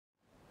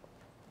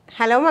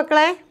Hello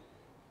മക്കളെ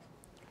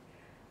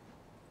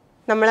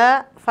നമ്മൾ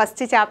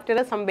first chapter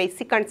some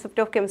basic concept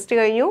of chemistry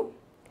കഴിഞ്ഞു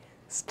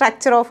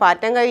structure of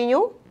atom കഴിഞ്ഞു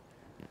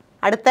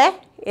അടുത്ത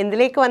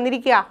എന്തിലേക്ക്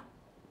വന്നിരിക്കുക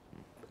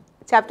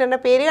ചാപ്റ്ററിന്റെ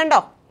പേര്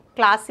കണ്ടോ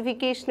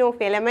classification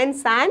of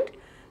elements and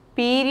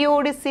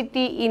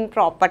periodicity in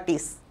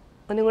properties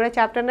ഒന്നും കൂടെ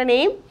ചാപ്റ്ററിന്റെ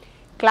name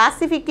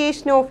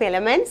classification of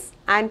elements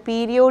and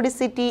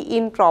periodicity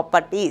in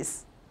properties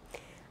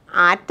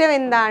atom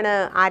എന്താണ്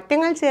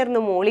ആറ്റങ്ങൾ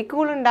ചേർന്ന്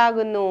മോളിക്യൂൾ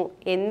ഉണ്ടാകുന്നു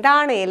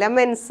എന്താണ്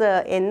എലമെന്റ്സ്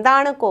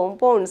എന്താണ്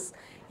കോമ്പൗണ്ട്സ്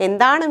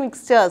എന്താണ്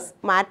മിക്സ്ചേഴ്സ്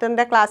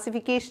മാറ്ററിന്റെ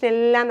ക്ലാസിഫിക്കേഷൻ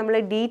എല്ലാം നമ്മൾ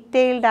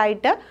ഡീറ്റെയിൽഡ്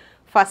ആയിട്ട്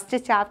ഫസ്റ്റ്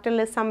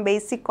ചാപ്റ്ററിൽ സം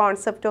ബേസിക്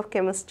കോൺസെപ്റ്റ് ഓഫ്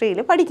കെമിസ്ട്രിയിൽ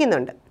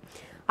പഠിക്കുന്നുണ്ട്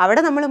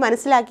അവിടെ നമ്മൾ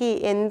മനസ്സിലാക്കി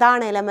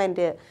എന്താണ്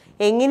എലമെന്റ്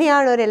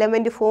എങ്ങനെയാണ് ഒരു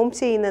എലമെന്റ് ഫോം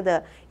ചെയ്യുന്നത്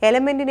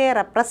എലമെന്റിനെ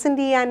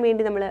റെപ്രസെന്റ് ചെയ്യാൻ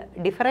വേണ്ടി നമ്മൾ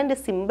ഡിഫറെന്റ്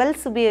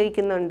സിംബൽസ്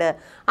ഉപയോഗിക്കുന്നുണ്ട്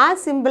ആ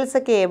സിംബൽസ്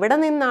ഒക്കെ എവിടെ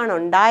നിന്നാണ്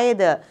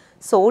ഉണ്ടായത്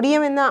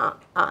സോഡിയം എന്ന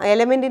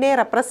എലമെന്റിനെ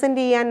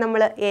റെപ്രസെന്റ് ചെയ്യാൻ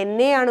നമ്മൾ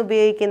Na ആണ്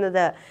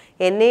ഉപയോഗിക്കുന്നത്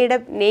Naയുടെ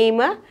നെയിം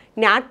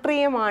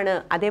നാട്രിയം ആണ്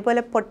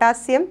അതേപോലെ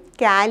പൊട്ടാസ്യം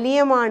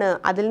കാലിയം ആണ്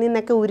അതിൽ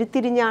നിന്നൊക്കെ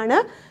ഉരുത്തിരിഞ്ഞാണ്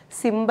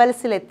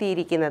സിംബൽസിൽ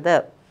എത്തിയിരിക്കുന്നത്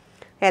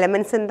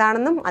എലമെന്റ്സ്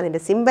എന്താണെന്നും അതിന്റെ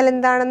സിംബൽ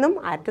എന്താണെന്നും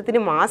ആറ്റത്തിന്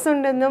മാസ്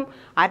ഉണ്ടെന്നും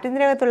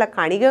ആറ്റത്തിനകത്തുള്ള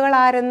കണികകൾ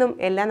ആരെന്നും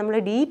എല്ലാം നമ്മൾ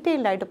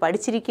ഡീറ്റെയിൽഡ് ആയിട്ട്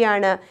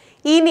പഠിച്ചിരിക്കുകയാണ്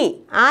ഇനി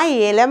ആ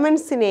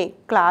എലമെന്റ്സിനെ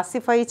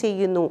ക്ലാസിഫൈ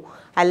ചെയ്യുന്നു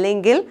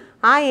അല്ലെങ്കിൽ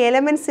ആ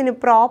എലമെന്റ്സിന്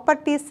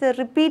പ്രോപ്പർട്ടീസ്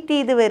റിപ്പീറ്റ്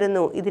ചെയ്തു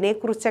വരുന്നു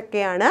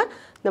ഇതിനെക്കുറിച്ചൊക്കെയാണ്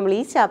നമ്മൾ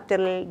ഈ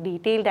ചാപ്റ്ററിൽ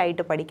ഡീറ്റെയിൽഡ്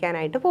ആയിട്ട്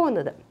പഠിക്കാനായിട്ട്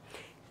പോകുന്നത്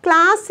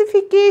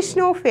ക്ലാസിഫിക്കേഷൻ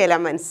ഓഫ്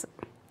എലമെന്റ്സ്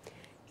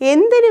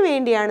എന്തിനു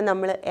വേണ്ടിയാണ്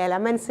നമ്മൾ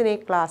എലമെന്റ്സിനെ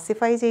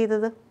ക്ലാസിഫൈ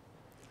ചെയ്തത്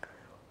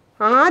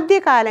ആദ്യ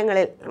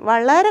കാലങ്ങളിൽ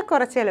വളരെ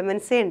കുറച്ച്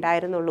എലമെന്റ്സേ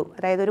ഉണ്ടായിരുന്നുള്ളൂ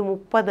അതായത് ഒരു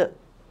 30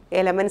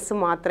 എലമെന്റ്സ്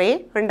മാത്രമേ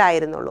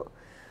ഉണ്ടായിരുന്നുള്ളൂ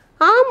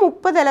ആ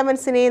 30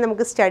 എലമെന്റ്സിനെ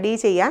നമുക്ക് സ്റ്റഡി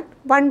ചെയ്യാൻ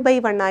 1 by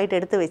 1 ആയിട്ട്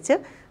എടുത്തു വെച്ച്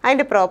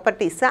അതിൻ്റെ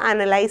പ്രോപ്പർട്ടീസ്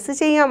അനലൈസ്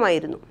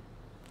ചെയ്യാമായിരുന്നു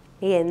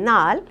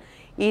എന്നാൽ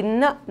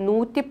ഇന്ന്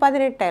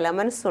 118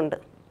 എലമെന്റ്സ് ഉണ്ട്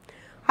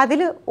അതിൽ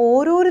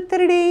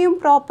ഓരോരുത്തരുടെയും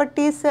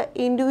പ്രോപ്പർട്ടീസ്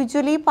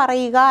ഇൻഡിവിജ്വലി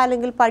പറയുക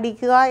അല്ലെങ്കിൽ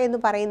പഠിക്കുക എന്ന്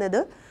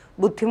പറയുന്നത്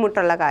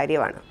ബുദ്ധിമുട്ടുള്ള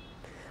കാര്യമാണ്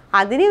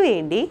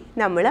അതിനുവേണ്ടി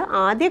നമ്മൾ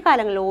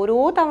ആദ്യകാലങ്ങളിൽ ഓരോ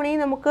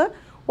തവണയും നമുക്ക്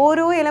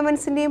ഓരോ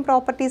എലമെന്റ്സിൻ്റെയും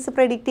പ്രോപ്പർട്ടീസ്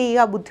പ്രെഡിക്റ്റ്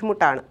ചെയ്യുക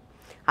ബുദ്ധിമുട്ടാണ്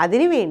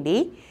അതിനുവേണ്ടി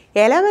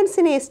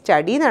എലമെന്റ്സിനെ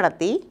സ്റ്റഡി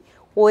നടത്തി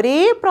ഒരേ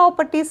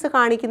പ്രോപ്പർട്ടീസ്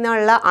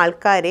കാണിക്കുന്ന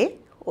ആൾക്കാരെ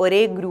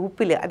ഒരേ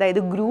ഗ്രൂപ്പിൽ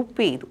അതായത് ഗ്രൂപ്പ്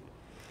ചെയ്തു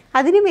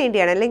അതിനു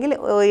വേണ്ടിയാണ് അല്ലെങ്കിൽ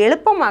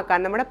എളുപ്പമാക്കാൻ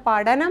നമ്മുടെ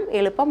പഠനം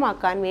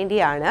എളുപ്പമാക്കാൻ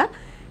വേണ്ടിയാണ്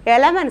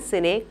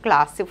എലമെന്റ്സിനെ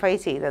ക്ലാസിഫൈ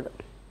ചെയ്തത്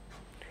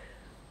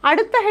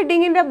അടുത്ത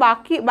ഹെഡിങ്ങിൻ്റെ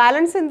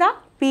ബാലൻസ് എന്താ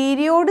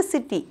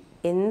പീരിയോഡിസിറ്റി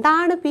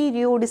എന്താണ്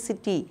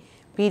periodicity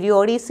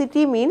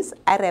periodicity means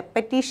A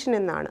repetition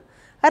എന്നാണ്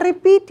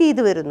റിപ്പീറ്റ്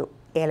ചെയ്ത് വരുന്നു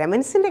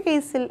എലമെന്റ്സിൻ്റെ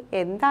കേസിൽ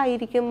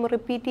എന്തായിരിക്കും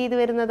റിപ്പീറ്റ് ചെയ്ത്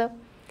വരുന്നത്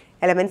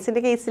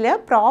എലമെന്റ്സിൻ്റെ കേസിൽ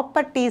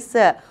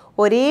പ്രോപ്പർട്ടീസ്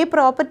ഒരേ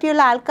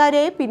പ്രോപ്പർട്ടിയുള്ള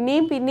ആൾക്കാരെ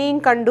പിന്നെയും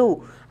കണ്ടു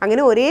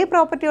അങ്ങനെ ഒരേ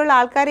പ്രോപ്പർട്ടിയുള്ള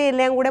ആൾക്കാരെ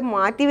എല്ലാം കൂടെ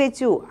മാറ്റി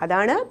വെച്ചു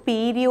അതാണ്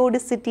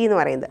പീരിയോഡിസിറ്റി എന്ന്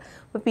പറയുന്നത്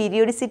അപ്പോൾ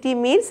periodicity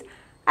means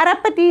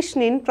repetition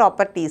in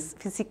properties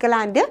physical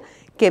and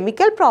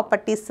chemical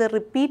properties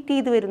repeat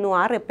ചെയ്ത് വരുന്നു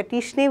ആ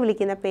റെപ്പറ്റീഷനെ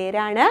വിളിക്കുന്ന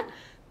പേരാണ്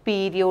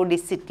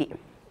പീരിയോഡിസിറ്റി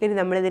ഇനി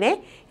നമ്മളിതിനെ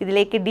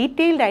ഇതിലേക്ക്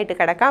ഡീറ്റെയിൽഡ് ആയിട്ട്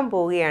കിടക്കാൻ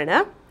പോവുകയാണ്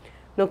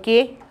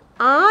നോക്കിയേ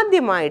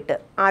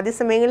ആദ്യ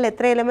സമയങ്ങളിൽ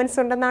എത്ര എലമെന്റ്സ്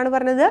ഉണ്ടെന്നാണ്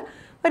പറഞ്ഞത്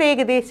ഒരു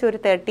ഏകദേശം ഒരു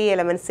 30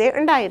 എലമെന്റ്സേ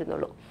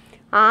ഉണ്ടായിരുന്നുള്ളൂ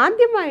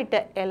ആദ്യമായിട്ട്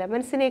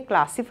എലമെന്റ്സിനെ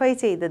ക്ലാസിഫൈ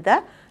ചെയ്തത്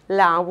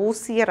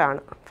ലാവോസിയർ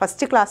ആണ്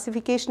first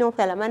classification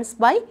of elements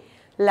by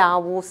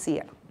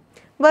Lavoisier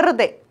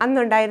വെറുതെ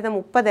അന്നുണ്ടായിരുന്ന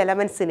 30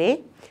 എലമെന്റ്സിനെ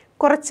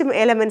കുറച്ച്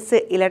എലമെന്റ്സ്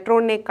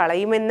ഇലക്ട്രോണിനെ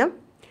കളയുമെന്നും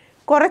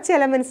കുറച്ച്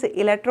എലമെന്റ്സ്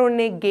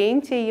ഇലക്ട്രോണിനെ ഗെയിൻ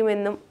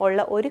ചെയ്യുമെന്നും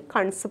ഉള്ള ഒരു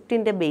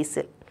കൺസെപ്റ്റിൻ്റെ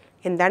ബേസിൽ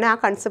എന്താണ് ആ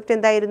കൺസെപ്റ്റ്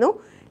എന്തായിരുന്നു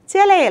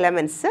ചില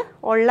എലമെന്റ്സ്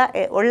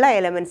ഉള്ള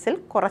എലമെന്റ്സിൽ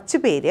കുറച്ച്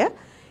പേര്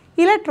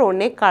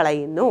ഇലക്ട്രോണിനെ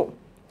കളയുന്നു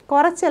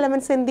കുറച്ച്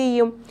എലമെന്റ്സ് എന്ത്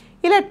ചെയ്യും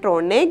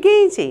ഇലക്ട്രോണിനെ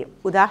ഗെയിൻ ചെയ്യും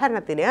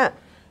ഉദാഹരണത്തിന്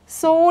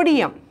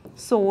സോഡിയം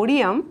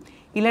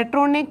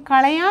ഇലക്ട്രോണിനെ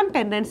കളയാൻ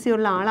ടെൻഡൻസി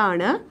ഉള്ള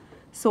ആളാണ്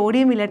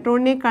സോഡിയം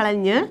ഇലക്ട്രോണിനെ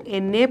കളഞ്ഞ്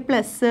Na+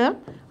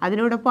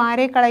 അതിനോടൊപ്പം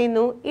ആരെ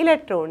കളയുന്നു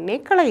ഇലക്ട്രോണിനെ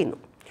കളയുന്നു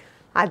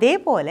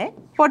അതേപോലെ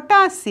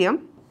പൊട്ടാസ്യം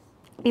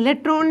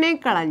ഇലക്ട്രോണിനെ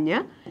കളഞ്ഞ്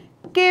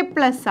K+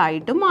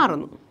 ആയിട്ട്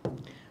മാറുന്നു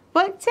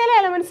അപ്പോൾ ചില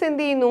എലമെന്റ്സ്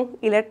എന്ത് ചെയ്യുന്നു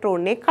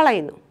ഇലക്ട്രോണിനെ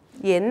കളയുന്നു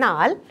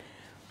എന്നാൽ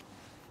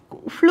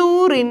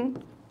ഫ്ലൂറിൻ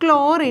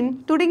ക്ലോറിൻ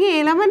തുടങ്ങിയ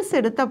എലമെന്റ്സ്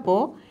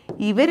എടുത്തപ്പോൾ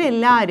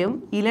ഇവരെല്ലാവരും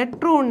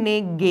ഇലക്ട്രോണിനെ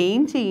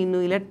ഗെയിൻ ചെയ്യുന്നു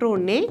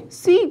ഇലക്ട്രോണിനെ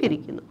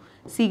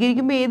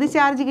സ്വീകരിക്കുമ്പോൾ ഏത്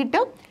ചാർജ്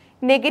കിട്ടും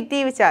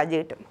നെഗറ്റീവ് ചാർജ്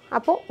കിട്ടും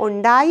അപ്പോൾ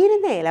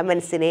ഉണ്ടായിരുന്ന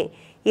എലമെന്റ്സിനെ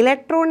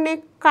ഇലക്ട്രോണിനെ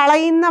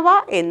കളയുന്നവ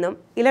എന്നും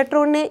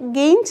ഇലക്ട്രോണിനെ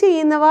ഗെയിൻ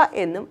ചെയ്യുന്നവ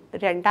എന്നും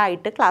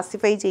രണ്ടായിട്ട്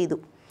ക്ലാസിഫൈ ചെയ്തു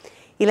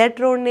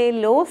ഇലക്ട്രോണിനെ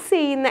ലോസ്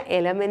ചെയ്യുന്ന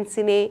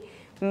എലമെന്റ്സിനെ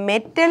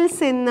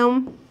മെറ്റൽസ് എന്നും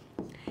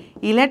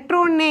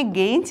ഇലക്ട്രോണിനെ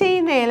ഗെയിൻ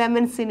ചെയ്യുന്ന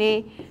എലമെന്റ്സിനെ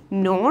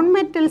നോൺ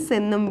മെറ്റൽസ്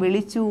എന്നും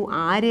വിളിച്ചു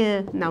ആര്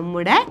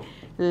നമ്മുടെ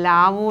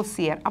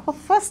ലാവോസിയർ അപ്പോൾ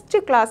ഫസ്റ്റ്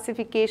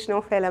ക്ലാസിഫിക്കേഷൻ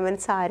ഓഫ്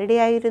എലമെന്റ്സ് ആരുടെ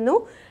ആയിരുന്നു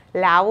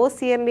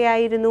ലാവോസിയറിൻ്റെ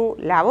ആയിരുന്നു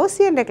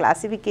ലാവോസിയറിൻ്റെ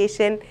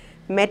ക്ലാസിഫിക്കേഷൻ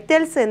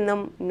മെറ്റൽസ്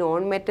എന്നും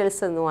നോൺ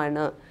മെറ്റൽസ്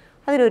എന്നുമാണ്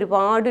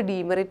അതിനൊരുപാട്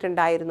ഡീമെറിറ്റ്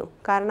ഉണ്ടായിരുന്നു.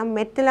 കാരണം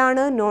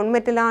മെറ്റലാണ് നോൺ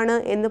മെറ്റലാണ്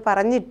എന്ന്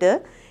പറഞ്ഞിട്ട്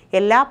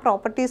എല്ലാ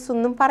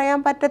പ്രോപ്പർട്ടീസൊന്നും പറയാൻ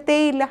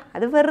പറ്റത്തേയില്ല.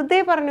 അത് വെറുതെ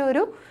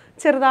പറഞ്ഞൊരു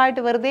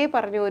ചെറുതായിട്ട് വെറുതെ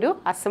പറഞ്ഞൊരു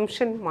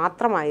അസംഷൻ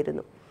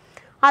മാത്രമായിരുന്നു.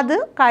 അത്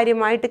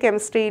കാര്യമായിട്ട്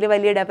കെമിസ്ട്രിയിൽ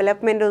വലിയ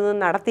ഡെവലപ്മെൻ്റ് ഒന്നും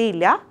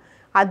നടത്തിയില്ല.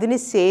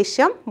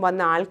 അതിനുശേഷം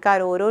വന്ന ആൾക്കാർ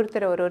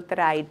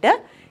ഓരോരുത്തരായിട്ട്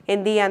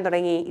എന്ത് ചെയ്യാൻ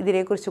തുടങ്ങി,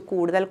 ഇതിനെക്കുറിച്ച്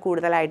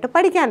കൂടുതലായിട്ട്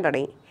പഠിക്കാൻ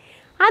തുടങ്ങി.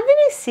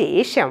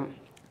 അതിനുശേഷം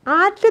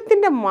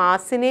ആറ്റത്തിൻ്റെ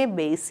മാസിനെ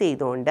ബേസ്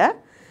ചെയ്തുകൊണ്ട്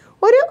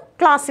ഒരു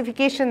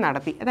ക്ലാസിഫിക്കേഷൻ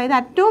നടത്തി. അതായത്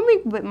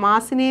അറ്റോമിക്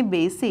മാസിനെ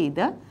ബേസ്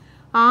ചെയ്ത്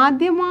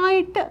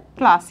ആദ്യമായിട്ട്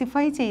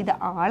ക്ലാസിഫൈ ചെയ്ത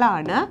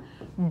ആളാണ്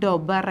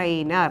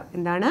ഡൊബറൈനർ.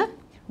 എന്താണ്?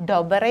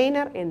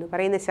 ഡൊബറൈനർ എന്ന്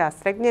പറയുന്ന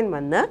ശാസ്ത്രജ്ഞൻ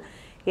വന്ന്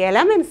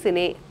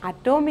എലമെൻസിനെ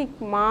അറ്റോമിക്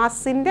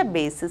മാസിൻ്റെ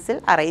ബേസിസിൽ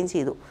അറേഞ്ച്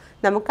ചെയ്തു.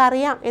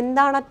 നമുക്കറിയാം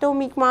എന്താണ്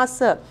atomic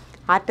mass.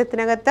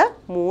 ആറ്റത്തിനകത്ത്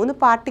 3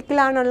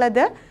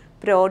 പാർട്ടിക്കിളാണുള്ളത്: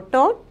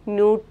 proton,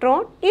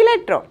 neutron,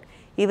 electron.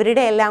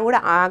 ഇവരുടെ എല്ലാം കൂടെ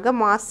ആകെ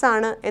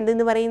മാസ്സാണ്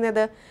എന്തെന്ന്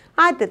പറയുന്നത്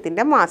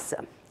ആറ്റത്തിൻ്റെ മാസ്.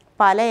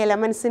 പല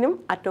എലമെൻസിനും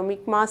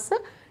അറ്റോമിക് മാസ്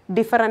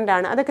ഡിഫറൻ്റ്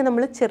ആണ്. അതൊക്കെ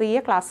നമ്മൾ ചെറിയ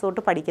ക്ലാസ്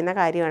തൊട്ട് പഠിക്കുന്ന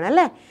കാര്യമാണ്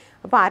അല്ലേ.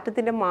 അപ്പോൾ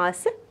ആറ്റത്തിൻ്റെ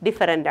മാസ്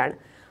ഡിഫറൻ്റ് ആണ്.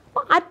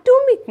 അപ്പോൾ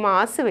അറ്റോമിക്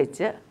മാസ്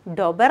വെച്ച്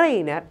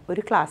ഡൊബറൈനർ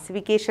ഒരു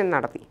ക്ലാസിഫിക്കേഷൻ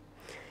നടത്തി.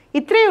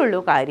 ഇത്രയേ ഉള്ളൂ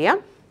കാര്യം.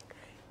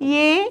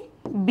 എ,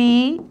 ബി,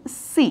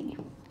 സി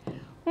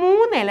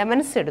 3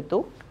 എലമെൻറ്റ്സ് എടുത്തു.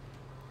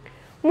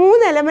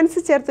 3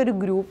 എലമെൻറ്റ്സ് ചേർത്തൊരു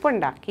ഗ്രൂപ്പ്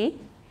ഉണ്ടാക്കി.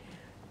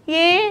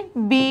 A,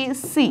 B,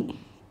 C.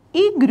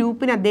 ഈ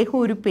ഗ്രൂപ്പിന് അദ്ദേഹം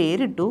ഒരു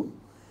പേരിട്ടു.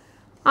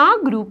 ആ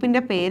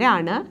ഗ്രൂപ്പിൻ്റെ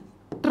പേരാണ്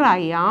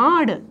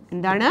ട്രയാഡ്.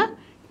 എന്താണ്?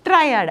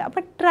 ട്രയാഡ്.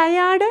 അപ്പോൾ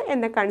ട്രയാഡ്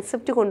എന്ന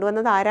കൺസെപ്റ്റ്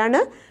കൊണ്ടുവന്നത് ആരാണ്?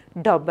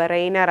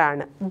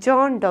 ഡൊബറൈനറാണ്.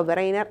 ജോൺ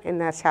ഡൊബറൈനർ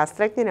എന്ന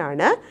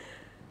ശാസ്ത്രജ്ഞനാണ്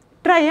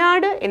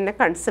ട്രയാഡ് എന്ന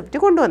കൺസെപ്റ്റ്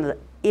കൊണ്ടുവന്നത്.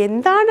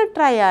 എന്താണ്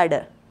triad?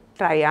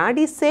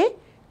 Triad is A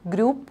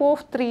group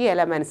of 3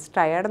 elements.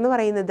 Triad എന്ന്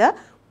പറയുന്നത്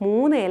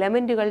 3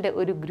 എലമെൻറ്റുകളുടെ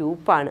ഒരു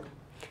ഗ്രൂപ്പാണ്.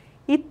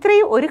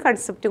 ഇത്രയും ഒരു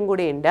കൺസെപ്റ്റും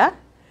കൂടിയുണ്ട്.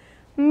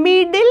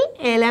 Middle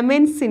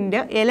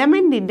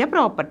എലമെൻറ്റിൻ്റെ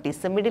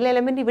properties. മിഡിൽ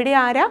എലമെൻറ്റ് ഇവിടെ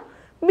ആരാ?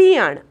 ബി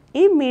ആണ്.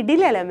 ഈ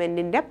middle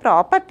എലമെൻറ്റിൻ്റെ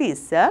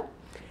properties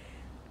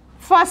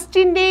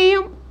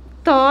ഫസ്റ്റിൻ്റെയും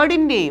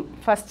തേർഡിൻ്റെയും,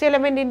 first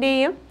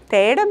എലമെൻറ്റിൻ്റെയും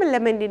third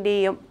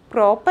എലമെൻറ്റിൻ്റെയും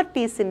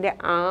പ്രോപ്പർട്ടീസിൻ്റെ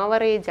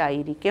average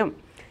ആയിരിക്കും.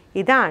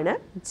 ഇതാണ്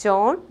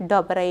ജോൺ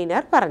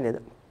ഡൊബറൈനർ പറഞ്ഞത്.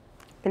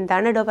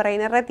 എന്താണ്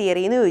ഡൊബറൈനറുടെ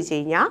തിയറി എന്ന് ചോദിച്ചു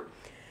കഴിഞ്ഞാൽ,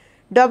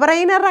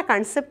 ഡൊബറൈനറുടെ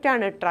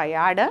കൺസെപ്റ്റാണ്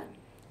ട്രയാഡ്.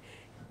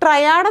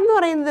 ട്രയാഡ് എന്ന്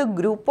പറയുന്നത്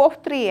ഗ്രൂപ്പ് ഓഫ്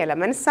 3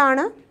 എലമെൻറ്റ്സ്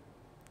ആണ്.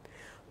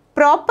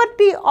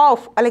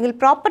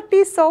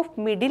 പ്രോപ്പർട്ടീസ് ഓഫ്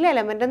മിഡിൽ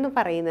എലമെൻ്റ് എന്ന്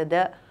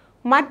പറയുന്നത്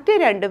മറ്റ്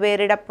 2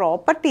 പേരുടെ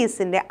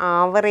പ്രോപ്പർട്ടീസിൻ്റെ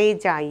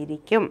ആവറേജ്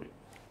ആയിരിക്കും.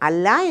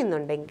 അല്ല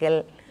എന്നുണ്ടെങ്കിൽ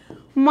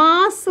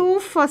മാസ്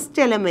ഓഫ്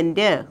ഫസ്റ്റ്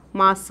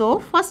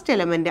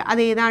എലമെൻറ്റ്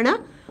അതേതാണ്?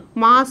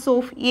 മാസ്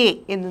ഓഫ് എ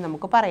എന്ന്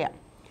നമുക്ക് പറയാം.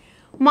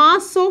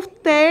 Mass of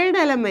third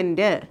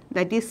element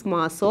that is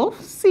mass of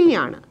C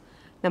ആണ്.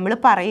 നമ്മൾ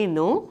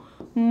പറയുന്നു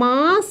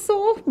മാസ്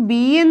ഓഫ്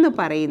ബി എന്ന്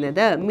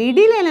പറയുന്നത്,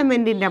 മിഡിൽ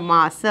എലമെൻറ്റിൻ്റെ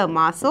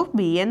മാസ് ഓഫ്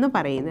ബി എന്ന്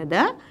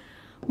പറയുന്നത്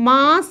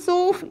mass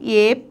of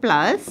A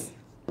plus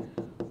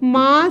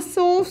mass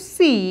of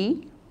C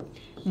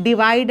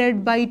divided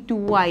by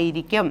 2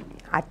 ആയിരിക്കും.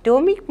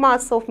 Atomic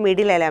mass of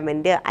middle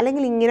element,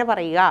 അല്ലെങ്കിൽ ഇങ്ങനെ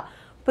പറയുക,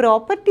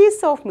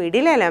 properties of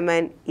middle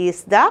element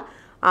is the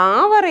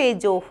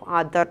average of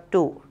other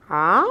 2.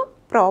 ആ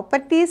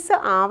പ്രോപ്പർട്ടീസ്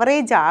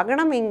ആവറേജ്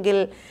ആകണമെങ്കിൽ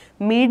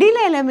മിഡിൽ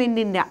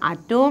എലമെൻറ്റിൻ്റെ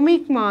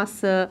അറ്റോമിക്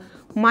മാസ്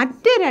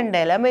മറ്റ് 2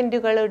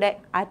 എലമെൻറ്റുകളുടെ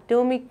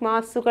atomic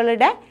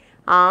മാസുകളുടെ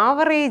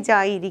average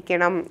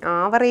ആയിരിക്കണം.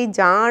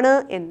 ആവറേജ് ആണ്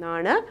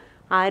എന്നാണ്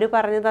ആര്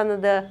പറഞ്ഞു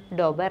തന്നത്?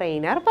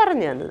 ഡൊബറൈനർ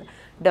പറഞ്ഞു തന്നത്.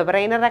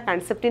 ഡൊബറൈനറുടെ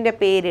കൺസെപ്റ്റിൻ്റെ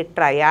പേര്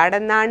ട്രയാഡ്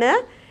എന്നാണ്.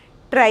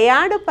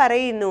 ട്രയാഡ്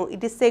പറയുന്നു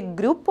it is A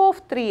group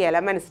of 3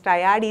 elements.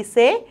 Triad is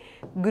A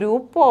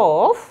group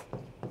of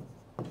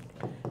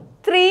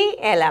 3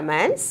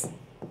 elements.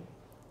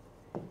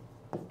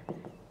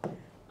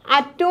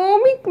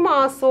 Atomic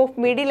mass of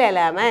middle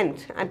element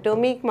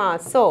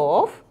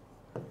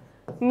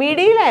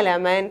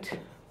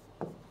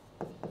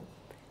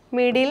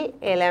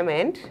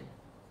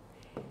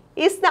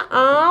is the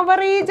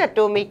average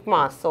atomic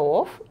mass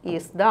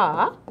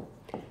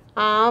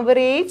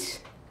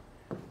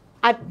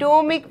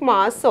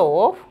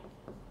of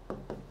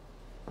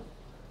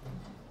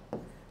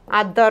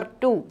other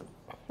 2.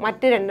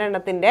 മറ്റ് 2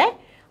 എണ്ണത്തിൻ്റെ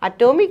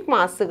അറ്റോമിക്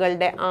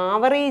മാസുകളുടെ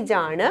ആവറേജ്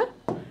ആണ്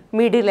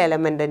മിഡിൽ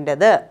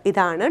എലമെൻറ്റിൻ്റെത്.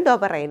 ഇതാണ്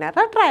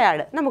ഡൊബറൈനറുടെ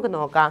ട്രയാഡ്. നമുക്ക്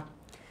നോക്കാം.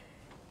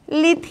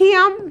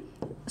 Lithium,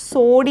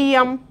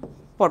 sodium,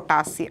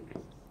 potassium.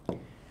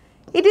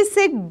 It is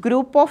A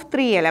group of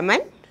 3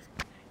 element.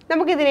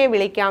 നമുക്കിതിനെ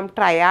വിളിക്കാം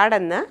triad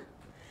എന്ന്.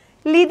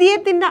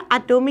 ലിഥിയത്തിൻ്റെ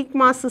atomic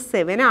mass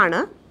 7 ആണ്.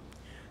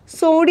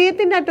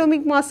 സോഡിയത്തിൻ്റെ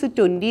atomic mass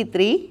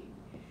 23.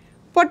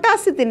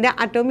 പൊട്ടാസ്യത്തിൻ്റെ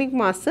atomic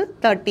mass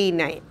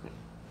 39.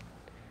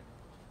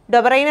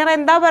 Döbereiner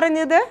എന്താ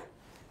പറഞ്ഞത്?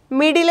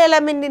 മിഡിൽ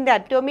എലമെൻറ്റിൻ്റെ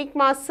അറ്റോമിക്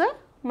മാസ്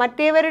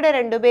മറ്റേവരുടെ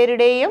 2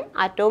 പേരുടെയും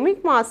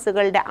അറ്റോമിക്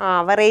മാസുകളുടെ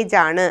ആവറേജ്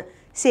ആണ്.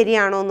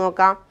 ശരിയാണോ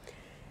നോക്കാം.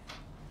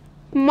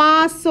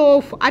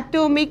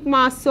 അറ്റോമിക്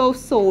മാസ്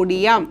ഓഫ്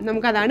സോഡിയം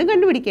നമുക്കതാണ്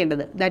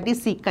കണ്ടുപിടിക്കേണ്ടത്. That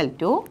is equal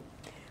to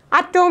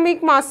atomic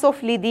mass of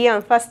lithium,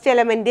 first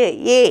element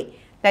A,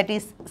 that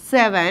is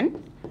 7,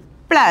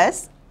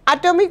 plus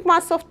atomic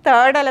mass of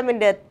third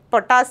element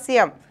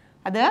potassium,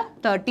 that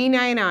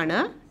 39 ആണ്,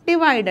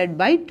 divided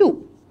by 2.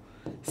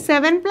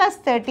 7 plus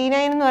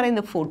 39 എന്ന്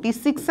പറയുന്നത്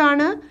 46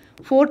 ആണ്.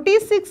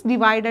 46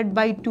 divided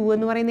by 2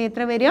 എന്ന് പറയുന്നത്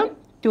എത്ര വരും?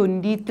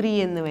 23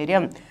 എന്ന്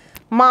വരും.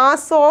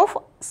 Mass of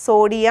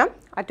sodium,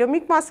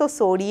 atomic mass of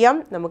sodium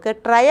നമുക്ക്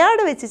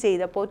ട്രയാഡ് വെച്ച്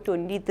ചെയ്തപ്പോൾ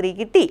 23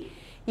 കിട്ടി.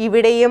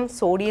 ഇവിടെയും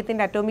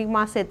സോഡിയത്തിൻ്റെ അറ്റോമിക്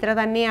മാസ് എത്ര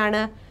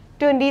തന്നെയാണ്?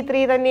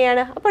 23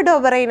 തന്നെയാണ്. അപ്പോൾ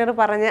ഡൊബറൈനർ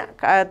പറഞ്ഞ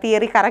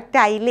തിയറി കറക്റ്റ്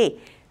ആയില്ലേ?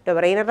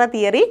 ഡൊബറൈനറുടെ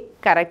തിയറി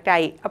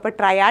കറക്റ്റായി. അപ്പോൾ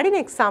ട്രയാഡിന്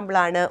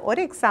എക്സാമ്പിളാണ്,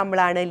 ഒരു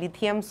എക്സാമ്പിളാണ്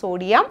ലിഥിയം,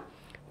 സോഡിയം,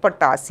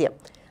 പൊട്ടാസ്യം.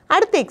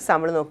 അടുത്ത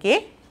എക്സാമ്പിൾ നോക്കിയേ,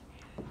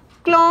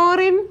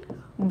 ക്ലോറിൻ,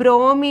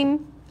 ബ്രോമിൻ,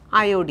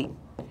 അയോഡിൻ.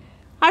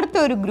 അടുത്ത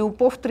ഒരു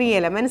ഗ്രൂപ്പ് ഓഫ് 3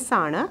 എലമെൻറ്റ്സ്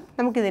ആണ്.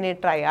 നമുക്കിതിനെ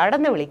ട്രയാഡ്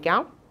എന്ന്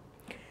വിളിക്കാം.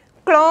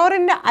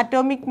 ക്ലോറിൻ്റെ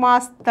അറ്റോമിക്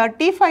മാസ്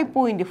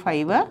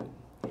 35.5,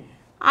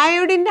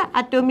 അയോഡിൻ്റെ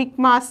അറ്റോമിക്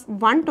മാസ്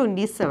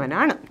 127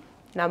 ആണ്.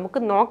 നമുക്ക്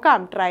നോക്കാം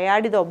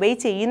ട്രയാഡ് ഇത് ഒബേ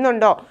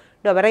ചെയ്യുന്നുണ്ടോ,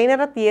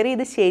 ഡൊബറൈനറുടെ തിയറി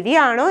ഇത്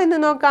ശരിയാണോ എന്ന്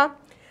നോക്കാം.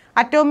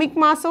 അറ്റോമിക്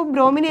മാസ് ഓഫ്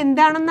ബ്രോമിൻ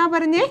എന്താണെന്നാ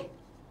പറഞ്ഞേ?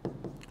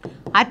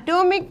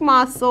 അറ്റോമിക്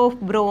മാസ് ഓഫ്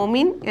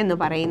ബ്രോമിൻ എന്ന്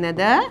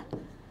പറയുന്നത്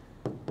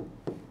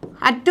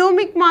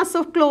atomic mass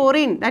of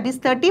chlorine, that is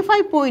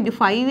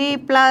 35.5A,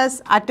 plus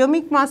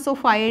atomic mass of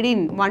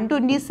iodine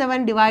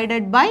 127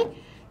 divided by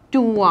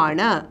 2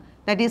 ആണ്.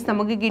 That is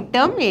നമുക്ക്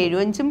കിട്ടും 7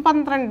 5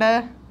 12,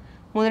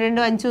 3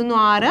 2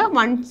 5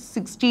 1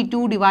 6,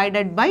 162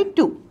 divided by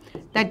 2.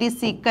 That is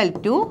equal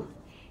to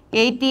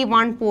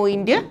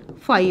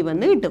 81.5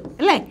 എന്ന് കിട്ടും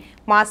അല്ലേ?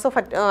 Mass of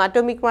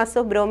atomic mass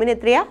of bromine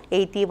എത്രയാ?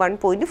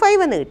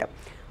 81.5 എന്ന് കിട്ടും.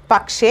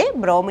 പക്ഷേ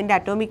ബ്രോമിൻ്റെ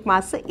അറ്റോമിക്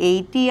മാസ്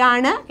 80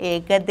 ആണ്.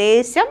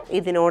 ഏകദേശം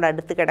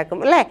ഇതിനോടടുത്ത് കിടക്കും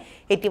അല്ലേ?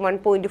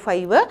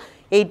 81.5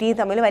 80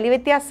 തമ്മിൽ വലിയ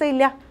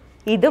വ്യത്യാസമില്ല.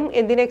 ഇതും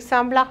എന്തിന്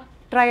എക്സാമ്പിളാ?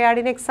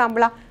 ട്രയാഡിന്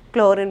എക്സാമ്പിളാ.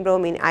 Chlorine,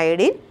 bromine,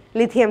 iodine,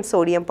 lithium,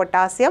 sodium,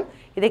 potassium,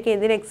 ഇതൊക്കെ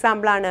എന്തിന്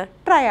എക്സാമ്പിളാണ്?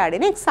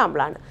 ട്രയാഡിന്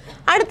എക്സാമ്പിളാണ്.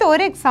 അടുത്ത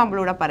ഒരു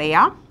എക്സാമ്പിളൂടെ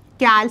പറയാം,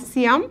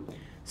 കാൽസ്യം,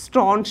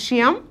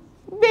 സ്ട്രോൺഷ്യം,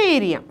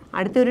 ബേരിയം.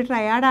 അടുത്തൊരു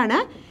ട്രയാഡാണ്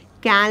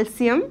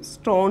calcium,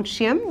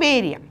 strontium,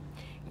 barium.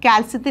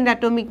 കാൽസ്യത്തിൻ്റെ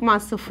atomic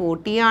mass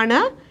 40 ആണ്.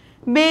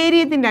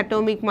 ബേരിയത്തിൻ്റെ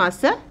അറ്റോമിക്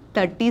മാസ്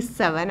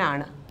 37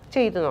 ആണ്.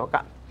 ചെയ്തു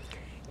നോക്കാം.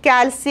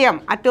 Calcium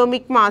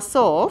atomic mass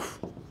of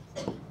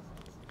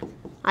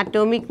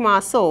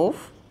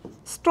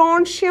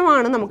strontium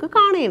ആണ് നമുക്ക്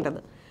കാണേണ്ടത്.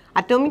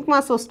 അറ്റോമിക്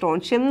മാസ് ഓഫ്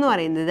സ്ട്രോൺഷ്യം എന്ന്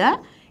പറയുന്നത്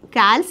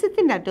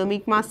കാൽസ്യത്തിൻ്റെ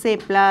atomic mass A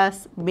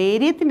plus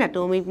ബേരിയത്തിൻ്റെ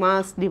atomic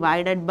mass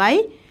divided by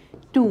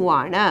 2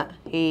 ആണ്.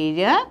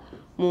 7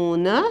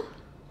 3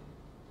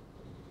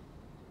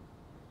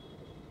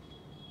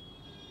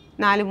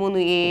 4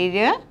 3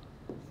 7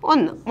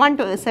 1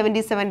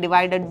 177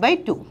 divided by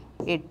 2.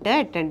 8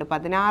 8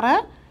 16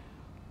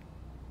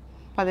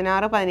 16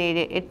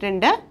 17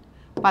 8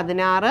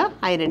 16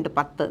 2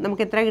 10.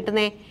 നമുക്ക് എത്ര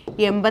കിട്ടുന്നേ?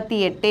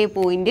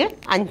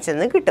 88.5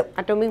 എന്ന് കിട്ടും.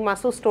 അറ്റോമിക്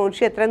മാസ് ഓഫ്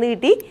സ്ട്രോൺഷ്യം എത്ര എന്ന്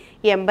കിട്ടി?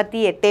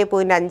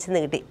 88.5 എന്ന്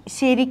കിട്ടി.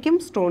 ശരിക്കും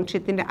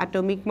സ്ട്രോൺഷ്യത്തിൻ്റെ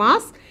അറ്റോമിക്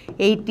മാസ്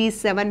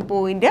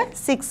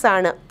 87.6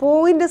 ആണ്.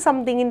 പോയിൻ്റ്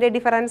സംതിങ്ങിൻ്റെ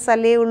ഡിഫറൻസ്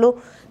അല്ലേ ഉള്ളൂ.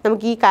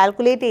 നമുക്ക് ഈ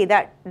കാൽക്കുലേറ്റ് ചെയ്ത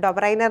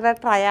ഡൊബറൈനറുടെ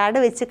ട്രയാഡ്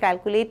വെച്ച്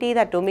കാൽക്കുലേറ്റ് ചെയ്ത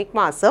അറ്റോമിക്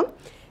മാസും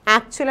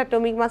ആക്ച്വൽ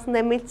അറ്റോമിക് മാസും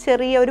തമ്മിൽ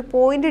ചെറിയ ഒരു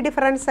പോയിൻ്റ്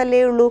ഡിഫറൻസ്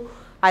അല്ലേ ഉള്ളൂ.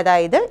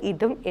 അതായത്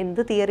ഇതും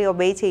എന്ത് തിയറി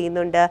ഒബേ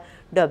ചെയ്യുന്നുണ്ട്?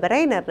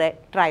 ഡൊബറൈനറുടെ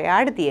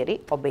ട്രയാഡ് തിയറി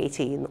ഒബേ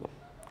ചെയ്യുന്നു.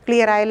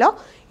 ക്ലിയർ ആയല്ലോ?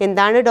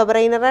 എന്താണ്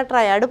ഡൊബറൈനറുടെ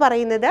ട്രയാഡ്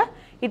പറയുന്നത്?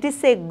 It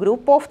is A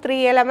group of 3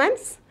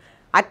 elements.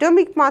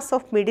 Atomic mass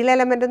of middle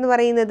element എന്ന്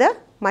പറയുന്നത്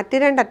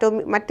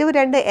മറ്റു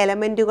രണ്ട്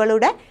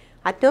എലമെൻറ്റുകളുടെ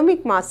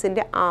അറ്റോമിക്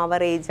മാസിൻ്റെ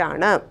ആവറേജ്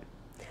ആണ്.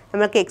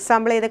 നമുക്ക്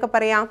എക്സാമ്പിൾ ഏതൊക്കെ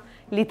പറയാം?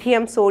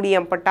 Lithium,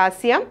 sodium,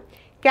 potassium,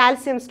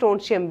 calcium,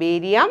 strontium,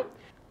 barium,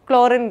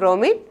 chlorine,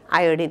 bromine,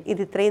 iodine.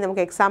 ഇത് ഇത്രയും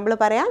നമുക്ക് എക്സാമ്പിൾ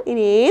പറയാം.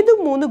 ഇനി ഏത്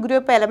 3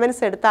 ഗ്രൂപ്പ്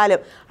എലമെൻറ്റ്സ് എടുത്താലും.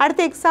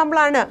 അടുത്ത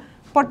എക്സാമ്പിളാണ്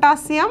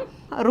പൊട്ടാസ്യം,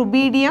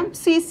 റുബീഡിയം,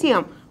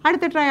 സീസിയം.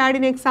 അടുത്ത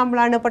ട്രയാഡിന്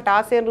എക്സാമ്പിളാണ്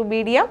പൊട്ടാസ്യം,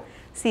 റുബീഡിയം,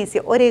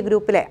 സീസിയം, ഒരേ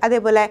ഗ്രൂപ്പിലെ.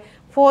 അതേപോലെ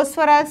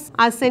phosphorus,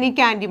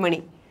 arsenic, antimony.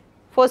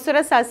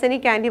 Phosphorus,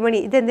 arsenic, antimony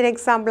ഇതെന്തിന്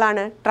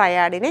എക്സാമ്പിളാണ്?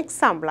 ട്രയാഡിന്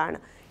എക്സാമ്പിളാണ്.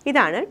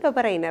 ഇതാണ്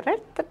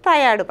ഡൊബറൈനറുടെ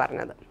ട്രയാഡ്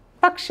പറഞ്ഞത്.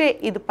 പക്ഷേ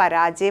ഇത്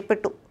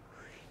പരാജയപ്പെട്ടു.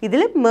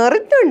 ഇതിൽ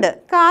മെറിറ്റ് ഉണ്ട്.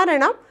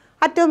 കാരണം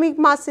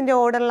അറ്റോമിക് മാസിൻ്റെ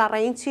ഓർഡറിൽ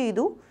അറേഞ്ച്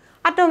ചെയ്തു.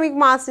 അറ്റോമിക്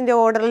മാസിൻ്റെ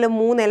ഓർഡറിൽ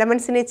 3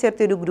 എലമെൻസിനെ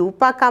ചേർത്ത് ഒരു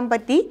ഗ്രൂപ്പാക്കാൻ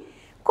പറ്റി.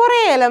 കുറേ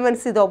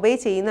എലമെൻറ്റ്സ് ഇത് ഒബേ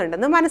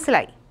ചെയ്യുന്നുണ്ടെന്ന്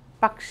മനസ്സിലായി.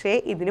 പക്ഷേ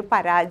ഇതിന്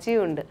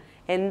പരാജയമുണ്ട്.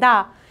 എന്താ?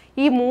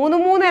 ഈ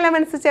 3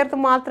 എലമെൻറ്റ്സ് ചേർത്ത്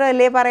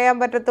മാത്രമല്ലേ പറയാൻ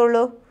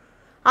പറ്റത്തുള്ളൂ.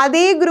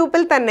 അതേ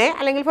ഗ്രൂപ്പിൽ തന്നെ,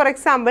 അല്ലെങ്കിൽ for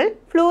example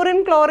fluorine,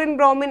 chlorine,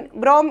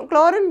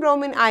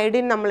 bromine,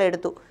 iodine നമ്മൾ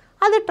എടുത്തു.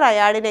 അത്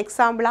ട്രയാഡിന്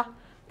എക്സാമ്പിളാണ്.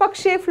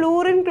 പക്ഷേ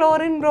ഫ്ലൂറിൻ,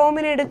 ക്ലോറിൻ,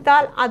 ബ്രോമിൻ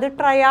എടുത്താൽ അത്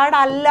ട്രയാഡ്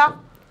അല്ല.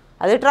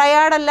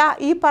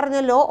 ഈ പറഞ്ഞ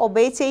ലോ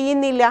ഒബേ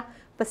ചെയ്യുന്നില്ല.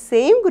 അപ്പോൾ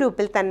സെയിം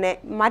ഗ്രൂപ്പിൽ തന്നെ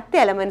മറ്റ്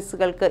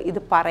എലമെൻസുകൾക്ക് ഇത്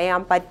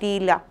പറയാൻ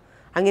പറ്റിയില്ല.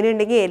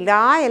 അങ്ങനെയുണ്ടെങ്കിൽ എല്ലാ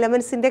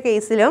എലമെൻസിൻ്റെ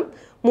കേസിലും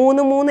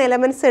 3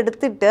 എലമെൻറ്റ്സ്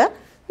എടുത്തിട്ട്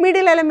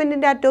മിഡിൽ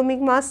എലമെൻറ്റിൻ്റെ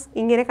അറ്റോമിക് മാസ്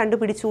ഇങ്ങനെ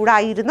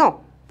കണ്ടുപിടിച്ചുകൂടായിരുന്നോ?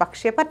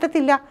 പക്ഷേ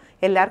പറ്റത്തില്ല.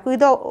 എല്ലാവർക്കും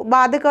ഇത്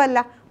ബാധകമല്ല.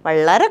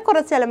 വളരെ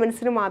കുറച്ച്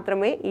എലമെൻസിന്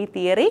മാത്രമേ ഈ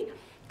തിയറി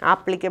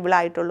ആപ്ലിക്കബിൾ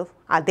ആയിട്ടുള്ളൂ.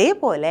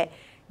 അതേപോലെ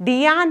D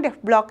and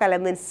F block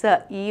elements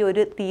ഈ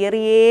ഒരു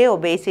തിയറിയെ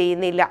ഒബേ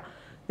ചെയ്യുന്നില്ല.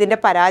 ഇതിൻ്റെ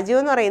പരാജയം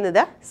എന്ന്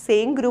പറയുന്നത്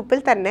സെയിം ഗ്രൂപ്പിൽ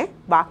തന്നെ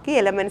ബാക്കി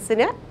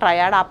എലമെൻറ്റ്സിന്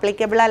ട്രയാഡ്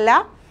ആപ്ലിക്കബിൾ അല്ല.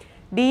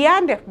 D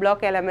and F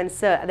block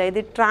elements അതായത്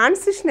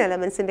ട്രാൻസിഷൻ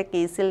എലമെൻറ്റ്സിൻ്റെ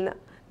കേസിൽ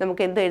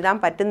നമുക്ക് എന്ത് എഴുതാൻ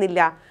പറ്റുന്നില്ല,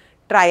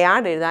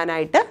 ട്രയാഡ്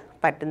എഴുതാനായിട്ട്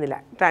പറ്റുന്നില്ല.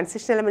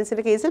 ട്രാൻസിഷൻ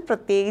എലമെൻറ്റ്സിൻ്റെ കേസിൽ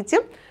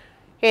പ്രത്യേകിച്ചും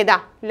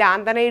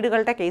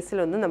ലാന്തനൈഡുകളുടെ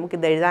കേസിലൊന്നും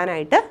നമുക്കിത്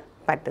എഴുതാനായിട്ട്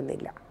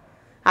പറ്റുന്നില്ല.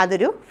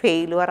 അതൊരു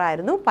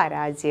ഫെയിലുവറായിരുന്നു,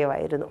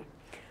 പരാജയമായിരുന്നു.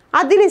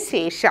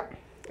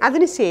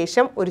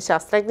 അതിനുശേഷം ഒരു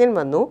ശാസ്ത്രജ്ഞൻ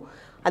വന്നു.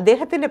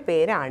 അദ്ദേഹത്തിൻ്റെ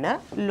പേരാണ്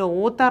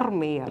ലോതർ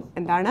മേയർ.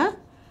 എന്താണ്?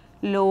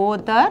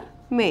 Lothar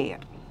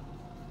mayor.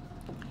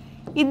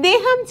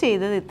 ഇദ്ദേഹം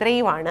ചെയ്തത്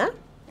ഇത്രയുമാണ്.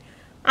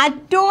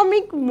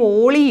 അറ്റോമിക്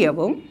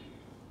വോളിയവും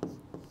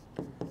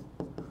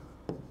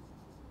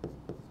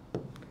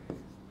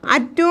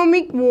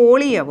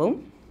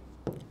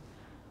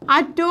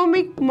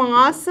അറ്റോമിക്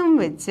മാസും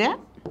വെച്ച്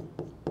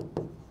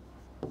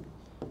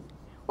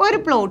ഒരു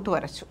പ്ലോട്ട്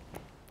വരച്ചു.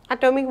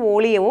 അറ്റോമിക്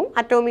വോളിയവും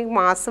അറ്റോമിക്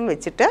മാസും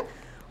വെച്ചിട്ട്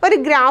ഒരു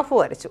ഗ്രാഫ്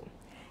വരച്ചു.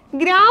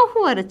 ഗ്രാഫ്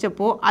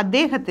വരച്ചപ്പോൾ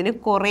അദ്ദേഹത്തിന്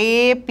കുറേ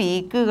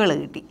പീക്കുകൾ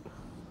കിട്ടി.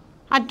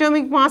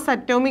 Atomic mass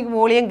atomic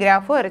volume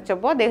graph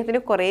വരച്ചപ്പോൾ അദ്ദേഹത്തിന്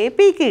കുറേ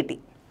പീക്ക് കിട്ടി.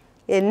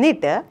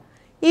 എന്നിട്ട്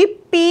ഈ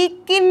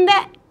പീക്കിൻ്റെ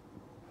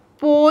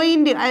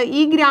പോയിൻ്റ്,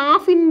 ഈ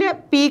ഗ്രാഫിൻ്റെ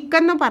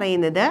പീക്കെന്ന്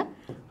പറയുന്നത്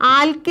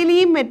alkali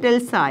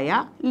മെറ്റൽസായ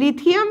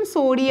lithium,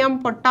 sodium,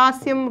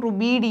 potassium,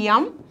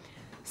 rubidium,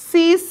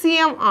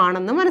 caesium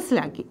ആണെന്ന്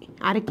മനസ്സിലാക്കി.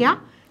 ആരൊക്കെയാ?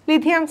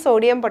 Lithium,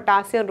 sodium,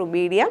 potassium,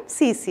 rubidium,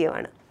 caesium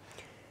ആണ്.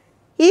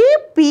 ഈ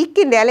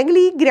പീക്കിൻ്റെ അല്ലെങ്കിൽ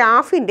ഈ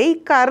ഗ്രാഫിൻ്റെ ഈ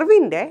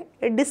കർവിൻ്റെ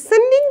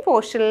ഡിസെൻഡിങ്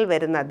പോർഷനിൽ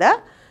വരുന്നത്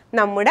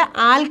നമ്മുടെ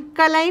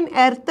ആൽക്കലൈൻ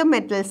എർത്ത്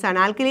മെറ്റൽസ് ആണ്.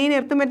 ആൽക്കലൈൻ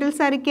എർത്ത്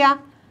മെറ്റൽസ്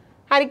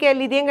ആയിരിക്കുക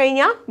ലിഥിയം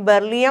കഴിഞ്ഞാൽ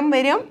ബെർലിയം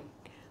വരും,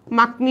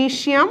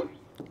 മഗ്നീഷ്യം,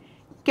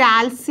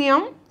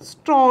 കാൽസ്യം,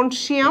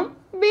 സ്ട്രോൺഷ്യം,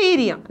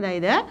 ബേരിയം.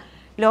 അതായത്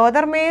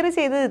ലോതർ മേയർ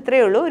ചെയ്തത്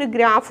ഇത്രയേ ഉള്ളൂ. ഒരു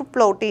ഗ്രാഫ്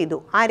പ്ലോട്ട് ചെയ്തു.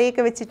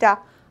 ആരെയൊക്കെ വെച്ചിട്ടാ?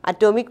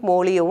 അറ്റോമിക്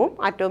വോളിയവും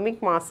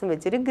അറ്റോമിക് മാസും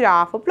വെച്ചൊരു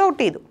ഗ്രാഫ് പ്ലോട്ട്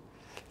ചെയ്തു.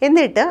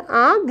 എന്നിട്ട്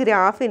ആ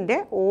ഗ്രാഫിൻ്റെ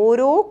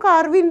ഓരോ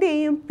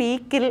കർവിൻ്റെയും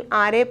പീക്കിൽ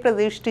ആരെ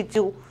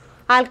പ്രതിഷ്ഠിച്ചു?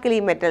 Alkali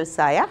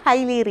മെറ്റൽസായ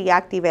highly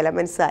reactive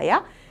എലമെൻറ്റ്സായ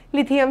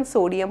lithium,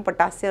 sodium,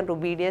 potassium,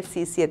 rubidium,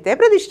 സീസിയത്തെ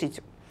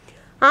പ്രതിഷ്ഠിച്ചു.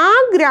 ആ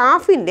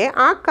ഗ്രാഫിൻ്റെ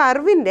ആ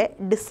കർവിൻ്റെ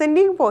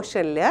ഡിസെൻഡിങ്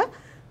പോർഷനിൽ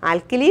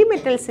ആൽക്കലി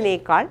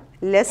മെറ്റൽസിനേക്കാൾ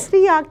ലെസ്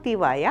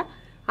റിയാക്റ്റീവായ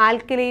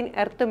ആൽക്കലൈൻ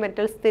എർത്ത്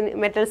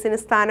മെറ്റൽസിന്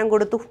സ്ഥാനം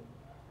കൊടുത്തു.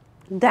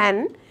 ദെൻ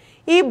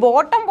ഈ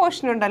ബോട്ടം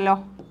പോർഷൻ ഉണ്ടല്ലോ,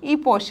 ഈ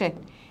പോർഷൻ,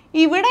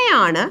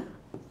 ഇവിടെയാണ്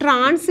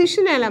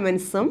ട്രാൻസിഷൻ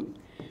എലമെൻറ്റ്സും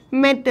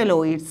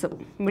മെറ്റലോയിഡ്സും.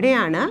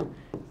 ഇവിടെയാണ്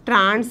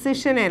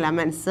ട്രാൻസിഷൻ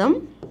എലമെൻറ്റ്സും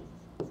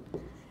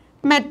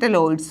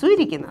മെറ്റലോയിഡ്സും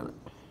ഇരിക്കുന്നത്.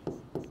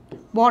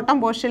 ബോട്ടം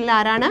പോർഷനിൽ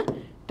ആരാണ്?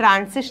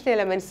 ട്രാൻസിഷൻ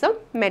എലമെൻറ്റ്സും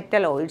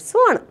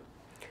മെറ്റലോയിഡ്സും ആണ്.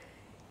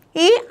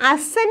 ഈ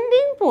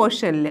അസെൻഡിങ്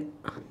പോർഷനിൽ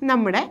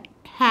നമ്മുടെ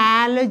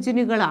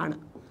ഹാലജനുകളാണ്.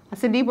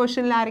 അസെൻഡിങ്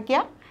പോർഷനിൽ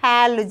ആരൊക്കെയാണ്?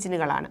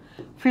 ഹാലജനുകളാണ്.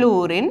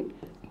 Fluorine,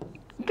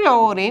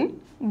 chlorine,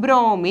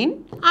 bromine,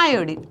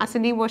 iodine.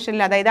 Ascending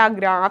പോർഷനിൽ, അതായത് ആ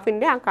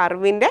ഗ്രാഫിൻ്റെ ആ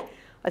കർവിൻ്റെ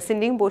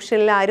അസെൻഡിങ്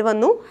പോർഷനിൽ ആര്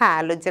വന്നു?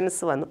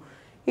 ഹാലോജൻസ് വന്നു.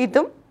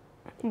 ഇതും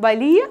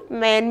വലിയ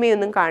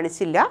മേന്മയൊന്നും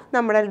കാണിച്ചില്ല.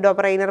 നമ്മുടെ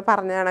ഡോബ്രൈനർ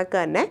പറഞ്ഞ കണക്ക്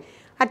തന്നെ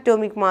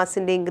അറ്റോമിക്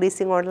മാസിൻ്റെ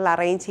ഇൻക്രീസിങ് ഓർഡറിൽ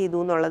അറേഞ്ച് ചെയ്തു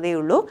എന്നുള്ളതേ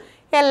ഉള്ളൂ.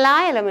 എല്ലാ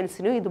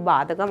എലമെൻസിനും ഇത്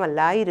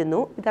ബാധകമല്ലായിരുന്നു.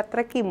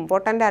 ഇതത്രയ്ക്ക്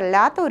ഇമ്പോർട്ടൻ്റ്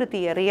അല്ലാത്ത ഒരു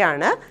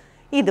തിയറിയാണ്.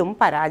 ഇതും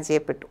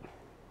പരാജയപ്പെട്ടു.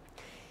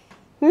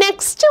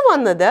 നെക്സ്റ്റ്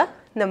വന്നത്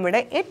നമ്മുടെ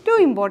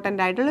ഏറ്റവും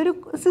ഇമ്പോർട്ടൻ്റ് ആയിട്ടുള്ളൊരു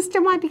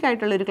സിസ്റ്റമാറ്റിക്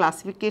ആയിട്ടുള്ളൊരു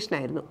ക്ലാസിഫിക്കേഷൻ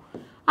ആയിരുന്നു.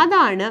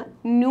 അതാണ്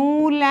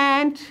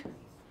ന്യൂലാൻഡ്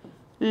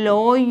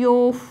ലോ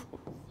ഓഫ്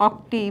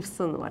ഒക്ടേവ്സ്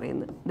എന്ന്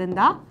പറയുന്നത്.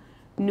 ഇതെന്താ?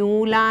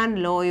 Newland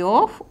law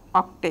of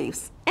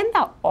octaves.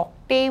 എന്താ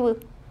ഒക്ടേവ്?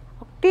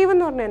 ഒക്ടേവ്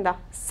എന്ന് പറഞ്ഞാൽ എന്താ?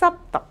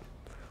 സപ്തം.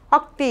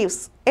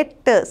 ഒക്ടേവ്സ്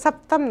 8,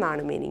 സപ്തം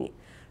എന്നാണ് മീനിങ്.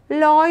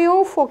 ലോ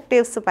ഓഫ്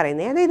ഒക്ടേവ്സ്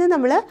പറയുന്നത്, അതായത്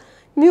നമ്മൾ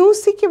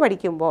മ്യൂസിക്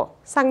പഠിക്കുമ്പോൾ,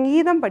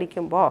 സംഗീതം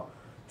പഠിക്കുമ്പോൾ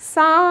സ,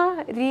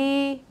 രി,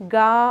 ഗ,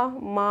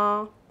 മ,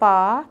 പ,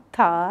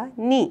 ധ,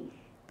 നി,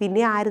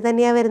 പിന്നെ ആര്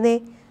തന്നെയാണ് വരുന്നത്?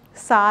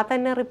 സ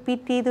തന്നെ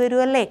റിപ്പീറ്റ് ചെയ്ത്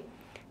വരുമല്ലേ?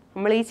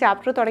 നമ്മൾ ഈ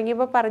ചാപ്റ്റർ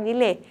തുടങ്ങിയപ്പോൾ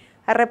പറഞ്ഞില്ലേ,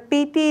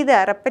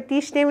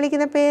 റെപ്പറ്റീഷനെ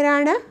വിളിക്കുന്ന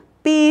പേരാണ്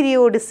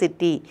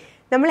പീരിയോഡിസിറ്റി.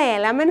 നമ്മൾ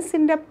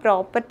എലമെൻസിൻ്റെ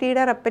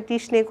പ്രോപ്പർട്ടിയുടെ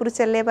റെപ്പറ്റീഷനെ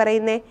കുറിച്ചല്ലേ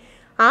പറയുന്നത്?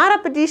 ആ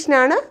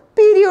റെപ്പറ്റീഷനാണ്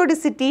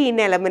പീരിയോഡിസിറ്റി ഇൻ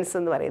എലമെൻസ്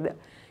എന്ന് പറയുന്നത്.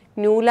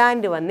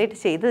 ന്യൂലാൻഡ് വന്നിട്ട്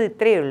ചെയ്തത്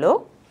ഇത്രയേ ഉള്ളൂ.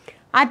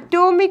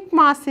 അറ്റോമിക്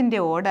മാസിൻ്റെ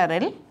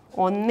ഓർഡറിൽ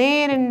 1,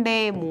 2,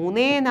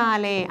 3,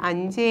 4,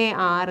 5,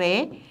 6,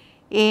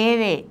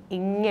 7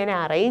 ഇങ്ങനെ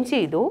അറേഞ്ച്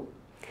ചെയ്തു.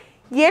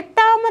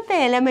 8ാമത്തെ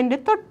എലമെൻറ്റ്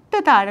തൊട്ട്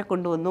താഴെ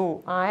കൊണ്ടുവന്നു.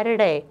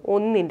 ആരുടെ?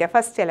 1ൻ്റെ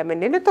ഫസ്റ്റ്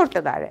എലമെൻറ്റിൻ്റെ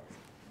തൊട്ട് താഴെ.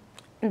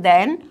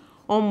 ദെൻ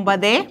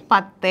 9,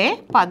 10,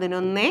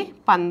 11,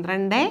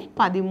 12,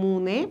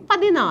 13,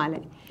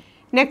 14.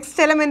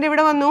 നെക്സ്റ്റ് എലമെൻറ്റ്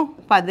ഇവിടെ വന്നു.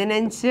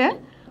 15, 16,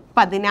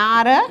 17,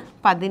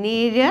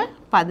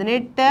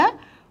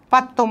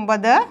 18,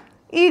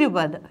 19,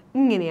 20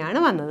 ഇങ്ങനെയാണ്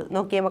വന്നത്.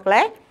 നോക്കിയേ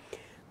മക്കളെ,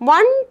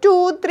 1, 2,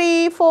 3,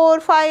 4,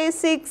 5,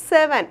 6,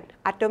 7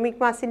 അറ്റോമിക്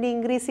മാസിൻ്റെ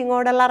ഇൻക്രീസിങ്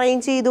ഓർഡറിൽ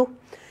അറേഞ്ച് ചെയ്തു.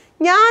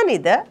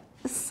 ഞാനിത്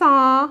സ,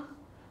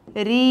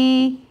 രി,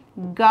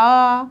 ഗ,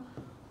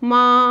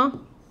 മാ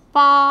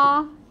പാ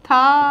ധ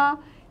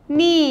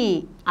നീ.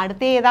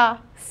 അടുത്ത ഏതാ?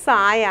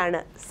 സായാണ്.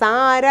 സാ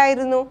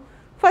ആരായിരുന്നു?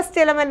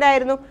 ഫസ്റ്റ് എലമെൻ്റ്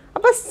ആയിരുന്നു.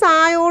 അപ്പോൾ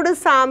സായോട്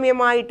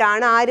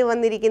സാമ്യമായിട്ടാണ് ആര്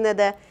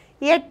വന്നിരിക്കുന്നത്?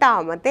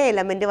 എട്ടാമത്തെ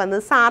എലമെൻറ്റ്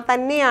വന്നത് സാ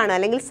തന്നെയാണ്,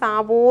 അല്ലെങ്കിൽ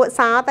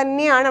സാ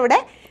തന്നെയാണ് അവിടെ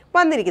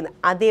വന്നിരിക്കുന്നത്.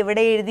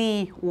 അതെവിടെ എഴുതി?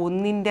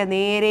 ഒന്നിൻ്റെ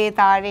നേരെ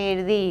താഴെ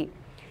എഴുതി.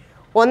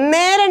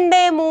 1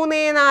 2 3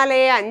 4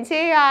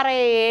 5 6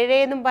 7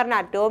 എന്നും പറഞ്ഞ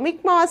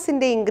അറ്റോമിക്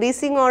മാസിൻ്റെ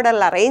ഇൻക്രീസിങ്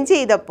ഓർഡറിൽ അറേഞ്ച്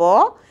ചെയ്തപ്പോൾ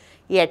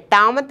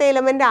എട്ടാമത്തെ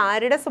എലമെൻ്റ്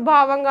ആരുടെ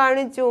സ്വഭാവം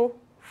കാണിച്ചു?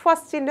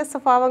 ഫസ്റ്റിൻ്റെ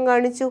സ്വഭാവം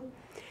കാണിച്ചു.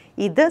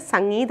 ഇത്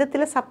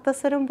സംഗീതത്തിലെ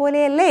സപ്തസ്വരം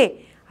പോലെയല്ലേ?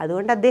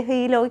 അതുകൊണ്ട് അദ്ദേഹം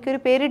ഈ ലോയ്ക്കൊരു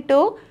പേരിട്ടു,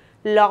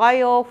 ലോ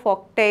ഓഫ്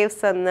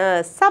ഒക്ടേവ്സ് എന്ന്.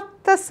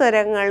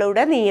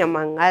 സപ്തസ്വരങ്ങളുടെ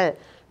നിയമങ്ങൾ,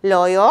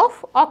 ലോ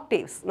ഓഫ്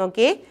ഒക്ടേവ്സ്.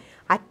 നോക്കിയേ,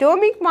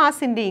 അറ്റോമിക്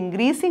മാസിൻ്റെ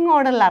ഇൻക്രീസിങ്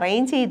ഓർഡറിൽ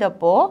അറേഞ്ച്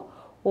ചെയ്തപ്പോൾ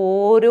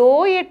ഓരോ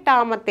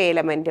എട്ടാമത്തെ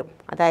എലമെൻറ്റും,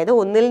 അതായത്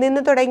 1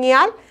 നിന്ന്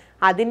തുടങ്ങിയാൽ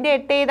അതിൻ്റെ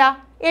 8 ഏതാ?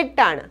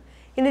 8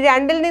 ഇനി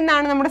 2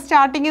 നിന്നാണ് നമ്മുടെ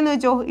സ്റ്റാർട്ടിംഗ് എന്ന്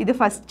വെച്ചോ. ഇത്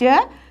first,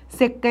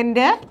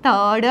 second,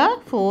 third,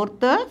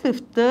 fourth,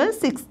 fifth,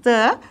 sixth,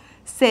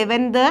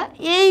 seventh,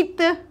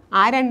 8th.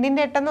 ആ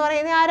 2ൻ്റെ 8 എന്ന്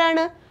പറയുന്നത്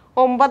ആരാണ്?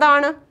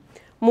 9.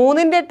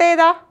 3ൻ്റെ 8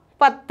 ഏതാ?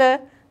 10.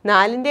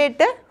 4ൻ്റെ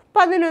 8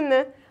 11.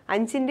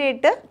 5ൻ്റെ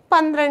 8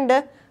 12.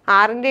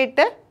 6ൻ്റെ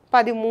 8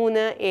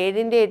 13.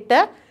 7ൻ്റെ 8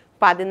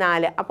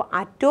 14. അപ്പോൾ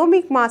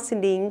അറ്റോമിക്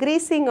മാസിൻ്റെ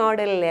ഇൻക്രീസിങ്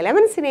ഓർഡറിൽ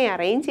എലമെൻസിനെ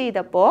അറേഞ്ച്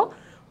ചെയ്തപ്പോൾ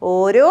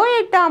ഓരോ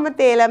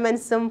എട്ടാമത്തെ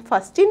എലമെൻസും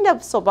ഫസ്റ്റിൻ്റെ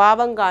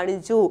സ്വഭാവം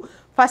കാണിച്ചു,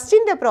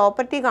 ഫസ്റ്റിൻ്റെ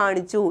പ്രോപ്പർട്ടി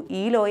കാണിച്ചു.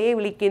 ഈ ലോയെ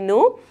വിളിക്കുന്നു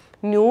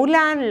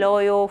ന്യൂലാൻഡ് ലോ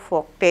ഓഫ്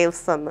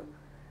ഒക്ടേവ്സ് എന്ന്.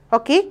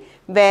 Okay,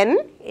 when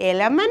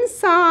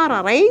elements R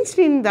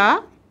arranged in the,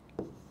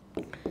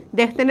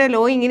 ഇദ്ദേഹത്തിൻ്റെ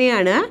ലോ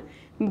ഇങ്ങനെയാണ്,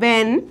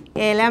 when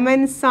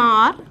elements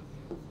R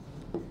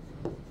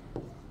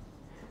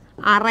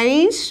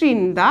arranged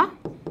in the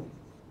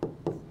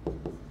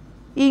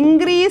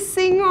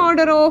increasing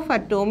order of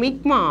atomic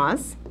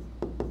mass,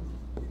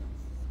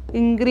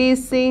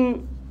 increasing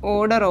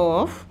order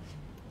of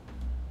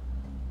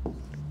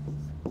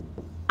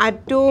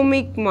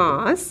atomic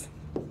mass,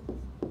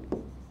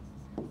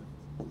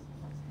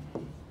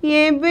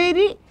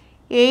 every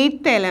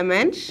 8th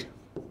element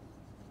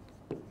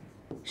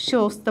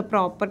shows the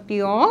property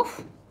of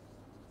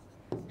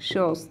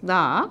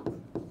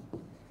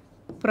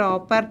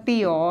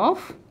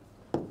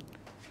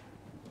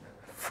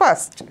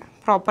first.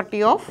 Property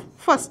of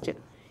first.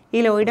 ഈ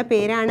ലോയുടെ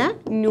പേരാണ്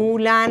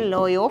Newland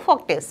law of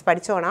octaves.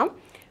 പഠിച്ചോണം.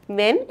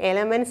 When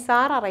elements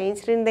are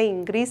arranged in the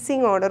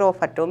increasing order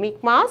of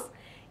atomic mass,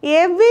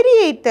 every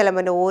 8th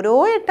element, ഓരോ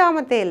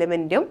എട്ടാമത്തെ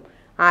എലമെൻറ്റും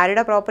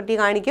ആരുടെ property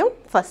കാണിക്കും?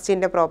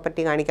 ഫസ്റ്റിൻ്റെ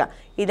property കാണിക്കുക.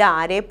 ഇത്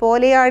ആരെ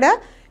പോലെയാണ്?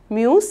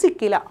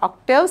 മ്യൂസിക്കിലെ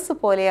ഒക്ടേവ്സ്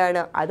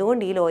പോലെയാണ്.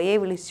 അതുകൊണ്ട് ഈ ലോയെ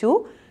വിളിച്ചു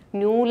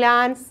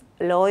ന്യൂലാൻഡ്സ്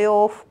ലോ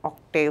ഓഫ്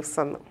ഒക്ടേവ്സ്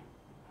എന്ന്.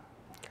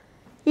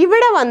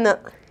 ഇവിടെ വന്ന്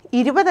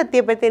 20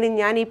 എത്തിയപ്പോഴത്തേനും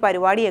ഞാൻ ഈ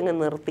പരിപാടി അങ്ങ്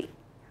നിർത്തി.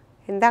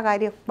 എന്താ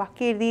കാര്യം?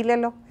 ബാക്കി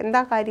എഴുതിയില്ലല്ലോ. എന്താ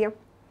കാര്യം?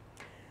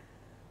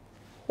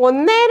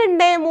 1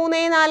 2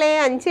 3 4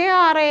 5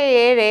 6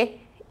 7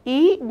 ഈ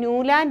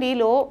ന്യൂലാൻഡ് ഈ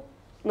ലോ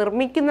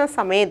നിർമ്മിക്കുന്ന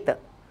സമയത്ത്,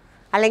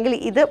 അല്ലെങ്കിൽ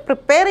ഇത്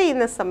പ്രിപ്പയർ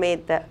ചെയ്യുന്ന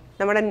സമയത്ത്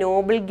നമ്മുടെ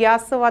നോബിൾ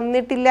ഗ്യാസ്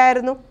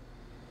വന്നിട്ടില്ലായിരുന്നു.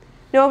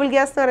 നോബിൾ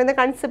ഗ്യാസ് എന്ന് പറയുന്ന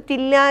കൺസെപ്റ്റ്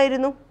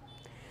ഇല്ലായിരുന്നു.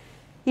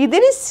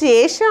 ഇതിന്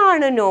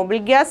ശേഷമാണ് നോബിൾ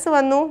ഗ്യാസ്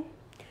വന്നു,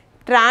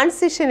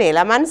 ട്രാൻസിഷൻ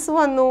എലമെൻറ്റ്സ്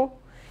വന്നു.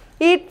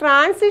 ഈ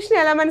ട്രാൻസിഷൻ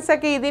എലമെൻറ്റ്സ്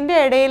ഒക്കെ ഇതിൻ്റെ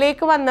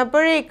ഇടയിലേക്ക്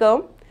വന്നപ്പോഴേക്കും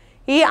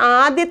ഈ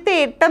ആദ്യത്തെ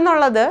 8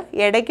 എന്നുള്ളത്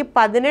ഇടയ്ക്ക്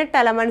 18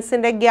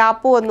 എലമെൻറ്റ്സിൻ്റെ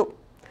ഗ്യാപ്പ് വന്നു.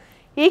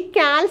 ഈ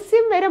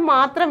കാൽസ്യം വരെ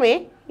മാത്രമേ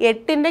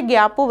 8ൻ്റെ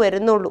ഗ്യാപ്പ്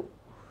വരുന്നുള്ളൂ.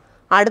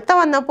 അടുത്ത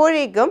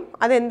വന്നപ്പോഴേക്കും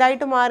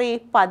അതെന്തായിട്ട് മാറി?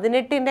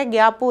 18ൻ്റെ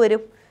ഗ്യാപ്പ്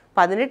വരും.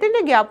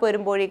 18ൻ്റെ ഗ്യാപ്പ്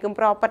വരുമ്പോഴേക്കും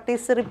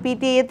പ്രോപ്പർട്ടീസ്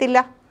റിപ്പീറ്റ് ചെയ്യത്തില്ല.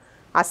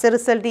 ആസ് എ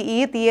റിസൾട്ട് ഈ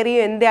തിയറി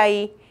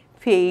എന്തായി?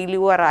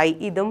 ഫെയിലുവറായി.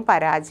 ഇതും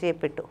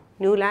പരാജയപ്പെട്ടു.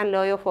 ന്യൂലാൻഡ്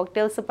ലോ ഓഫ്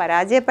ഒക്ടേവ്സ്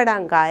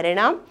പരാജയപ്പെടാൻ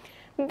കാരണം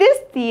this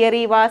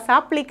theory was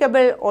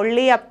applicable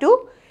only up to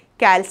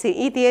calcium.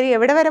 ഈ തിയറി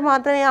എവിടെ വരെ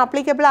മാത്രമേ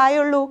ആപ്ലിക്കബിൾ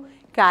ആയുള്ളൂ?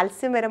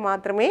 കാൽസ്യം വരെ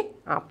മാത്രമേ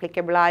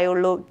ആപ്ലിക്കബിൾ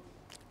ആയുള്ളൂ.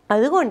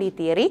 അതുകൊണ്ട് ഈ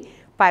തിയറി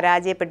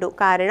പരാജയപ്പെട്ടു.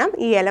 കാരണം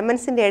ഈ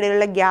എലമെൻസിൻ്റെ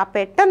ഇടയിലുള്ള ഗ്യാപ്പ്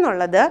 8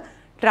 എന്നുള്ളത്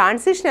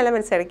ട്രാൻസിഷൻ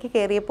എലമെൻറ്റ്സ് ഇടയ്ക്ക്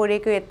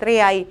കയറിയപ്പോഴേക്കും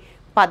എത്രയായി?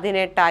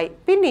 18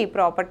 പിന്നെ ഈ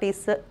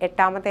പ്രോപ്പർട്ടീസ്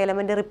 8ാമത്തെ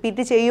എലമെൻറ്റ്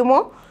റിപ്പീറ്റ് ചെയ്യുമോ?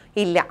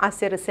 ഇല്ല.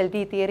 ആസ് എ റിസൾട്ട്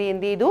ഈ തിയറി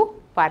എന്ത് ചെയ്തു?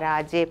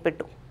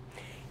 പരാജയപ്പെട്ടു.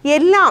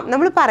 എല്ലാം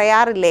നമ്മൾ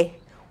പറയാറില്ലേ,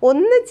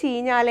 ഒന്ന്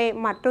ചീഞ്ഞാലേ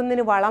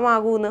മറ്റൊന്നിന്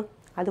വളമാകൂന്ന്.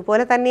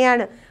 അതുപോലെ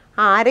തന്നെയാണ്,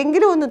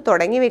 ആരെങ്കിലും ഒന്ന്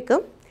തുടങ്ങി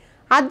വെക്കും,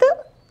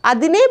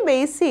 അതിനെ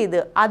ബേസ് ചെയ്ത്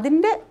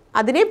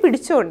അതിനെ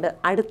പിടിച്ചുകൊണ്ട്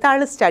അടുത്ത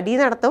ആൾ സ്റ്റഡി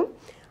നടത്തും.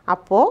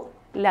 അപ്പോൾ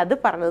അത്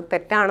പറഞ്ഞത്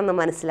തെറ്റാണെന്ന്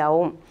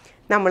മനസ്സിലാവും.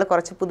 നമ്മൾ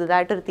കുറച്ച്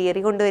പുതുതായിട്ടൊരു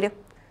തിയറി കൊണ്ടുവരും,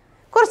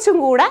 കുറച്ചും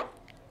കൂടെ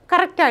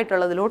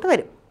കറക്റ്റായിട്ടുള്ളതിലോട്ട്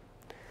വരും.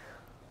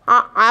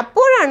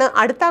 അപ്പോഴാണ്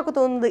അടുത്ത ആൾക്ക്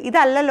തോന്നുന്നത്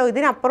ഇതല്ലല്ലോ,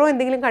 ഇതിനപ്പുറം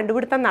എന്തെങ്കിലും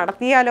കണ്ടുപിടുത്തം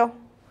നടത്തിയാലോ.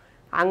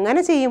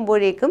 അങ്ങനെ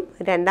ചെയ്യുമ്പോഴേക്കും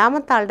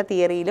രണ്ടാമത്തെ ആളുടെ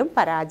തിയറിയിലും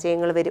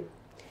പരാജയങ്ങൾ വരും,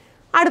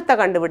 അടുത്ത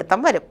കണ്ടുപിടുത്തം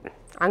വരും.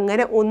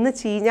 അങ്ങനെ ഒന്ന്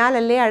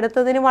ചീഞ്ഞാലല്ലേ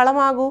അടുത്തതിന്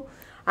വളമാകൂ.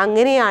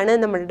 അങ്ങനെയാണ്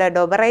നമ്മളുടെ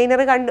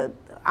ഡൊബറൈനർ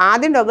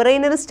ആദ്യം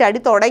ഡൊബറൈനർ സ്റ്റഡി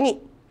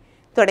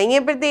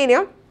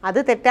തുടങ്ങിയപ്പോഴത്തേനും അത്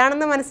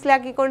തെറ്റാണെന്ന്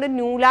മനസ്സിലാക്കിക്കൊണ്ട്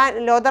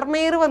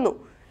ലോതർമെയർ വന്നു.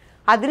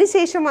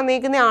 അതിനുശേഷം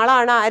വന്നിരിക്കുന്ന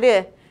ആളാണ് ആര്?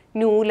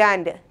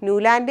 ന്യൂലാൻഡ്.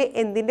 ന്യൂലാൻഡ്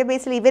എന്തിൻ്റെ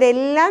ബേസിൽ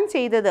ഇവരെല്ലാം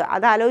ചെയ്തത്?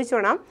 അത്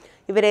ആലോചിച്ചോണം.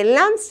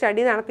 ഇവരെല്ലാം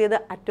സ്റ്റഡി നടത്തിയത്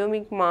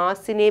അറ്റോമിക്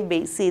മാസിനെ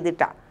ബേസ്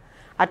ചെയ്തിട്ടാണ്.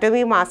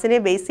 അറ്റോമിക് മാസിനെ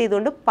ബേസ്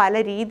ചെയ്തുകൊണ്ട് പല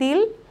രീതിയിൽ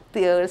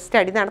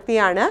സ്റ്റഡി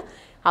നടത്തിയാണ്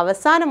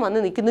അവസാനം വന്ന്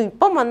നിൽക്കുന്നു.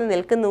 ഇപ്പം വന്ന്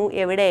നിൽക്കുന്നു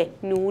എവിടെ?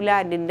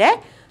 ന്യൂലാൻഡിൻ്റെ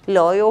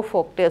ലോ ഓഫ്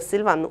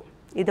ഓക്ടേഴ്സിൽ വന്നു.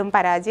 ഇതും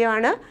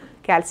പരാജയമാണ്.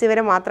 കാൽസി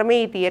വരെ മാത്രമേ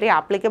ഈ തിയറി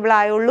ആപ്ലിക്കബിൾ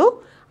ആയുള്ളൂ.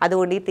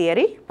 അതുകൊണ്ട് ഈ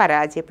തിയറി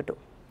പരാജയപ്പെട്ടു.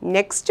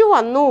 നെക്സ്റ്റ്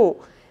വന്നു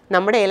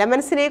നമ്മുടെ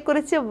എലമെൻസിനെ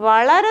കുറിച്ച്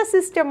വളരെ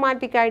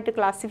സിസ്റ്റമാറ്റിക്കായിട്ട്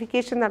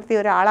ക്ലാസിഫിക്കേഷൻ നടത്തിയ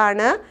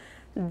ഒരാളാണ്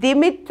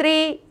ദിമിത്രി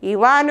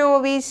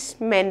ഇവാനോവിച്ച്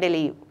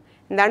മെൻഡലീവ്.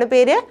 എന്താണ്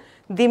പേര്?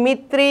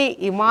 Dmitri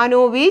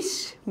Ivanovich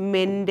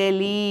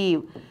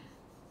Mendeleev.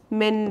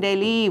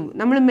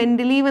 നമ്മൾ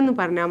മെൻഡലീവ് എന്ന്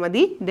പറഞ്ഞാൽ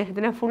മതി.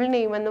 ഇദ്ദേഹത്തിൻ്റെ ഫുൾ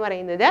നെയിം എന്ന്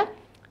പറയുന്നത്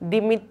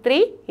ദിമിത്രി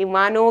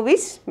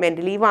ഇവാനോവിച്ച്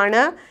മെൻഡലീവ്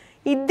ആണ്.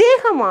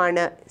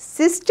 ഇദ്ദേഹമാണ്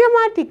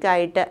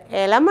സിസ്റ്റമാറ്റിക്കായിട്ട്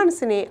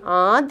എലമെൻസിനെ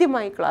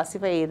ആദ്യമായി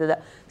ക്ലാസിഫൈ ചെയ്തത്.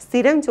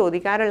 സ്ഥിരം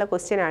ചോദിക്കാറുള്ള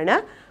ക്വസ്റ്റ്യനാണ്,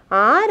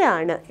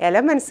 ആരാണ്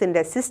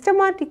എലമെൻസിൻ്റെ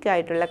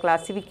സിസ്റ്റമാറ്റിക്കായിട്ടുള്ള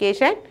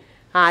ക്ലാസിഫിക്കേഷൻ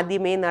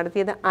ആദ്യമേ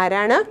നടത്തിയത്?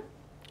 ആരാണ്?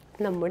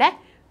 നമ്മുടെ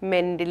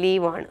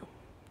മെൻഡലീവ് ആണ്.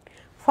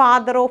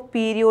 Father of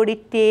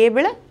periodic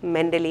table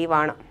Mendeleev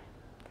ആണ്.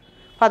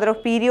 Father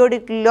of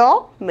periodic law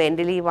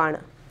Mendeleev ആണ്.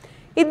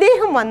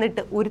 ഇദ്ദേഹം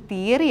വന്നിട്ട് ഒരു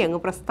തിയറി അങ്ങ്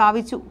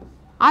പ്രസ്താവിച്ചു.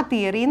 ആ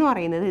തിയറി എന്ന്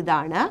പറയുന്നത്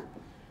ഇതാണ്: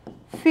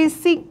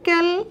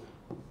 physical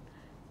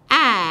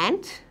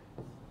and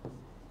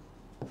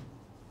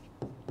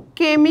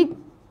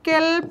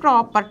chemical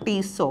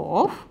properties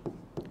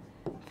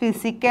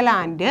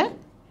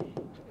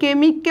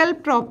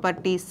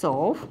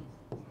of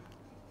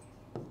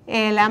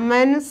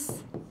elements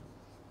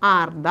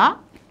are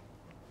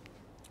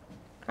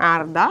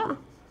the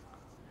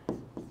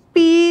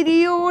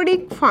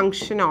periodic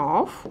function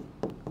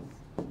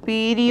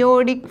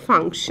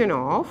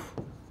of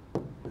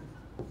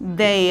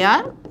their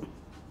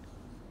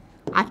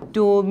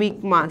atomic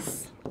mass.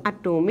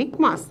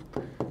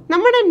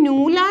 നമ്മുടെ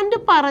ന്യൂലാൻഡ്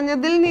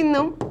പറഞ്ഞതിൽ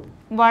നിന്നും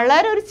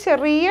വളരെ ഒരു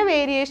ചെറിയ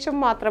വേരിയേഷൻ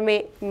മാത്രമേ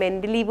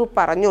മെൻഡലീവ്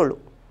പറഞ്ഞുള്ളൂ.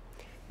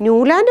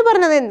 ന്യൂലാൻഡ്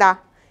പറഞ്ഞത് എന്താ?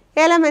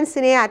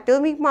 എലമെൻസിനെ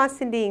അറ്റോമിക്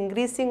മാസിൻ്റെ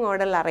ഇൻക്രീസിങ്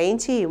ഓർഡറിൽ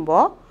അറേഞ്ച്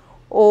ചെയ്യുമ്പോൾ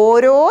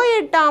ഓരോ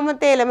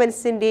 8ാമത്തെ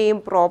എലമെൻസിൻ്റെയും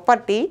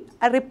പ്രോപ്പർട്ടി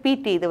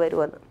റിപ്പീറ്റ് ചെയ്ത്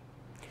വരുമെന്ന്.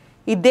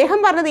 ഇദ്ദേഹം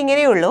പറഞ്ഞത്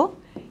ഇങ്ങനെയുള്ളൂ: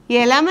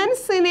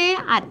 എലമെൻസിനെ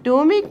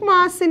അറ്റോമിക്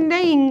മാസിൻ്റെ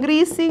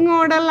ഇൻക്രീസിങ്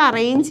ഓർഡറിൽ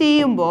അറേഞ്ച്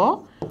ചെയ്യുമ്പോൾ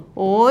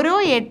ഓരോ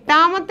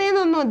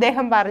 8ാമത്തേന്നൊന്നും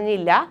അദ്ദേഹം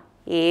പറഞ്ഞില്ല.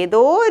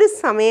 ഏതോ ഒരു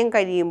സമയം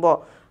കഴിയുമ്പോൾ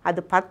അത്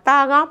 10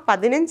 ആകാം,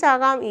 15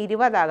 ആകാം,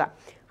 20 ആകാം.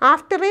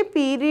 After A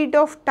period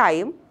of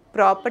time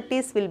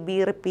properties will be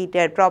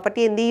repeated.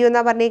 Property എന്ത്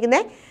ചെയ്യുമെന്നാണ്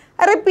പറഞ്ഞിരിക്കുന്നത്?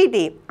 റിപ്പീറ്റ്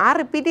ചെയ്യും. ആ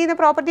റിപ്പീറ്റ് ചെയ്യുന്ന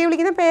പ്രോപ്പർട്ടിയെ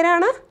വിളിക്കുന്ന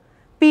പേരാണ്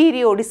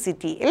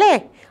പീരിയോഡിസിറ്റി, അല്ലേ?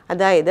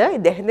 അതായത്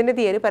ഇദ്ദേഹത്തിൻ്റെ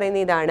തിയറി പറയുന്ന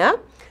ഇതാണ്: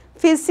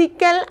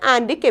 physical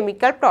and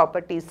chemical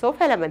properties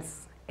of elements.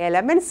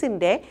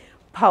 എലമെൻസിൻ്റെ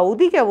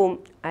ഭൗതികവും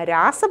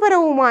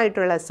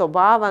രാസപരവുമായിട്ടുള്ള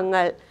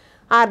സ്വഭാവങ്ങൾ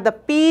are the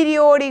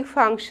periodic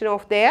function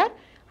of their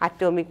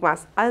atomic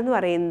mass. അതെന്ന്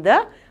പറയുന്നത്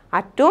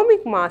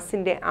അറ്റോമിക്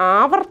മാസിൻ്റെ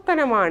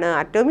ആവർത്തനമാണ്.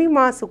 അറ്റോമിക്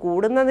മാസ്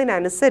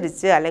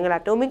കൂടുന്നതിനനുസരിച്ച് അല്ലെങ്കിൽ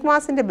അറ്റോമിക്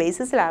മാസിൻ്റെ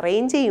ബേസിസിൽ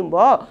അറേഞ്ച്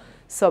ചെയ്യുമ്പോൾ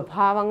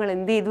സ്വഭാവങ്ങൾ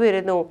എന്ത് ചെയ്തു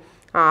വരുന്നു?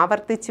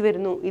 ആവർത്തിച്ച്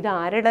വരുന്നു. ഇത്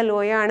ആരുടെ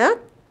ലോയാണ്?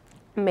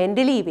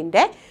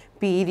 മെൻഡലീവിൻ്റെ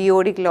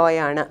പീരിയോഡിക്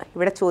ലോയാണ്.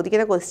 ഇവിടെ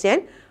ചോദിക്കുന്ന ക്വസ്റ്റ്യൻ,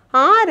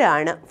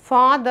 ആരാണ്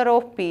father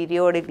of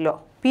periodic law?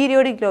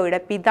 Periodic ലോയുടെ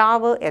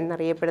പിതാവ്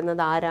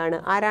എന്നറിയപ്പെടുന്നത്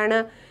ആരാണ്?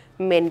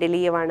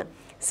 മെൻഡലീവാണ്.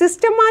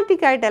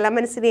 സിസ്റ്റമാറ്റിക്കായിട്ട്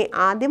എലമെൻസിനെ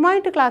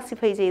ആദ്യമായിട്ട്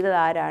ക്ലാസിഫൈ ചെയ്തത്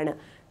ആരാണ്?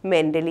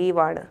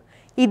 മെൻഡലീവാണ്.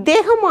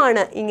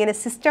 ഇദ്ദേഹമാണ് ഇങ്ങനെ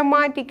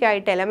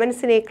സിസ്റ്റമാറ്റിക്കായിട്ട്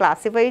എലമെൻസിനെ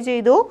ക്ലാസിഫൈ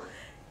ചെയ്തു.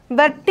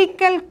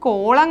 വെർട്ടിക്കൽ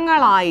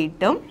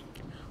കോളങ്ങളായിട്ടും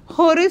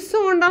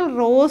ഹൊറിസോണ്ടൽ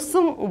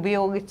റോസും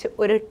ഉപയോഗിച്ച്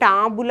ഒരു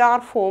ടാബുലാർ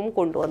ഫോം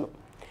കൊണ്ടുവന്നു.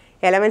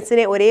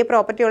 എലമെൻസിനെ, ഒരേ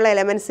പ്രോപ്പർട്ടിയുള്ള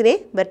എലമെൻസിനെ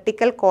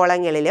വെർട്ടിക്കൽ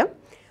കോളങ്ങളിലും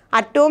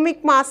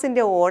അറ്റോമിക്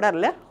മാസിൻ്റെ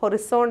ഓർഡറിൽ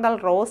ഹൊറിസോണ്ടൽ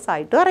റോസ്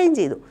ആയിട്ട് അറേഞ്ച്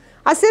ചെയ്തു.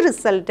 As A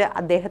result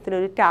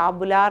അദ്ദേഹത്തിനൊരു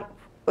tabular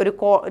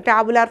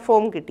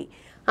form കിട്ടി.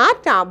 ആ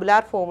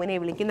ടാബുലാർ ഫോമിനെ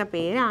വിളിക്കുന്ന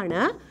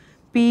പേരാണ്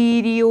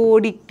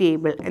പീരിയോഡിക്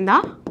ടേബിൾ. എന്താ?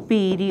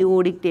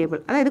 Periodic table.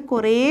 അതായത്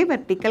കുറേ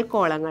വെർട്ടിക്കൽ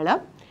കോളങ്ങൾ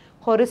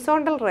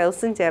ഹൊറിസോണ്ടൽ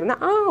റോസും ചേർന്ന്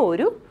ആ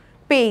ഒരു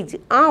പേജ്,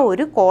 ആ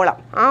ഒരു കോളം,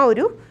 ആ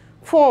ഒരു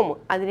ഫോം,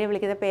 അതിനെ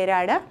വിളിക്കുന്ന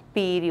പേരാണ്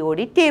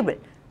പീരിയോഡിക് ടേബിൾ.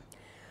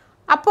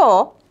 അപ്പോൾ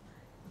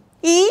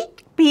ഈ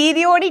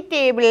പീരിയോഡിക്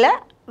ടേബിളിൽ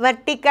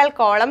വെർട്ടിക്കൽ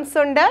കോളംസ്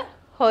ഉണ്ട്,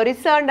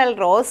 ഹൊറിസോണ്ടൽ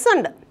റോസ്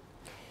ഉണ്ട്.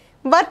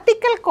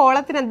 വെർട്ടിക്കൽ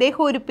കോളത്തിന്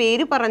അദ്ദേഹം ഒരു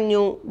പേര്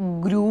പറഞ്ഞു,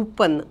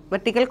 ഗ്രൂപ്പ് എന്ന്.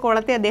 വെർട്ടിക്കൽ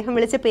കോളത്തെ അദ്ദേഹം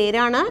വിളിച്ച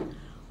പേരാണ്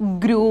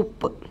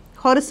ഗ്രൂപ്പ്.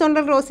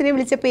 ഹൊറിസോണ്ടൽ റോസിനെ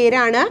വിളിച്ച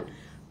പേരാണ്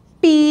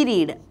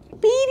പീരീഡ്.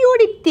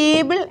 പീരിയോഡിക്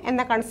ടേബിൾ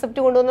എന്ന കൺസെപ്റ്റ്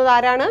കൊണ്ടുവന്നത്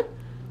ആരാണ്?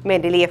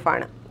 മെൻഡലീഫ്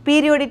ആണ്.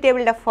 പീരിയോഡിക്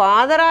ടേബിളിൻ്റെ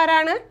ഫാദർ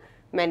ആരാണ്?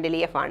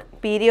 മെൻഡലീഫ് ആണ്.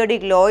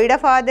 പീരിയോഡിക് ലോയുടെ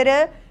ഫാദർ,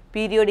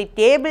 പീരിയോഡിക്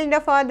ടേബിളിൻ്റെ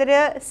ഫാദർ,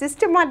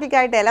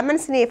 സിസ്റ്റമാറ്റിക്കായിട്ട്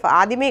എലമെൻസിനെ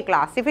ആദ്യമേ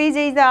ക്ലാസിഫൈ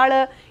ചെയ്ത ആൾ,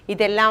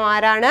 ഇതെല്ലാം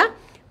ആരാണ്?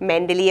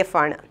 മെൻഡലീഫ്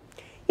ആണ്.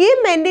 ഈ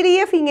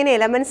മെൻഡലീഫ് ഇങ്ങനെ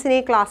എലമെൻസിനെ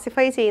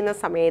ക്ലാസിഫൈ ചെയ്യുന്ന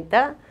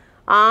സമയത്ത്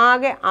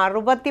ആകെ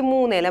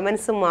 63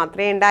 എലമെൻസ്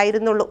മാത്രമേ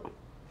ഉണ്ടായിരുന്നുള്ളൂ.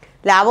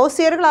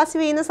 ലാവോസിയർ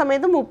ക്ലാസിഫൈ ചെയ്യുന്ന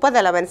സമയത്ത് 30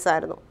 എലമെൻസ്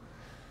ആയിരുന്നു.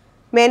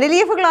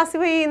 മെൻഡലിയേഫ്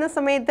ക്ലാസിഫൈ ചെയ്യുന്ന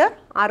സമയത്ത്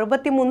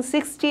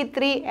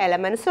 63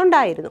 എലമെൻറ്റ്സ്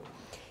ഉണ്ടായിരുന്നു.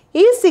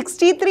 ഈ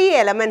 63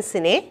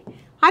 എലമെൻറ്റ്സിനെ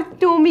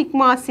അറ്റോമിക്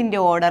മാസിൻ്റെ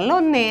ഓർഡറിൽ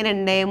 1,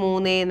 2,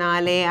 3,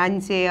 4, 5,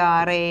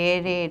 6,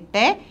 7,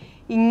 8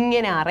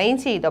 ഇങ്ങനെ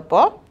അറേഞ്ച്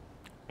ചെയ്തപ്പോൾ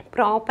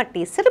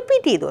പ്രോപ്പർട്ടീസ്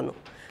റിപ്പീറ്റ് ചെയ്തു വന്നു.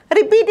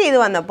 റിപ്പീറ്റ് ചെയ്ത്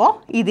വന്നപ്പോൾ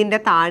ഇതിൻ്റെ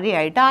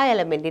താഴെയായിട്ട് ആ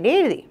എലമെൻറ്റിനെ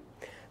എഴുതി.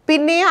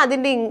 പിന്നെ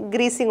അതിൻ്റെ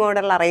ഇൻക്രീസിങ്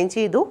ഓർഡറിൽ അറേഞ്ച്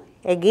ചെയ്തു.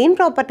 എഗെയിൻ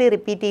പ്രോപ്പർട്ടി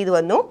റിപ്പീറ്റ് ചെയ്ത്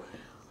വന്നു.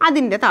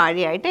 അതിൻ്റെ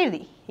താഴെയായിട്ട്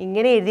എഴുതി.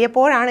 ഇങ്ങനെ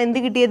എഴുതിയപ്പോഴാണ് എന്ത്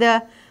കിട്ടിയത്?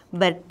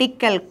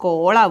 വെർട്ടിക്കൽ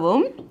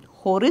കോളവും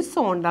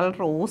ഹൊറിസോണ്ടൽ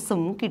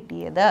റോസും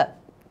കിട്ടിയത്.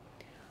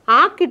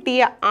 കിട്ടിയ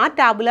ആ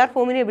ടാബുലാർ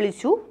ഫോമിനെ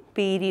വിളിച്ചു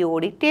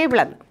പീരിയോഡിക് ടേബിൾ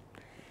എന്ന്.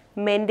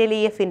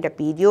 മെൻഡലിയേഫിൻ്റെ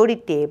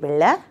പീരിയോഡിക്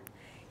ടേബിളിൽ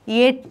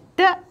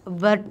 8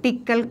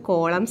 വെർട്ടിക്കൽ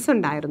കോളംസ്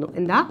ഉണ്ടായിരുന്നു.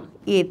 എന്താ?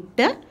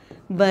 8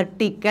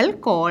 വെർട്ടിക്കൽ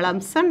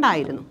കോളംസ്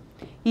ഉണ്ടായിരുന്നു.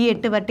 ഈ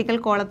 8 വെർട്ടിക്കൽ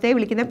കോളത്തെ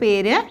വിളിക്കുന്ന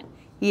പേര്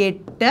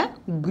 8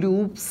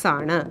 ഗ്രൂപ്പ്സ്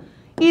ആണ്.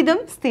 ഇതും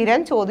സ്ഥിരം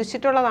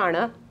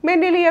ചോദിച്ചിട്ടുള്ളതാണ്.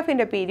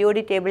 മെൻഡലിയേഫിൻ്റെ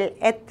പീരിയോഡിക് ടേബിളിൽ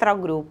എത്ര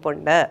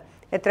ഗ്രൂപ്പുണ്ട്?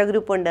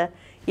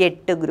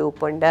 8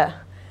 ഗ്രൂപ്പുണ്ട്.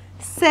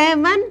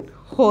 7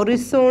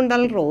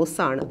 ഹൊറിസോണ്ടൽ റോസ്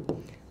ആണ്.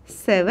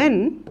 7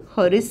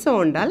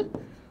 ഹൊറിസോണ്ടൽ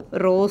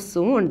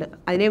റോസും ഉണ്ട്.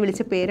 അതിനെ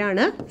വിളിച്ച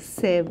പേരാണ്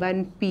 7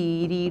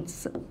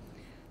 പീരീഡ്സ്.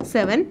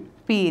 7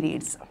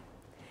 പീരീഡ്സ്.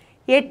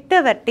 8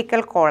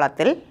 വെർട്ടിക്കൽ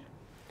കോളത്തിൽ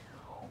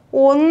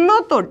 1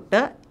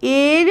 തൊട്ട്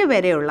 7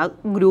 വരെയുള്ള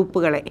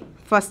ഗ്രൂപ്പുകളെ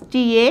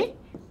first A,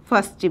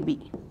 first B,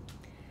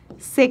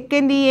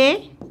 second A,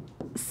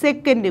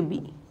 second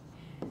B,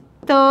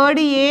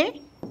 third A,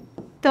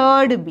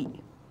 third B.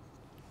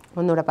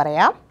 ഒന്നുകൂടെ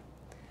പറയാം.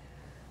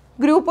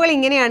 ഗ്രൂപ്പുകൾ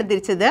ഇങ്ങനെയാണ്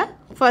തിരിച്ചത്.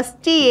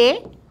 ഫസ്റ്റ് എ,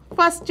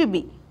 ഫസ്റ്റ്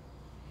ബി,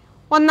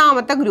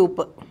 ഒന്നാമത്തെ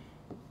ഗ്രൂപ്പ്.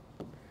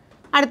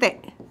 അടുത്ത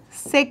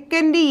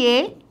second A,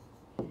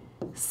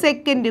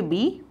 second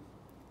B,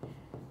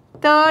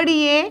 third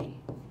A,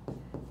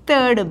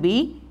 third B,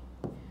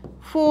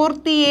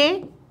 fourth A,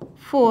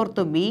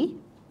 fourth B,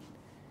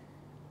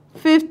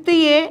 fifth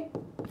A,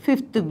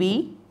 fifth B,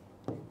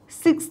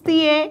 sixth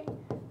A,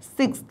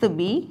 sixth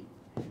B,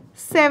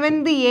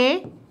 seventh A,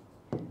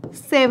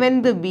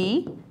 seventh B,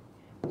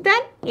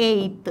 then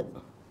eighth.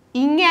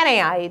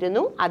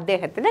 ഇങ്ങനെയായിരുന്നു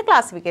അദ്ദേഹത്തിൻ്റെ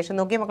classification.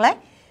 നോക്കിയ മക്കളെ,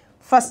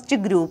 first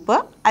group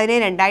അതിനെ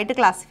 2ആയിട്ട്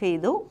classify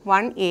ചെയ്തു.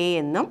 1A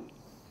എന്നും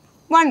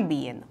 1B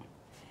എന്നും.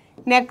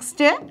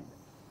 Next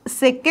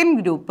second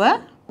group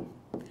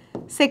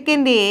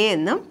second A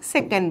എന്നും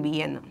second B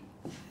എന്നും.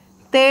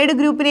 Third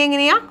ഗ്രൂപ്പിനെ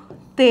എങ്ങനെയാണ്?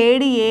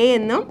 തേർഡ് എ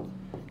എന്നും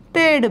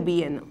തേർഡ് ബി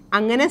എന്നും.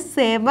 അങ്ങനെ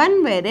 7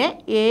 വരെ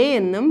എ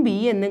എന്നും ബി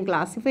എന്നും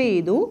ക്ലാസിഫൈ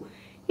ചെയ്തു.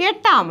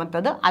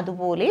 8ാമത്തത്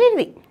അതുപോലെ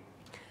എഴുതി.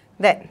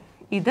 ദെൻ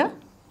ഇത്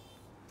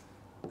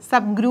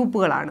സബ്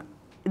ഗ്രൂപ്പുകളാണ്.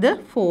 ഇത്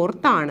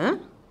 4th ആണ്.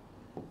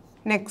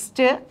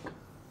 Next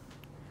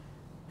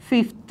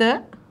 5th,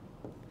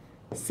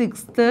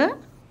 6th,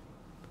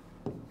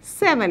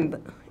 7th.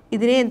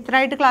 ഇതിനെ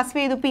എത്രയായിട്ട്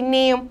ക്ലാസിഫൈ ചെയ്തു?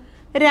 പിന്നെയും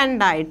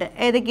 2ആയിട്ട്.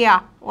 ഏതൊക്കെയാ?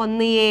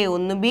 1A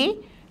 1B,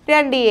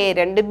 2A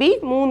 2B,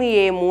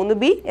 3A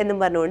 3B എന്നും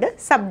പറഞ്ഞുകൊണ്ട്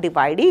സബ്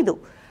ഡിവൈഡ് ചെയ്തു.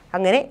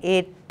 അങ്ങനെ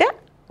 8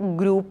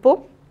 ഗ്രൂപ്പും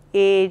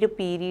 7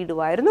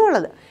 പീരീഡുമായിരുന്നു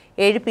ഉള്ളത്.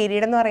 7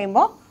 പീരീഡ് എന്ന്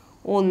പറയുമ്പോൾ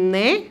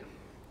 1,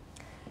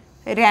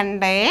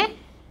 2,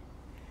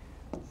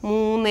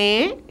 3,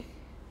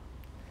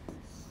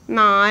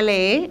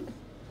 4,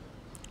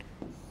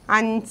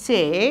 5,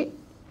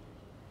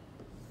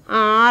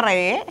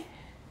 6.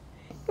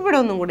 ഇവിടെ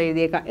ഒന്നും കൂടെ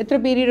എഴുതിയേക്കാം. എത്ര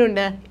പീരീഡ്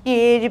ഉണ്ട്?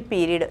 7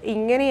 പീരീഡ്.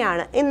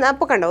 ഇങ്ങനെയാണ്.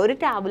 അപ്പോൾ കണ്ടോ, ഒരു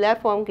ടാബുലാർ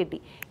ഫോം കിട്ടി.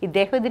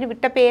 ഇദ്ദേഹം ഇതിന്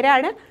വിട്ട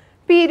പേരാണ്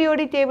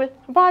പീരിയോഡിക് ടേബിൾ.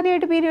 അപ്പോൾ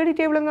ആദ്യമായിട്ട് പീരിയോഡിക്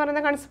ടേബിൾ എന്ന്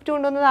പറയുന്ന കൺസെപ്റ്റ്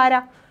കൊണ്ടുവന്നത്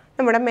ആരാ?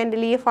 നമ്മുടെ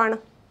മെൻഡലിയേഫ് ആണ്.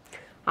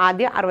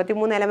 ആദ്യം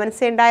 63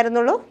 എലമെൻറ്റ്സേ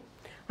ഉണ്ടായിരുന്നുള്ളൂ.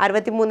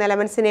 63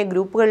 എലമെൻറ്റ്സിനെ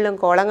ഗ്രൂപ്പുകളിലും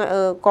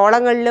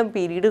കോളങ്ങളിലും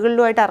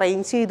പീരീഡുകളിലുമായിട്ട്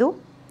അറേഞ്ച് ചെയ്തു.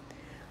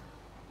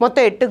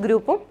 മൊത്തം 8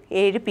 ഗ്രൂപ്പും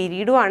 7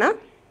 പീരീഡുമാണ്.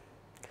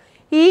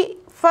 ഈ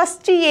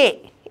ഫസ്റ്റ്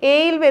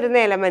എയിൽ വരുന്ന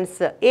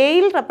എലമെൻറ്റ്സ്,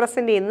 എയിൽ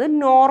റെപ്രസെൻ്റ് ചെയ്യുന്നത്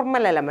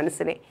നോർമൽ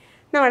എലമെൻറ്റ്സിനെ,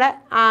 നമ്മുടെ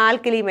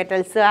alkali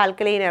metals,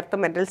 alkaline earth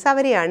metals,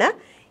 അവരെയാണ്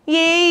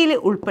എയിൽ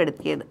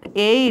ഉൾപ്പെടുത്തിയത്.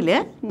 എയിൽ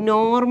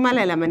നോർമൽ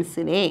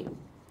എലമെൻറ്റ്സിനെ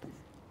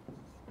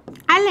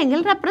അല്ലെങ്കിൽ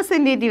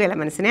റെപ്രസെൻറ്റേറ്റീവ്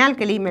എലമെൻറ്റ്സിനെ,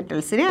 ആൽക്കലി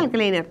മെറ്റൽസിനെ,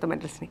 ആൽക്കലൈൻ എർത്ത്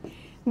മെറ്റൽസിനെ.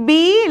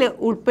 ബിയിൽ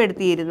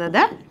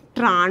ഉൾപ്പെടുത്തിയിരുന്നത്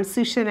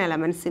ട്രാൻസിഷൻ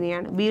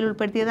എലമെൻറ്റ്സിനെയാണ്. ബിയിൽ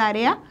ഉൾപ്പെടുത്തിയത്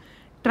ആരെയാ?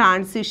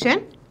 ട്രാൻസിഷൻ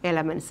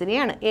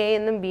എലമെൻറ്റ്സിനെയാണ്. എ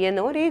എന്നും ബി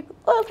എന്നും ഒരു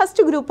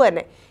ഫസ്റ്റ് ഗ്രൂപ്പ്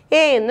തന്നെ,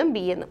 എ എന്നും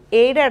ബി എന്നും.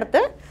 എയുടെ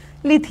അടുത്ത്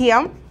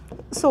ലിഥിയം,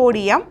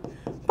 സോഡിയം,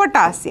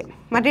 പൊട്ടാസ്യം.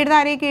 മറ്റേടത്ത്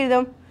ആരെയൊക്കെ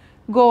എഴുതും?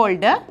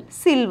 ഗോൾഡ്,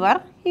 സിൽവർ,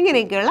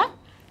 ഇങ്ങനെയൊക്കെയുള്ള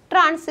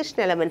ട്രാൻസിഷൻ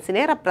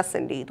എലമെൻറ്റ്സിനെ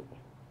റെപ്രസെൻ്റ് ചെയ്തു.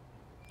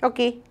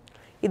 ഓക്കെ.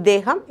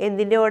 ഇദ്ദേഹം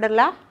എന്തിൻ്റെ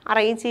ഓർഡറിലാണ്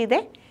അറേഞ്ച് ചെയ്തേ?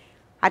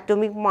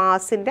 അറ്റോമിക്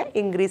മാസിൻ്റെ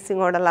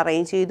ഇൻക്രീസിങ് ഓർഡറിൽ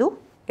അറേഞ്ച് ചെയ്തു.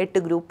 8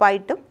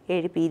 ഗ്രൂപ്പായിട്ടും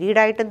 7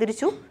 പീരീഡായിട്ടും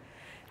തിരിച്ചു.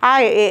 ആ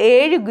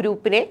 7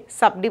 ഗ്രൂപ്പിനെ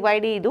സബ്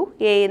ഡിവൈഡ് ചെയ്തു.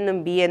 എ എന്നും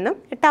ബി എന്നും.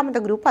 8ാമത്തെ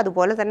ഗ്രൂപ്പ്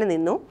അതുപോലെ തന്നെ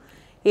നിന്നു.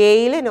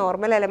 എയിൽ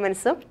നോർമൽ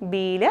എലമെൻറ്റ്സും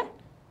ബിയിൽ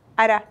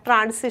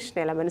ട്രാൻസിഷൻ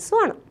എലമെൻറ്റ്സും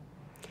ആണ്.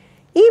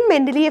 ഈ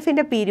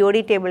മെൻഡലിയേഫിൻ്റെ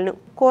പീരിയോഡിക് ടേബിളിന്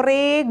കുറേ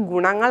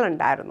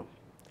ഗുണങ്ങളുണ്ടായിരുന്നു.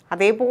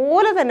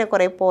 അതേപോലെ തന്നെ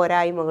കുറേ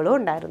പോരായ്മകളും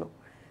ഉണ്ടായിരുന്നു.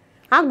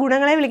 ആ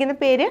ഗുണങ്ങളെ വിളിക്കുന്ന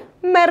പേര്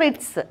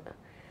മെറിറ്റ്സ്.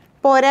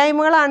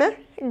 പോരായ്മകളാണ്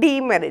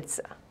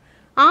ഡീമെറിറ്റ്സ്.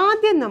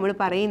 ആദ്യം നമ്മൾ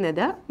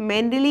പറയുന്നത്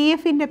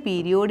മെൻഡലീയഫിൻ്റെ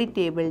പീരിയോഡിക്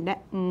ടേബിളിൻ്റെ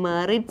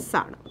മെറിറ്റ്സ്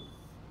ആണ്.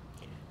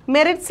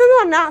 മെറിറ്റ്സ് എന്ന്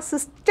പറഞ്ഞാൽ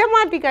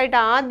സിസ്റ്റമാറ്റിക്കായിട്ട്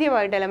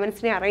ആദ്യമായിട്ട്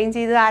എലമെൻസിനെ അറേഞ്ച്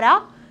ചെയ്തത് ആരാ?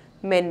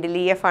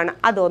 മെൻഡലീയഫ് ആണ്.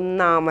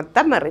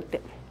 അതൊന്നാമത്തെ മെറിറ്റ്.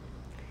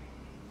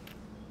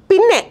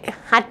 പിന്നെ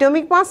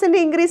അറ്റോമിക് മാസിൻ്റെ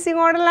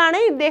ഇൻക്രീസിങ് ഓർഡറിലാണ്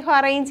ഇദ്ദേഹം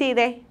അറേഞ്ച്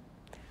ചെയ്തേ.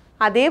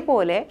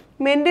 അതേപോലെ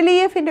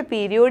മെൻഡലീയഫിൻ്റെ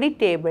പീരിയോഡിക്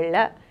ടേബിളിൽ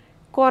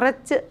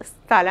കുറച്ച്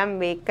സ്ഥലം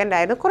വേക്കൻ്റ്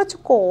ആയിരുന്നു, കുറച്ച്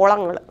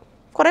കോളങ്ങൾ,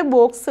 കുറേ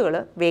ബോക്സുകൾ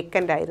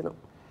വേക്കൻ്റ് ആയിരുന്നു.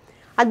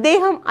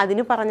 അദ്ദേഹം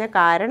അതിന് പറഞ്ഞ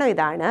കാരണം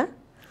ഇതാണ്,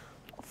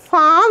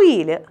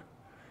 ഭാവിയിൽ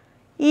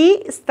ഈ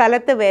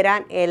സ്ഥലത്ത്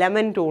വരാൻ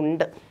എലമെൻ്റ്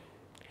ഉണ്ട്,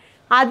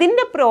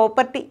 അതിൻ്റെ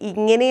പ്രോപ്പർട്ടി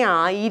ഇങ്ങനെ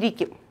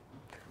ആയിരിക്കും,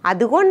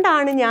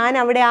 അതുകൊണ്ടാണ് ഞാൻ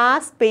അവിടെ ആ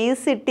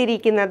സ്പേസ്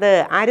ഇട്ടിരിക്കുന്നത്.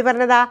 ആര്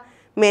പറഞ്ഞതാ?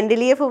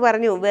 മെൻഡലീയഫ്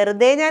പറഞ്ഞു.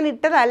 വെറുതെ ഞാൻ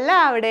ഇട്ടതല്ല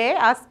അവിടെ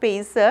ആ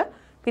സ്പേസ്.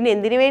 പിന്നെ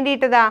എന്തിനു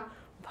വേണ്ടിയിട്ടതാ?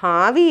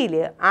 ഭാവിയിൽ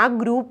ആ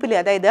ഗ്രൂപ്പിൽ,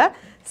 അതായത്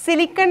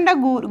സിലിക്കണിൻ്റെ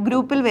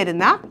ഗ്രൂപ്പിൽ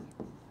വരുന്ന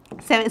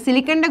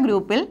സിലിക്കണിൻ്റെ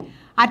ഗ്രൂപ്പിൽ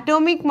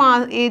അറ്റോമിക്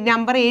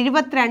നമ്പർ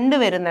 72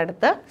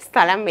 വരുന്നിടത്ത്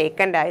സ്ഥലം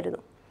വേക്കൻ്റ് ആയിരുന്നു.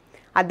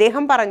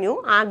 അദ്ദേഹം പറഞ്ഞു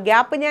ആ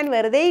ഗ്യാപ്പ് ഞാൻ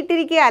വെറുതെ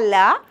ഇട്ടിരിക്കുകയല്ല,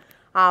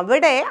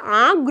 അവിടെ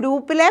ആ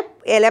ഗ്രൂപ്പിലെ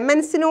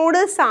എലമെൻസിനോട്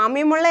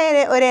സാമ്യമുള്ള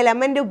ഒരു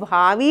എലമെൻറ്റ്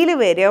ഭാവിയിൽ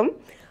വരും,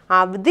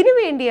 അതിനു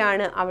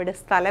വേണ്ടിയാണ് അവിടെ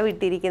സ്ഥലം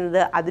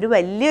ഇട്ടിരിക്കുന്നത്. അതൊരു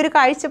വലിയൊരു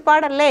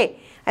കാഴ്ചപ്പാടല്ലേ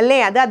അല്ലേ?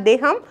 അത്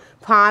അദ്ദേഹം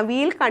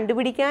ഭാവിയിൽ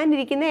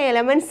കണ്ടുപിടിക്കാനിരിക്കുന്ന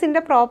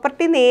എലമെൻസിൻ്റെ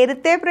പ്രോപ്പർട്ടി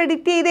നേരത്തെ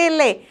പ്രെഡിക്റ്റ്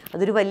ചെയ്തതല്ലേ?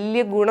 അതൊരു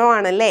വലിയ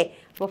ഗുണമാണല്ലേ?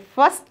 അപ്പോൾ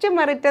ഫസ്റ്റ്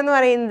മെറിറ്റ് എന്ന്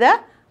പറയുന്നത്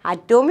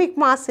അറ്റോമിക്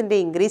മാസിൻ്റെ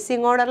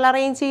ഇൻക്രീസിങ് ഓർഡറിൽ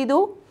അറേഞ്ച് ചെയ്തു.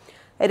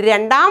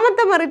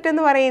 രണ്ടാമത്തെ മെറിറ്റ്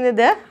എന്ന്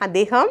പറയുന്നത്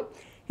അദ്ദേഹം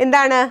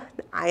എന്താണ്?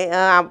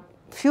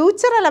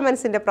 ഫ്യൂച്ചർ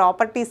എലമെൻസിൻ്റെ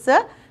പ്രോപ്പർട്ടീസ്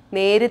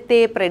നേരത്തെ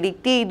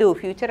പ്രെഡിക്റ്റ് ചെയ്തു.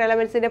 ഫ്യൂച്ചർ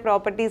എലമെൻസിൻ്റെ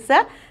പ്രോപ്പർട്ടീസ്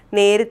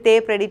നേരത്തെ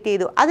പ്രെഡിക്റ്റ്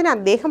ചെയ്തു. അതിന്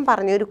അദ്ദേഹം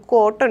പറഞ്ഞൊരു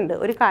കോട്ടുണ്ട്,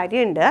 ഒരു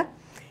കാര്യമുണ്ട്.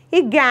 ഈ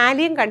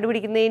ഗാലിയം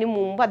കണ്ടുപിടിക്കുന്നതിന്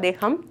മുമ്പ്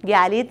അദ്ദേഹം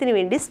ഗാലിയത്തിന്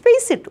വേണ്ടി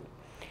സ്പേസ് ഇട്ടു.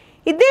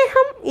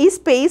 ഇദ്ദേഹം ഈ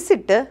സ്പേസ്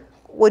ഇട്ട്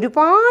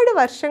ഒരുപാട്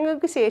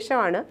വർഷങ്ങൾക്ക്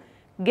ശേഷമാണ്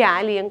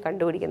ഗാലിയം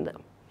കണ്ടുപിടിക്കുന്നത്.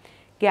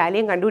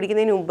 ഗാലിയം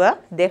കണ്ടുപിടിക്കുന്നതിന് മുമ്പ്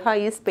ഇദ്ദേഹം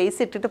ഈ സ്പേസ്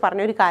ഇട്ടിട്ട്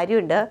പറഞ്ഞൊരു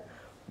കാര്യമുണ്ട്,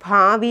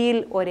 ഭാവിയിൽ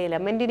ഒരു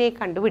എലമെൻറ്റിനെ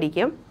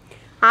കണ്ടുപിടിക്കും,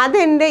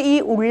 അതെൻ്റെ ഈ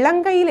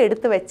ഉള്ളംകൈയിൽ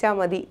എടുത്ത് വെച്ചാൽ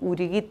മതി,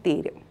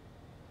 ഉരുകിത്തീരും.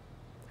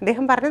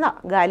 അദ്ദേഹം പറഞ്ഞതാ,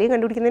 ഗാലിയം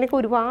കണ്ടുപിടിക്കുന്നതിനൊക്കെ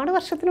ഒരുപാട്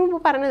വർഷത്തിന് മുമ്പ്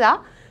പറഞ്ഞതാ,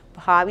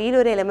 ഭാവിയിൽ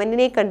ഒരു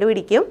എലമെൻറ്റിനെ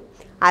കണ്ടുപിടിക്കും,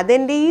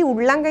 അതെൻ്റെ ഈ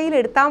ഉള്ളംകൈയിൽ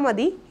എടുത്താൽ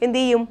മതി, എന്ത്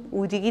ചെയ്യും?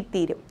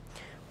 ഉരുകിത്തീരും.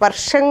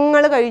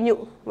 വർഷങ്ങൾ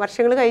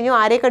കഴിഞ്ഞു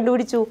ആരെ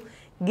കണ്ടുപിടിച്ചു?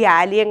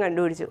 ഗാലിയം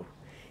കണ്ടുപിടിച്ചു.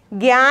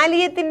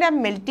 ഗാലിയത്തിൻ്റെ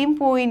മെൽറ്റിംഗ്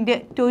പോയിൻറ്റ്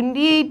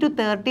 28 to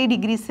 30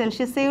 ഡിഗ്രി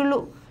സെൽഷ്യസേ ഉള്ളൂ.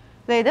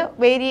 അതായത്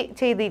വേരി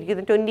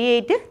ചെയ്തിരിക്കുന്നത്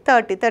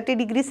 28-30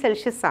 ഡിഗ്രി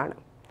സെൽഷ്യസ് ആണ്.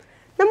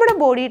 നമ്മുടെ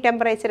ബോഡി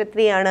ടെമ്പറേച്ചർ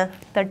എത്രയാണ്?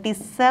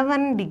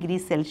 37 ഡിഗ്രി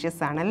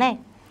സെൽഷ്യസ് ആണല്ലേ?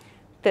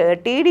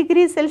 30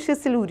 ഡിഗ്രി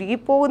സെൽഷ്യസിൽ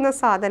ഉരുകിപ്പോകുന്ന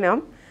സാധനം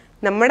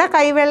നമ്മുടെ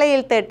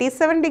കൈവെള്ളയിൽ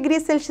 37 ഡിഗ്രി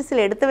സെൽഷ്യസിൽ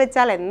എടുത്തു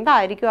വെച്ചാൽ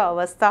എന്തായിരിക്കും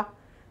അവസ്ഥ?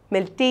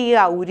 മെൽറ്റ്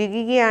ചെയ്യുക,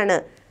 ഉരുകുകയാണ്.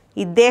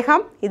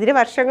 ഇദ്ദേഹം ഇതിന്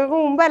വർഷങ്ങൾക്ക്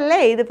മുമ്പല്ലേ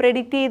ഇത്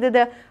പ്രെഡിക്റ്റ്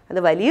ചെയ്തത്. അത്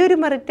വലിയൊരു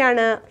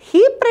മെറിറ്റാണ്.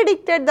 He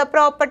predicted the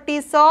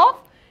properties of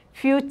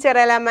future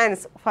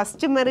elements.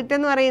 First merit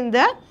എന്ന്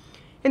പറയുന്നത്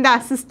എന്താ?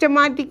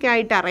 സിസ്റ്റമാറ്റിക്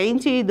ആയിട്ട്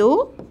അറേഞ്ച് ചെയ്തു.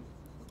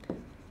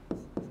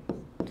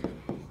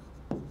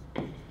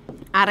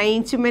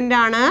 അറേഞ്ച്മെൻ്റ്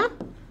ആണ്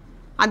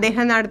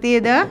അദ്ദേഹം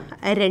നടത്തിയത്.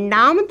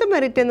 രണ്ടാമത്തെ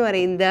മെറിറ്റ് എന്ന്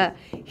പറയുന്നത്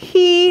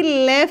he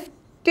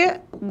left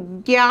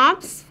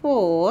gaps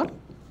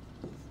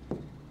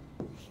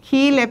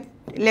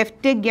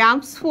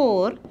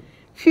for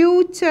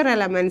future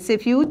elements.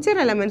 Future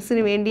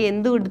എലമെൻറ്റ്സിന് വേണ്ടി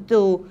എന്ത്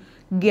കൊടുത്തു?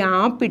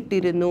 ഗ്യാപ്പ്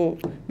ഇട്ടിരുന്നു.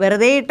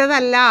 വെറുതെ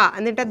ഇട്ടതല്ല.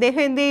 എന്നിട്ട്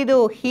അദ്ദേഹം എന്ത് ചെയ്തു?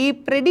 He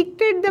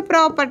predicted the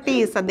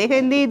properties. അദ്ദേഹം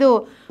എന്ത് ചെയ്തു?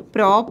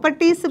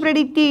 പ്രോപ്പർട്ടീസ്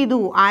പ്രെഡിക്റ്റ് ചെയ്തു.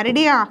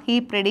 ആരുടെയാ? He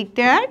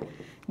predicted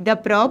the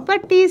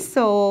properties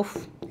of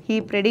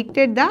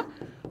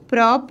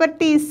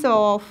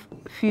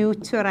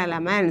future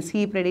elements.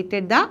 He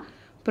predicted the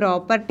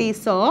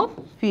properties of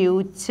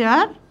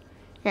future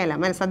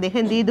elements. അദ്ദേഹം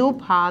എന്ത് ചെയ്തു?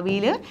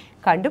 ഭാവിയിൽ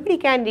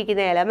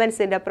കണ്ടുപിടിക്കാനിരിക്കുന്ന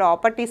എലമെൻസിൻ്റെ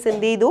പ്രോപ്പർട്ടീസ്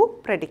എന്ത് ചെയ്തു?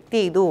 പ്രെഡിക്റ്റ്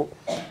ചെയ്തു.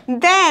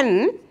 Then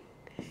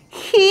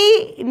he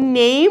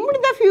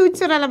named the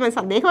future elements.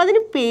 അദ്ദേഹം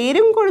അതിന്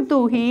പേരും കൊടുത്തു.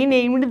 He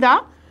named the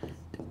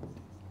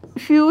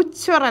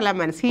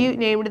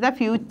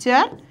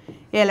future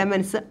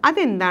elements.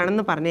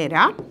 അതെന്താണെന്ന്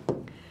പറഞ്ഞുതരാം.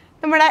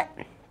 നമ്മുടെ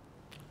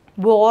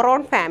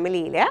ബോറോൺ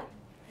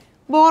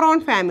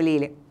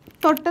ഫാമിലിയിൽ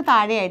തൊട്ട്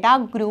താഴെയായിട്ട് ആ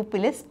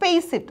ഗ്രൂപ്പിൽ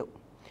സ്പേസ് ഇട്ടു.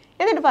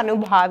 എന്നിട്ട് പറഞ്ഞു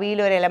ഭാവിയിൽ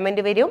ഒരു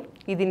എലമെൻറ്റ് വരും,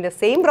 ഇതിൻ്റെ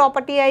സെയിം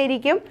പ്രോപ്പർട്ടി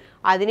ആയിരിക്കും,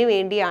 അതിനു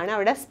വേണ്ടിയാണ്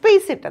അവിടെ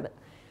സ്പേസ് ഇട്ടത്.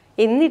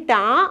 എന്നിട്ട്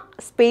ആ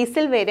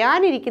സ്പേസിൽ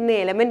വരാനിരിക്കുന്ന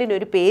എലമെൻറ്റിന്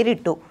ഒരു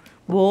പേരിട്ടു.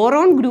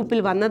 ബോറോൺ ഗ്രൂപ്പിൽ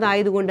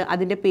വന്നതായതുകൊണ്ട്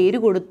അതിൻ്റെ പേര്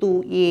കൊടുത്തു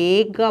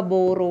ഏക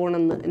ബോറോൺ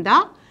എന്ന്. എന്താ?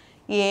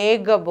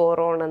 ഏക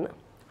ബോറോൺ എന്ന്.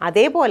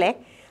 അതേപോലെ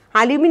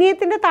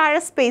അലുമിനിയത്തിൻ്റെ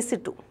താഴെ സ്പേസ്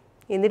ഇട്ടു.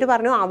 എന്നിട്ട്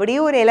പറഞ്ഞു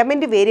അവിടെയും ഒരു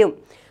എലമെൻറ്റ് വരും,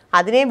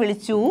 അതിനെ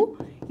വിളിച്ചു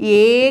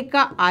ഏക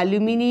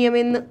അലുമിനിയം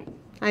എന്ന്.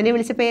 അതിനെ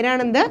വിളിച്ച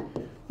പേരാണെന്ത്?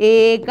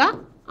 ഏക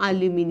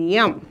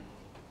അലുമിനിയം.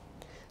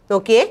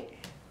 നോക്കിയേ,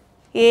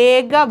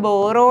 ഏക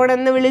ബോറോൺ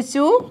എന്ന്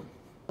വിളിച്ചു,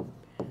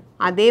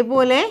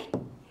 അതേപോലെ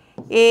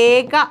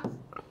ഏക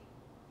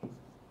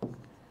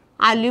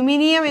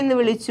അലുമിനിയം എന്ന്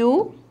വിളിച്ചു,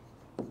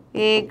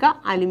 ഏക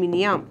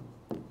അലുമിനിയം.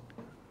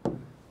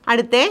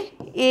 അടുത്ത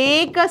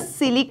ഏക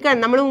സിലിക്കൺ.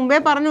 നമ്മൾ മുമ്പേ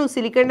പറഞ്ഞു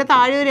സിലിക്കണിൻ്റെ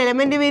താഴെ ഒരു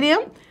എലമെൻറ്റ്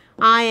വരും,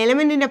 ആ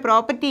എലമെൻറ്റിൻ്റെ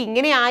പ്രോപ്പർട്ടി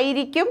ഇങ്ങനെ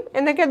ആയിരിക്കും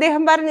എന്നൊക്കെ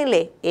അദ്ദേഹം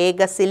പറഞ്ഞില്ലേ,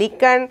 ഏക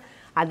സിലിക്കൺ.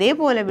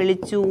 അതേപോലെ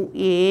വിളിച്ചു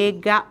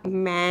ഏക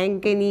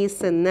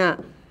മാംഗനീസ് എന്ന്.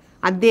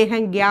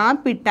 അദ്ദേഹം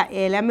ഗ്യാപ്പിട്ട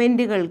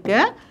എലമെൻറ്റുകൾക്ക്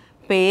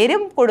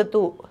പേരും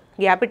കൊടുത്തു.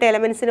 ഗ്യാപ്പിട്ട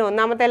എലമെൻസിന്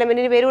ഒന്നാമത്തെ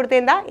എലമെൻറ്റിന് പേര് കൊടുത്തത്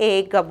എന്താ?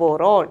 ഏക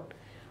ബോറോൺ.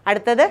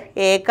 അടുത്തത്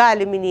ഏക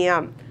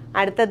അലുമിനിയം,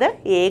 അടുത്തത്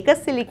ഏക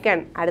സിലിക്കൺ,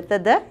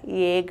 അടുത്തത്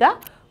ഏക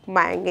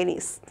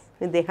മാംഗനീസ്.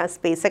 ഇദ്ദേഹം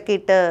സ്പേസൊക്കെ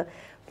ഇട്ട്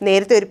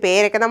നേരത്തെ ഒരു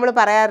പേരൊക്കെ നമ്മൾ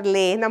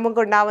പറയാറില്ലേ,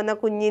 നമുക്കുണ്ടാവുന്ന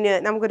കുഞ്ഞിന്,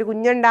 നമുക്കൊരു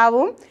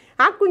കുഞ്ഞുണ്ടാവും,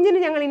 ആ കുഞ്ഞിന്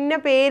ഞങ്ങൾ ഇന്ന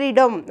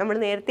പേരിടും, നമ്മൾ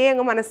നേരത്തെ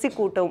അങ്ങ് മനസ്സിൽ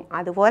കൂട്ടും.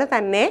 അതുപോലെ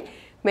തന്നെ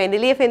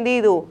മെൻഡലിയേഫ് എന്ത്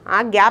ചെയ്തു, ആ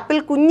ഗ്യാപ്പിൽ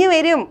കുഞ്ഞ്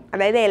വരും,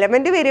 അതായത്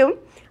എലമെൻറ്റ് വരും,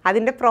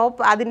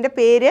 അതിൻ്റെ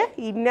പേര്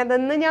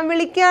ഇന്നതെന്ന് ഞാൻ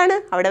വിളിക്കുകയാണ്.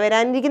 അവിടെ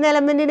വരാനിരിക്കുന്ന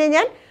എലമെൻറ്റിനെ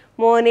ഞാൻ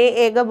മോനെ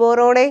ഏക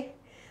ബോറോണെ,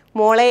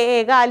 മോളെ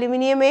ഏക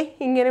അലുമിനിയമേ,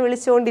 ഇങ്ങനെ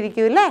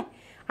വിളിച്ചുകൊണ്ടിരിക്കും അല്ലേ.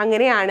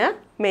 അങ്ങനെയാണ്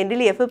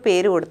മെൻഡലിയേഫ്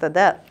പേര്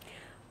കൊടുത്തത്.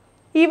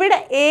 ഇവിടെ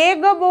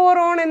ഏക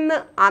ബോറോൺ എന്ന്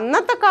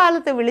അന്നത്തെ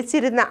കാലത്ത്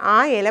വിളിച്ചിരുന്ന ആ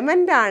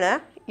എലമെൻ്റാണ്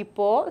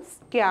ഇപ്പോൾ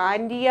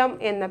സ്കാൻഡിയം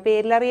എന്ന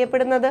പേരിൽ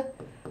അറിയപ്പെടുന്നത്.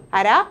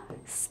 ആരാ?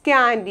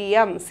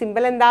 സ്കാൻഡിയം.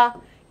 സിമ്പൽ എന്താ?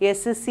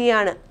 SC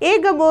ആണ്.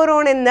 ഏക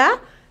ബോറോൺ എന്ന്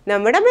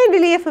നമ്മുടെ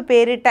മെൻഡലിയേഫ്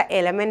പേരിട്ട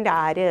എലമെൻ്റ്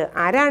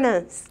ആരാണ്?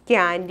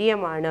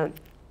 സ്കാൻഡിയമാണ്.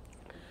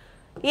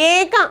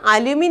 ഏക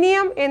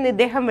അലുമിനിയം എന്ന്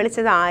ഇദ്ദേഹം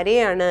വിളിച്ചത്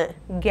ആരെയാണ്?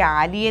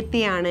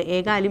 ഗാലിയത്തെയാണ്.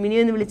 ഏക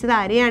അലുമിനിയം എന്ന് വിളിച്ചത്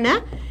ആരെയാണ്?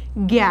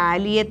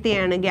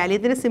 ഗാലിയത്തെയാണ്.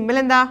 ഗാലിയത്തിൻ്റെ സിമ്പൽ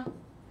എന്താ?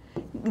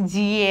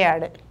 GA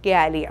ആണ്,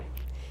 ഗാലിയം.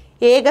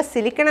 ഏക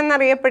സിലിക്കൺ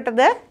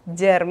എന്നറിയപ്പെട്ടത്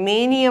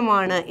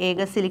ജർമേനിയമാണ്.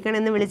 ഏക സിലിക്കൺ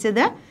എന്ന്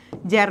വിളിച്ചത്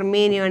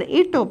ജർമേനിയമാണ്. ഈ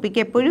ടോപ്പിക്ക്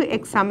എപ്പോഴും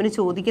എക്സാമിന്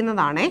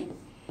ചോദിക്കുന്നതാണേ.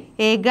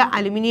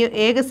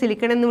 ഏക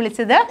സിലിക്കൺ എന്ന്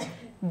വിളിച്ചത്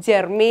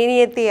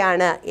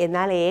ജർമേനിയത്തെയാണ്.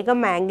 എന്നാൽ ഏക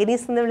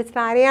മാംഗനീസ് എന്ന്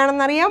വിളിച്ചത്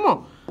ആരെയാണെന്നറിയാമോ?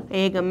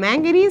 ഏക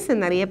മാംഗനീസ്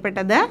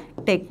എന്നറിയപ്പെട്ടത്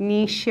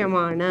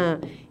ടെക്നീഷ്യമാണ്.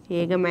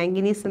 ഏക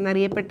manganese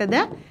എന്നറിയപ്പെട്ടത്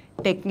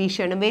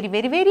ടെക്നീഷ്യമാണ്. Very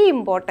very very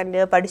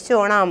important,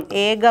 പഠിച്ചോണം.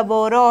 ഏക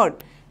ബോറോൺ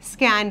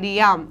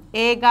സ്കാൻഡിയം,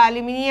 ഏക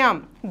അലുമിനിയം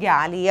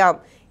ഗാലിയം,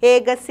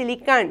 ഏക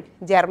സിലിക്കൺ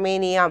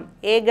ജർമേനിയം,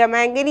 ഏക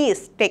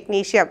മാംഗനീസ്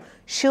ടെക്നീഷ്യം.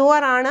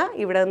 ഷുവറാണ്,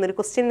 ഇവിടെ നിന്നൊരു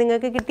ക്വസ്റ്റ്യൻ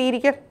നിങ്ങൾക്ക്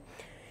കിട്ടിയിരിക്കും.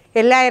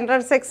 എല്ലാ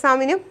എൻട്രൻസ്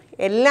എക്സാമിനും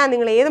എല്ലാം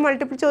നിങ്ങൾ ഏത്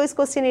മൾട്ടിപ്പിൾ ചോയ്സ്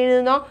ക്വസ്റ്റ്യൻ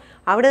എഴുതുന്നോ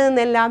അവിടെ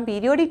നിന്നെല്ലാം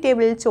പീരിയോഡിക്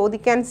ടേബിളിൽ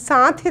ചോദിക്കാൻ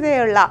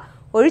സാധ്യതയുള്ള,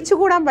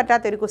 ഒഴിച്ചുകൂടാൻ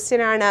പറ്റാത്തൊരു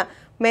ക്വസ്റ്റ്യനാണ്.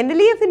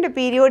 മെൻഡലിയേഫിൻ്റെ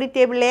പീരിയോഡിക്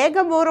ടേബിളിൽ ഏക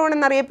ബോറോൺ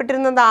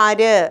എന്നറിയപ്പെട്ടിരുന്നത്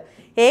ആര്?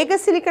 ഏക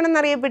സിലിക്കൺ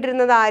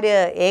എന്നറിയപ്പെട്ടിരുന്നത് ആര്?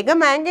 ഏക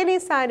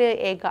മാംഗനീസ് ആര്?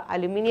 ഏക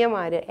അലുമിനിയം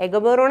ആര്? ഏക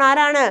ബോറോൺ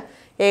ആരാണ്?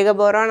 ഏക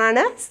ബോറോൺ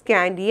ആണ്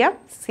സ്കാൻഡിയം,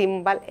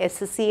 സിമ്പൽ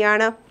SC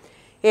ആണ്.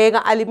 ഏക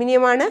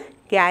അലുമിനിയമാണ്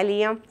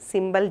ഗാലിയം,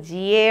 സിമ്പൽ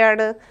GA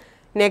ആണ്.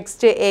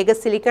 നെക്സ്റ്റ് ഏക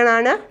സിലിക്കൺ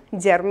ആണ്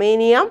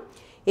ജർമേനിയം,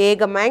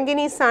 ഏക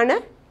മാംഗനീസ് ആണ്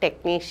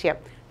ടെക്നീഷ്യം.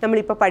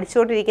 നമ്മളിപ്പോൾ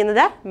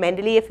പഠിച്ചുകൊണ്ടിരിക്കുന്നത്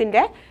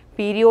മെൻഡലിയേഫിൻ്റെ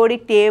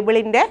പീരിയോഡിക്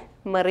ടേബിളിൻ്റെ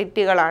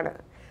മെറിറ്റുകളാണ്.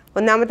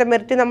 ഒന്നാമത്തെ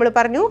മെറിറ്റ് നമ്മൾ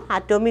പറഞ്ഞു,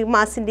 ആറ്റോമിക്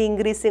മാസിൻ്റെ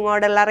ഇൻക്രീസിങ്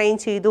ഓർഡറിൽ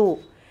അറേഞ്ച് ചെയ്തു.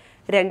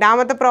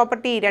 രണ്ടാമത്തെ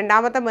പ്രോപ്പർട്ടി,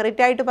 രണ്ടാമത്തെ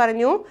മെറിറ്റായിട്ട്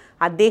പറഞ്ഞു,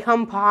 അദ്ദേഹം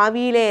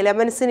ഭാവിയിലെ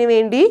എലമെൻസിന്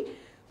വേണ്ടി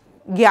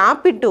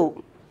ഗ്യാപ്പിട്ടു.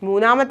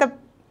 മൂന്നാമത്തെ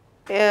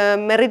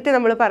മെറിറ്റ്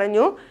നമ്മൾ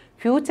പറഞ്ഞു,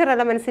 ഫ്യൂച്ചർ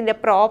എലമെൻസിൻ്റെ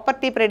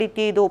പ്രോപ്പർട്ടി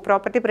പ്രെഡിക്റ്റ് ചെയ്തു.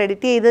 പ്രോപ്പർട്ടി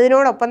പ്രെഡിക്റ്റ്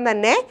ചെയ്തതിനോടൊപ്പം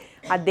തന്നെ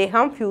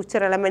അദ്ദേഹം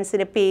ഫ്യൂച്ചർ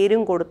എലമെൻസിന്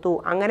പേരും കൊടുത്തു.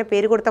 അങ്ങനെ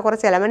പേര് കൊടുത്ത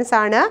കുറച്ച് എലമെൻസ്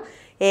ആണ്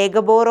ഏക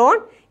ബോറോൺ,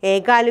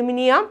 ഏക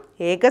അലുമിനിയം,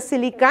 ഏക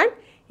സിലിക്കൺ,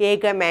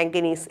 ഏക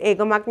മാംഗനീസ്.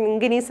 ഏക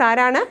മാംഗനീസ്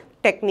ആരാണ്?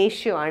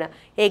 ടെക്നീഷ്യം ആണ്.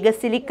 ഏക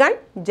സിലിക്കൺ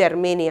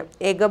ജർമേനിയം,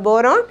 ഏക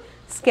ബോറോൺ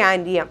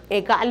സ്കാൻഡിയം,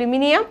 ഏക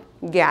അലുമിനിയം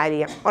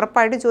ഗാലിയം.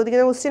 ഉറപ്പായിട്ട്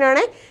ചോദിക്കുന്ന ക്വസ്റ്റ്യൻ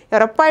ആണ്,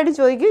 ഉറപ്പായിട്ട്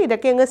ചോദിക്കും.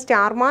 ഇതൊക്കെ അങ്ങ്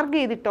സ്റ്റാർ മാർക്ക്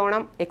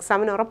ചെയ്തിട്ടോണം,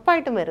 എക്സാമിന്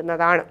ഉറപ്പായിട്ടും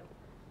വരുന്നതാണ്.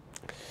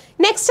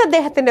 നെക്സ്റ്റ്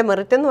അദ്ദേഹത്തിൻ്റെ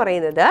മെറിറ്റ് എന്ന്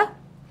പറയുന്നത്,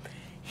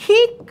 he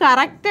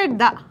corrected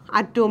the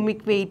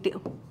atomic weight.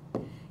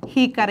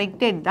 He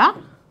corrected the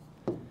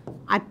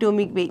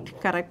atomic weight.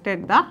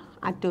 Corrected the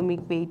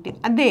atomic weight.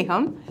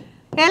 അദ്ദേഹം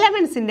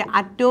എലമെൻസിൻ്റെ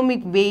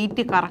അറ്റോമിക്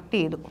വെയ്റ്റ് കറക്റ്റ്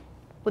ചെയ്തു.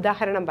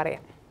 ഉദാഹരണം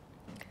പറയാം.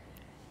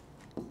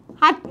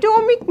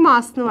 അറ്റോമിക്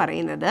മാസ് എന്ന്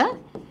പറയുന്നത്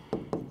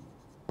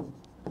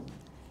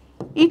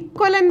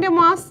ഇക്വലൻ്റ്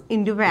മാസ്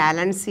ഇൻറ്റു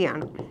വാലൻസി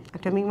ആണ്.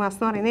 അറ്റോമിക് മാസ്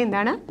എന്ന് പറയുന്നത്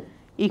എന്താണ്?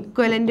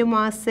 ഇക്വലൻ്റ്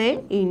മാസ്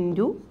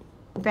ഇൻറ്റു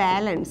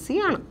വാലൻസി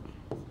ആണ്.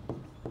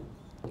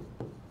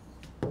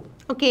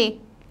 ഓക്കെ.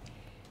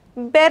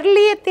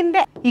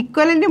 ബെർലിയത്തിൻ്റെ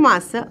ഇക്വലൻ്റ്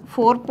മാസ്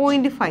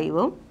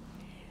 4.5ഉം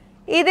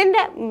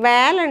ഇതിൻ്റെ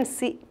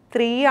വാലൻസി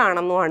 3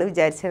 ആണെന്നുമാണ്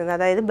വിചാരിച്ചിരുന്നത്.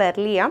 അതായത്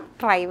ബെർലിയം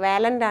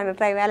ട്രൈവാലൻ്റ് ആണ്.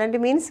 ട്രൈവാലൻ്റ്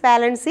മീൻസ്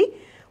വാലൻസി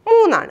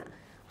 3 ആണ്.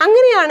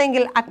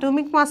 അങ്ങനെയാണെങ്കിൽ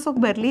അറ്റോമിക് മാസ്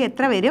ഓഫ് ബെർലിയം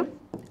എത്ര വരും?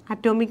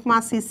 Atomic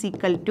mass is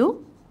equal to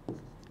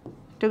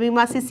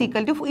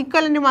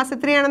equivalent mass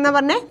എത്രയാണെന്നാണ്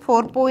പറഞ്ഞത്?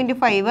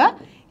 4.5.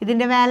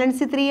 ഇതിൻ്റെ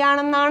വാലൻസി 3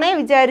 ആണെന്നാണ്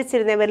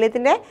വിചാരിച്ചിരുന്നത്.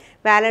 ബെർലിയത്തിൻ്റെ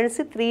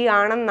വാലൻസി 3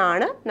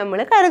 ആണെന്നാണ് നമ്മൾ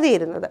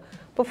കരുതിയിരുന്നത്.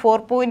 അപ്പോൾ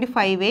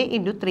 4.5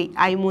 ഇൻറ്റു 3,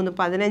 I3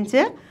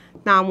 15,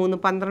 4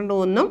 12,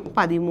 1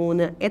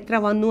 13. എത്ര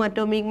വന്നു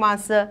അറ്റോമിക്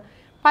മാസ്?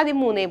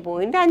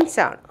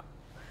 13.5 ആണ്.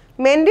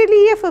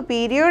 മെൻഡലിയേഫ്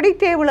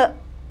പീരിയോഡിക് ടേബിൾ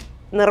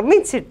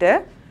നിർമ്മിച്ചിട്ട്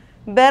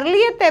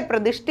ബെർലിയത്തെ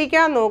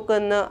പ്രതിഷ്ഠിക്കാൻ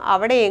നോക്കുന്നു,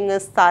 അവിടെ എങ്ങ്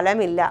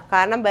സ്ഥലമില്ല.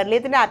 കാരണം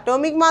ബെർലിയത്തിൻ്റെ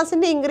അറ്റോമിക്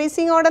മാസിൻ്റെ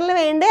ഇൻക്രീസിങ് ഓർഡറിൽ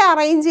വേണ്ടേ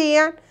അറേഞ്ച്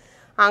ചെയ്യാൻ.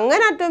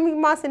 അങ്ങനെ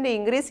അറ്റോമിക് മാസിൻ്റെ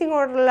ഇൻക്രീസിങ്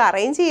ഓർഡറിൽ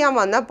അറേഞ്ച് ചെയ്യാൻ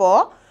വന്നപ്പോൾ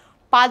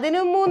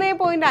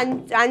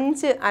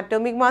 13.5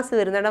 അറ്റോമിക് മാസ്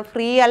വരുന്നുണ്ട്.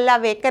 ഫ്രീ അല്ല,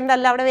 വേക്കൻ്റ്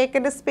അല്ല, അവിടെ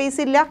വേക്കൻ്റ് സ്പേസ്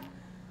ഇല്ല.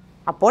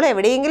 അപ്പോൾ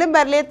എവിടെയെങ്കിലും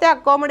ബെർലിയത്തെ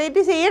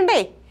അക്കോമഡേറ്റ്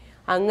ചെയ്യണ്ടേ.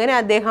 അങ്ങനെ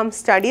അദ്ദേഹം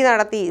സ്റ്റഡി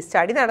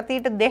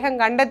നടത്തിയിട്ട് അദ്ദേഹം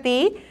കണ്ടെത്തി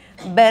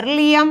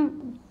ബെർലിയം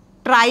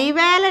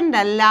ട്രൈവാലൻ്റ്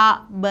അല്ല,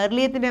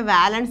 ബെർലിയത്തിൻ്റെ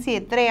വാലൻസി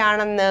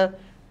എത്രയാണെന്ന്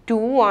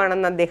 2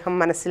 ആണെന്ന് അദ്ദേഹം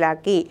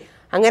മനസ്സിലാക്കി.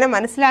 അങ്ങനെ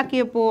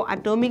മനസ്സിലാക്കിയപ്പോൾ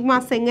അറ്റോമിക്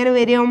മാസ് എങ്ങനെ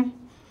വരും?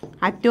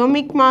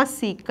 അറ്റോമിക് മാസ്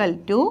ഈക്വൽ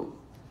ടു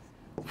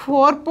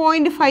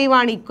 4.5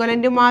 ആണ്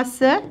ഇക്വലൻ്റ്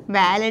മാസ്,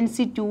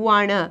 വാലൻസി 2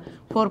 ആണ്.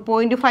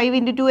 4.5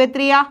 × 2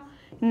 എത്രയാ?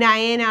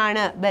 9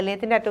 ആണ്.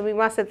 ബെർലിയത്തിൻ്റെ അറ്റോമിക്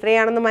മാസ്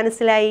എത്രയാണെന്ന്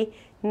മനസ്സിലായി?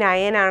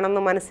 9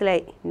 ആണെന്ന്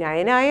മനസ്സിലായി.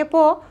 9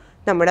 ആയപ്പോൾ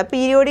നമ്മുടെ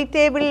പീരിയോഡിക്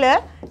ടേബിളിൽ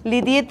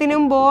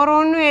ലിഥിയത്തിനും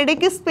ബോറോണിനും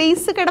ഇടയ്ക്ക്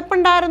സ്പേസ്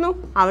കിടപ്പുണ്ടായിരുന്നു.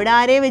 അവിടെ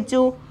ആരെ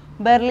വെച്ചു?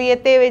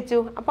 ബെർലിയത്തെ വെച്ചു.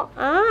 അപ്പം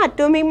ആ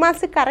അറ്റോമിക്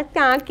മാസ്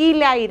കറക്റ്റ്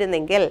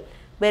ആക്കിയില്ലായിരുന്നെങ്കിൽ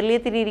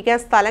ബെർലിയത്തിന് ഇരിക്കാൻ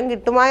സ്ഥലം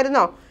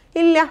കിട്ടുമായിരുന്നോ?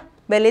 ഇല്ല.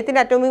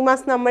 ബെർലിയത്തിൻ്റെ അറ്റോമിക്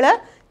മാസ് നമ്മൾ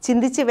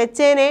ചിന്തിച്ച്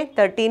വെച്ചേനെ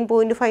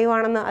 13.5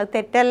 ആണെന്ന്. അത്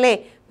തെറ്റല്ലേ?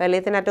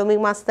 ബെർലിയത്തിൻ്റെ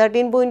അറ്റോമിക് മാസ്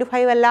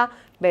 13.5 അല്ല.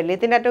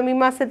 ബെർലിയത്തിൻ്റെ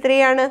അറ്റോമിക് മാസ്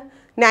എത്രയാണ്?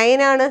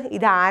 9 ആണ്.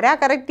 ഇതാരാ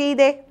കറക്റ്റ്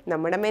ചെയ്തേ?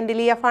 നമ്മുടെ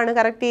മെൻഡലിയഫ് ആണ്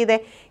കറക്റ്റ് ചെയ്തേ.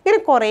 ഇങ്ങനെ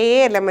കുറേ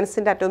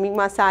എലമെൻസിൻ്റെ അറ്റോമിക്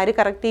മാസ് ആര്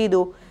കറക്റ്റ്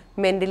ചെയ്തു?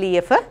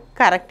 മെൻഡലിയഫ്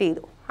കറക്റ്റ്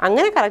ചെയ്തു.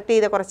 അങ്ങനെ കറക്റ്റ്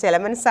ചെയ്ത കുറച്ച്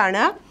എലമെൻസ്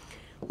ആണ്.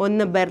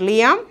 ഒന്ന്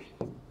beryllium,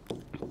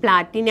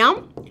 platinum,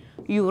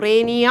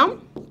 uranium,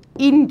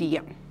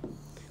 indium,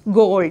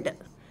 gold.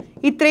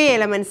 ഇത്രയും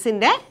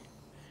എലമെൻസിൻ്റെ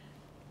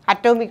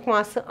അറ്റോമിക്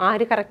മാസ്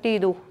ആര് കറക്റ്റ്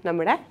ചെയ്തു?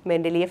 നമ്മുടെ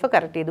മെൻഡലിയഫ്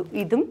കറക്റ്റ് ചെയ്തു.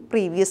 ഇതും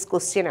പ്രീവിയസ്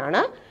ക്വസ്റ്റ്യൻ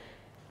ആണ്.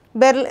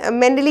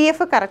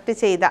 മെൻഡലിയഫ് കറക്റ്റ്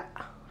ചെയ്ത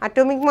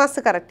അറ്റോമിക് മാസ്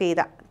കറക്റ്റ്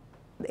ചെയ്ത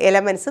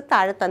എലമെൻസ്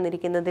താഴെ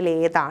തന്നിരിക്കുന്നതിൽ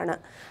ഏതാണ്,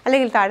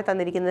 അല്ലെങ്കിൽ താഴെ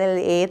തന്നിരിക്കുന്നതിൽ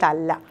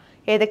ഏതല്ല?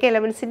 ഏതൊക്കെ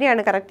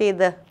എലമെൻസിൻ്റെയാണ് കറക്റ്റ്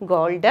ചെയ്തത്?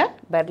 Gold,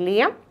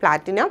 beryllium,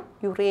 platinum,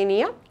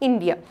 uranium,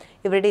 indium.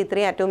 ഇവരുടെ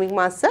ഇത്രയും അറ്റോമിക്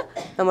മാസ്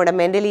നമ്മുടെ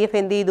മെൻഡലിയഫ്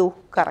എന്ത് ചെയ്തു?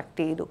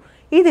 കറക്റ്റ് ചെയ്തു.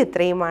 ഇത്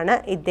ഇത്രയുമാണ്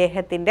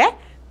ഇദ്ദേഹത്തിൻ്റെ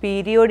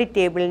പീരിയോഡിക്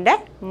ടേബിളിൻ്റെ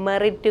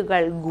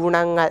മെറിറ്റുകൾ,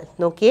 ഗുണങ്ങൾ.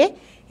 നോക്കിയേ,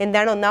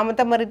 എന്താണ്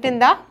ഒന്നാമത്തെ മെറിറ്റ്?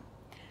 എന്താ?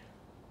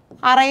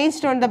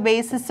 Arranged on the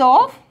basis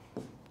of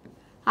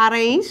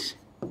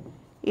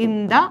in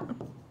the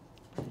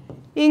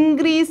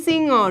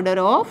increasing order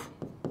of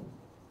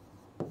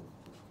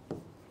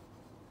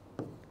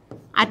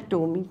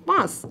atomic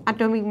mass.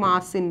 Atomic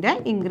massൻ്റെ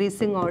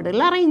increasing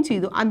orderൽ arrange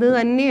ചെയ്തു. അത്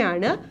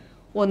തന്നെയാണ്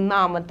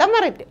ഒന്നാമത്തെ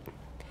മെറിറ്റ്.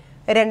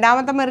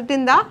 രണ്ടാമത്തെ മെറിറ്റ്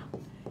എന്താ?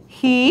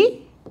 he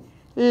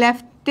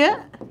left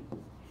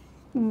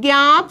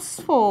gaps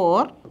for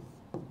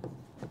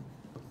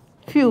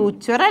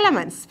future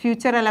elements.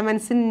 Future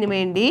എലമെൻസിന്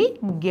വേണ്ടി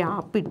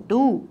ഗ്യാപ്പ്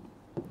ഇട്ടു.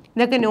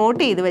 ഇതൊക്കെ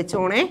നോട്ട് ചെയ്ത്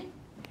വെച്ചോണേ.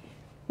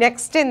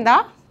 നെക്സ്റ്റ് എന്താ?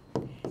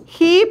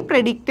 he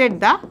predicted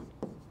the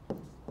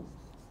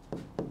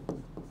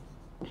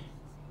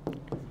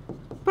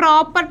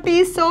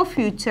properties of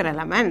future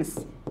elements.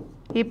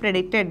 He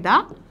predicted the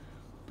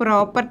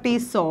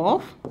properties of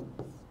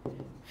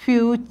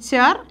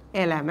future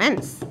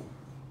elements.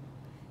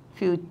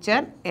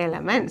 Future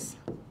elements.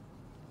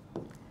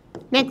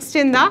 Next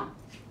എന്താ?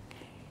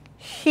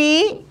 he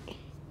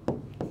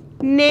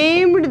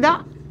named the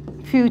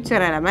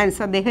future elements.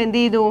 അദ്ദേഹം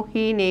എന്ത് ചെയ്തു?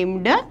 he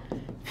named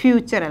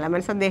future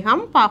elements. അദ്ദേഹം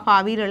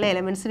ഭാവിയിലുള്ള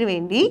എലമെൻറ്റ്സിന്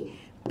വേണ്ടി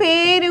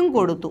പേരും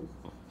കൊടുത്തു.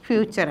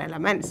 Future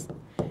elements.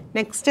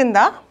 നെക്സ്റ്റ്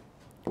എന്താ?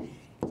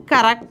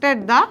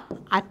 Corrected the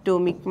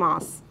atomic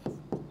mass.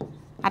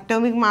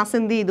 Atomic mass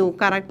എന്ത് ചെയ്തു?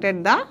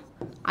 Corrected the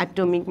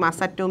atomic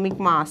mass.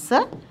 Atomic mass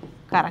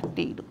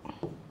correct ചെയ്തു.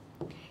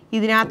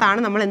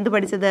 ഇതിനകത്താണ് നമ്മൾ എന്ത്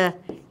പഠിച്ചത്?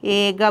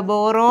 ഏക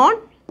ബോറോൺ,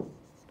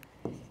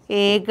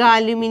 ഏക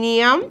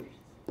അലുമിനിയം,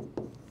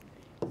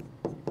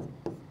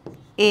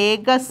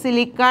 ഏക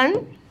സിലിക്കൺ,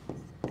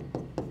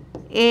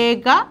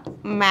 ഏക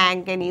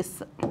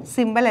മാംഗനീസ്.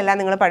 സിമ്പിൾ എല്ലാം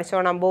നിങ്ങൾ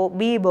പഠിച്ചോണം.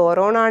 ബി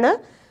ബോറോൺ ആണ്,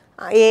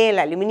 എ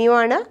അലുമിനിയം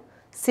ആണ്,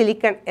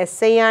 സിലിക്കൺ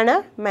SI ആണ്,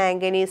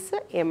 മാംഗനീസ്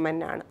MN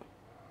ആണ്.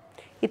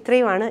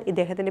 ഇത്രയുമാണ്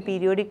ഇദ്ദേഹത്തിൻ്റെ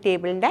പീരിയോഡിക്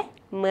ടേബിളിൻ്റെ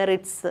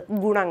മെറിറ്റ്സ്,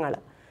 ഗുണങ്ങൾ.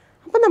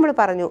 അപ്പം നമ്മൾ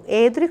പറഞ്ഞു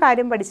ഏതൊരു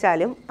കാര്യം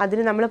പഠിച്ചാലും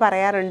അതിന് നമ്മൾ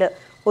പറയാറുണ്ട്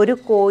ഒരു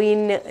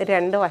കോയിന്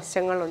 2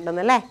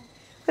 വശങ്ങളുണ്ടെന്നല്ലേ.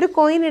 ഒരു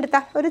കോയിൻ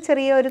എടുത്താൽ, ഒരു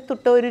ചെറിയ ഒരു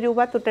തുട്ട്, 1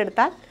 രൂപ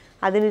തുട്ടെടുത്താൽ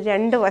അതിന്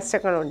 2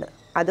 വശങ്ങളുണ്ട്.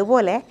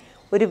 അതുപോലെ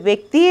ഒരു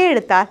വ്യക്തിയെ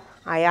എടുത്താൽ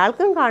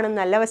അയാൾക്കും കാണും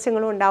നല്ല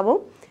വശങ്ങളും ഉണ്ടാവും,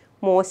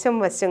 മോശം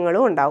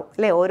വശങ്ങളും ഉണ്ടാവും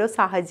അല്ലേ. ഓരോ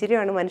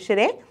സാഹചര്യമാണ്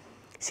മനുഷ്യരെ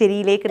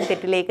ശരിയിലേക്കും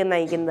തെറ്റിലേക്കും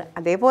നയിക്കുന്നത്.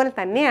 അതേപോലെ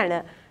തന്നെയാണ്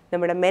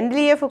നമ്മുടെ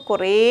മെൻഡലിയഫ്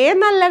കുറേ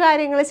നല്ല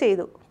കാര്യങ്ങൾ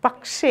ചെയ്തു.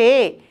 പക്ഷേ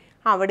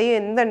അവിടെ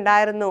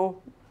എന്തുണ്ടായിരുന്നു?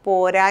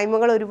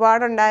 പോരായ്മകൾ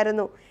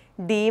ഒരുപാടുണ്ടായിരുന്നു,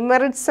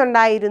 ഡീമെറിറ്റ്സ്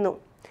ഉണ്ടായിരുന്നു.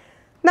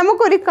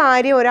 നമുക്കൊരു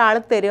കാര്യം ഒരാൾ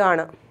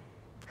തരുവാണ്,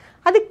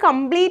 അത്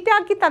കംപ്ലീറ്റ്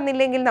ആക്കി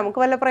തന്നില്ലെങ്കിൽ നമുക്ക്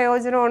വല്ല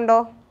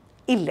പ്രയോജനമുണ്ടോ?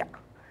 ഇല്ല.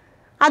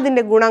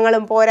 അതിൻ്റെ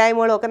ഗുണങ്ങളും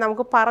പോരായ്മകളും ഒക്കെ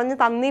നമുക്ക് പറഞ്ഞു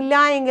തന്നില്ല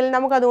എങ്കിൽ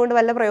നമുക്കതുകൊണ്ട്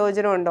വല്ല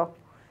പ്രയോജനമുണ്ടോ?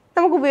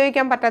 നമുക്ക്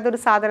ഉപയോഗിക്കാൻ പറ്റാത്തൊരു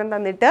സാധനം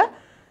തന്നിട്ട്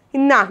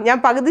ഇന്നാ ഞാൻ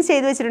പകുതി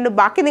ചെയ്തു വെച്ചിട്ടുണ്ട്,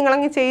 ബാക്കി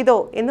നിങ്ങളങ്ങ് ചെയ്തോ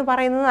എന്ന്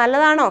പറയുന്നത്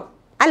നല്ലതാണോ?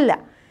 അല്ല.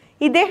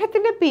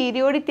 ഇദ്ദേഹത്തിൻ്റെ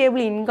പീരിയോഡിക്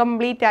ടേബിൾ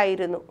ഇൻകംപ്ലീറ്റ്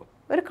ആയിരുന്നു.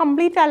 ഒരു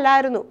കംപ്ലീറ്റ്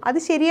അല്ലായിരുന്നു. അത്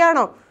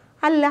ശരിയാണോ?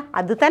 അല്ല.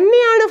 അത്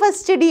തന്നെയാണ്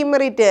ഫസ്റ്റ്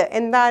ഡീമെറിറ്റ്.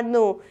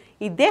 എന്തായിരുന്നു?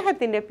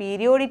 ഇദ്ദേഹത്തിൻ്റെ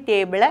പീരിയോഡിക്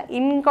ടേബിൾ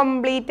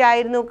ഇൻകംപ്ലീറ്റ്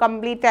ആയിരുന്നു,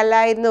 കംപ്ലീറ്റ്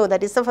അല്ലായിരുന്നു.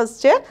 That is the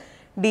first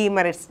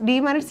demerits.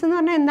 Demerits എന്ന്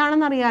പറഞ്ഞാൽ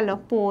എന്താണെന്ന് അറിയാമല്ലോ?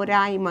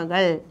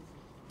 പോരായ്മകൾ.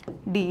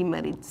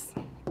 Demerits.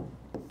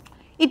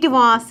 It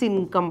was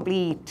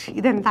incomplete.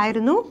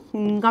 ഇതെന്തായിരുന്നു?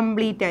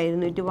 Incomplete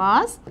ആയിരുന്നു. It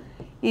was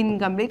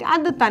incomplete.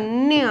 അത്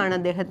തന്നെയാണ്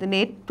അദ്ദേഹത്തിൻ്റെ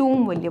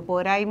ഏറ്റവും വലിയ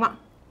പോരായ്മ.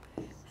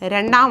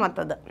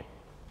 രണ്ടാമത്തത്,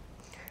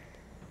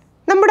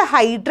 നമ്മുടെ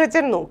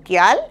ഹൈഡ്രജൻ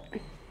നോക്കിയാൽ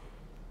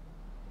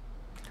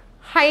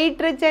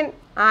ഹൈഡ്രജൻ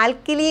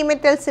ആൽക്കലി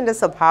മെറ്റൽസിൻ്റെ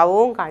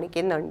സ്വഭാവവും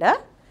കാണിക്കുന്നുണ്ട്,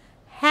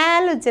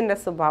 ഹാലോജൻ്റെ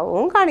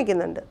സ്വഭാവവും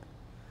കാണിക്കുന്നുണ്ട്.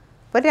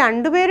 അപ്പോൾ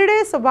രണ്ടുപേരുടെ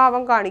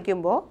സ്വഭാവം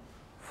കാണിക്കുമ്പോൾ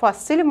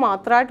ഫസ്റ്റിൽ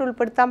മാത്രമായിട്ട്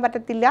ഉൾപ്പെടുത്താൻ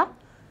പറ്റത്തില്ല,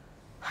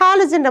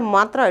 ഹാലോജൻ്റെ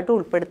മാത്രമായിട്ട്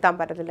ഉൾപ്പെടുത്താൻ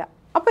പറ്റത്തില്ല.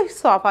 അപ്പോൾ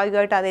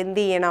സ്വാഭാവികമായിട്ട്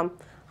അതെന്ത് ചെയ്യണം?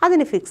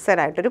 അതിന്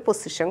ഫിക്സഡായിട്ടൊരു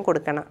പൊസിഷൻ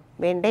കൊടുക്കണം,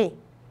 വേണ്ടേ?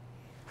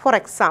 ഫോർ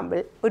എക്സാമ്പിൾ,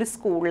 ഒരു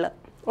സ്കൂളിൽ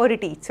ഒരു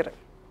ടീച്ചർ,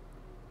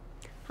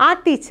 ആ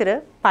ടീച്ചർ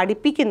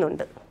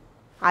പഠിപ്പിക്കുന്നുണ്ട്,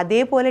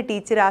 അതേപോലെ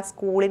ടീച്ചർ ആ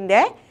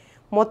സ്കൂളിൻ്റെ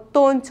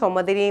മൊത്തവും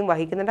ചുമതലയും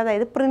വഹിക്കുന്നുണ്ട്,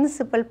 അതായത്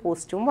പ്രിൻസിപ്പൽ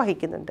പോസ്റ്റും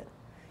വഹിക്കുന്നുണ്ട്.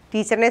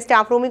 ടീച്ചറിനെ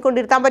സ്റ്റാഫ് റൂമിൽ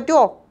കൊണ്ടിരുത്താൻ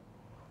പറ്റുമോ?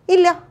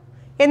 ഇല്ല.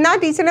 എന്നാൽ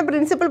ടീച്ചറിനെ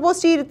പ്രിൻസിപ്പൽ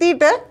പോസ്റ്റ്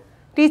ഇരുത്തിയിട്ട്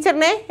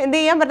ടീച്ചറിനെ എന്ത്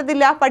ചെയ്യാൻ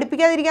പറ്റത്തില്ല?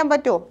 പഠിപ്പിക്കാതിരിക്കാൻ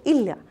പറ്റുമോ?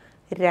 ഇല്ല.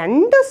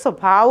 രണ്ട്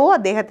സ്വഭാവവും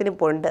അദ്ദേഹത്തിന്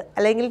ഇപ്പോൾ ഉണ്ട്,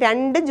 അല്ലെങ്കിൽ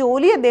രണ്ട്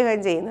ജോലി അദ്ദേഹം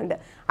ചെയ്യുന്നുണ്ട്.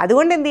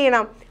 അതുകൊണ്ട് എന്ത്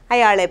ചെയ്യണം?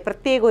 അയാളെ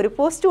പ്രത്യേക ഒരു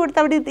പോസ്റ്റ്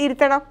കൊടുത്ത് അവിടെ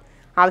ഇരുത്തണം.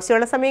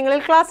 ആവശ്യമുള്ള സമയങ്ങളിൽ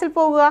ക്ലാസ്സിൽ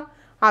പോകുക,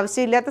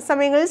 ആവശ്യമില്ലാത്ത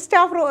സമയങ്ങളിൽ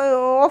സ്റ്റാഫ്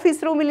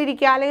ഓഫീസ്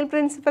റൂമിലിരിക്കുക, അല്ലെങ്കിൽ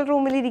പ്രിൻസിപ്പൽ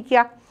റൂമിലിരിക്കുക,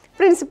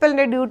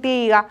 പ്രിൻസിപ്പലിൻ്റെ ഡ്യൂട്ടി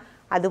ചെയ്യുക.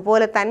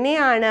 അതുപോലെ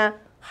തന്നെയാണ്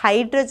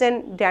ഹൈഡ്രജൻ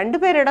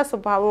രണ്ടുപേരുടെ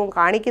സ്വഭാവവും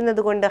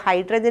കാണിക്കുന്നത് കൊണ്ട്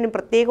ഹൈഡ്രജന്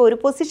പ്രത്യേക ഒരു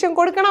പൊസിഷൻ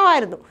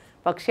കൊടുക്കണമായിരുന്നു.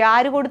 പക്ഷെ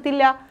ആര്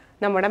കൊടുത്തില്ല?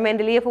 നമ്മുടെ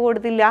മെൻഡലിയഫ്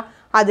കൊടുത്തില്ല.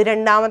 അത്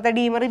രണ്ടാമത്തെ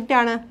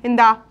ഡീമെറിറ്റാണ്.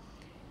 എന്താ?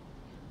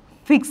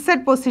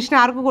 ഫിക്സഡ് പൊസിഷൻ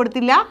ആർക്ക്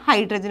കൊടുത്തില്ല?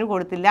 ഹൈഡ്രജന്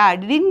കൊടുത്തില്ല.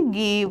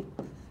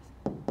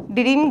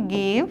 Didn't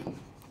give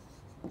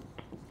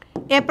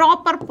A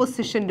proper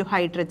position two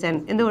hydrogen.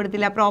 എന്ത്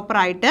കൊടുത്തില്ല?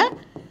 പ്രോപ്പറായിട്ട്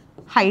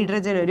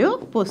ഹൈഡ്രജൻ ഒരു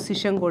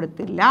പൊസിഷൻ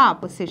കൊടുത്തില്ല.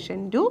 Position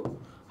two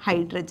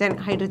hydrogen.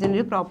 ഹൈഡ്രജൻ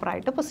ഒരു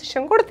പ്രോപ്പറായിട്ട്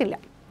പൊസിഷൻ കൊടുത്തില്ല.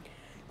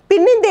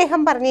 പിന്നെ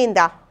ഇദ്ദേഹം പറഞ്ഞ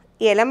എന്താ?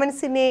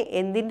 എലമെൻസിനെ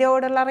എന്തിൻ്റെ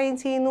ഓർഡറിൽ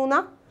അറേഞ്ച് ചെയ്യുന്നു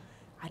എന്നാ?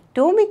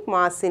 അറ്റോമിക്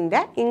മാസിൻ്റെ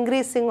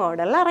ഇൻക്രീസിങ്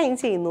ഓർഡറിൽ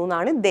അറേഞ്ച് ചെയ്യുന്നു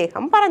എന്നാണ്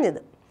ഇദ്ദേഹം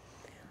പറഞ്ഞത്.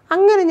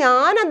 അങ്ങനെ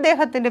ഞാൻ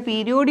അദ്ദേഹത്തിൻ്റെ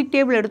പീരിയോഡിക്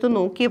ടേബിൾ എടുത്ത്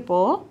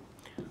നോക്കിയപ്പോൾ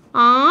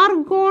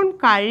ആർഗോൺ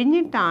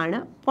കഴിഞ്ഞിട്ടാണ്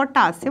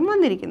പൊട്ടാസ്യം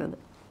വന്നിരിക്കുന്നത്.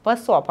 അപ്പോൾ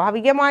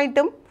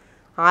സ്വാഭാവികമായിട്ടും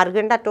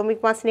ആർഗണിൻ്റെ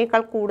atomic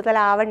മാസിനേക്കാൾ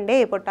കൂടുതലാവണ്ടേ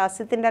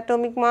പൊട്ടാസ്യത്തിൻ്റെ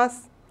atomic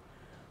mass?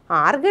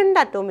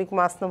 ആർഗണിൻ്റെ atomic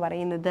mass എന്ന്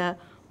പറയുന്നത്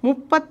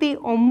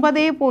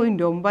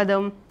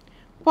 39.9,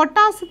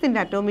 പൊട്ടാസ്യത്തിൻ്റെ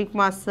അറ്റോമിക്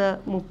മാസ്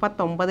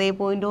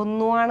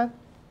 39.1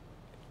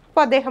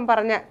 അപ്പോൾ അദ്ദേഹം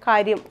പറഞ്ഞ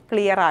കാര്യം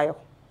ക്ലിയറായോ?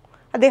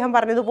 അദ്ദേഹം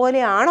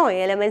പറഞ്ഞതുപോലെയാണോ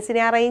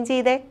എലമെൻസിനെ അറേഞ്ച്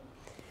ചെയ്തേ?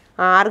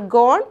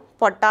 ആർഗോൺ,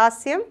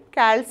 പൊട്ടാസ്യം,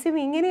 കാൽസ്യം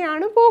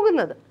ഇങ്ങനെയാണ്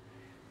പോകുന്നത്.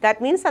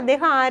 ദാറ്റ് മീൻസ്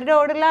അദ്ദേഹം ആരുടെ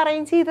ഓർഡറിൽ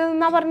അറേഞ്ച്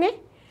ചെയ്തതെന്നാണ് പറഞ്ഞേ?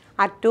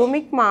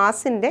 അറ്റോമിക്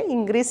മാസിൻ്റെ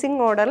ഇൻക്രീസിങ്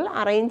ഓർഡറിൽ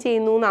അറേഞ്ച്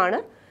ചെയ്യുന്നു എന്നാണ്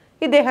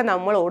ഇദ്ദേഹം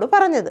നമ്മളോട്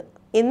പറഞ്ഞത്.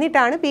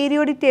 എന്നിട്ടാണ്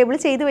പീരിയോഡിക് ടേബിൾ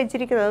ചെയ്ത്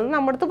വെച്ചിരിക്കുന്നതെന്ന്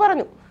നമ്മുടെ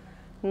പറഞ്ഞു.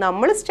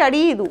 നമ്മൾ സ്റ്റഡി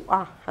ചെയ്തു.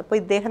 അപ്പോൾ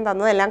ഇദ്ദേഹം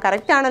തന്നതെല്ലാം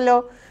കറക്റ്റ് ആണല്ലോ,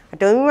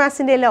 അറ്റോമിക്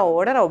മാസിൻ്റെ എല്ലാം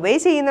ഓർഡർ ഒബേ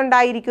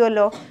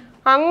ചെയ്യുന്നുണ്ടായിരിക്കുമല്ലോ.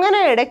 അങ്ങനെ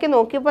ഇടയ്ക്ക്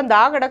നോക്കിയപ്പോൾ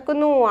ദാ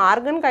കിടക്കുന്നു,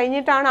 ആർഗൺ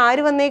കഴിഞ്ഞിട്ടാണ്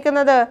ആര്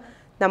വന്നേക്കുന്നത്?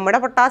 നമ്മുടെ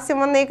പൊട്ടാസ്യം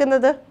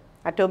വന്നേക്കുന്നത്.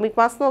 അറ്റോമിക്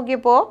മാസ്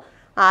നോക്കിയപ്പോൾ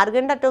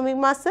ആർഗണിൻ്റെ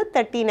അറ്റോമിക് മാസ്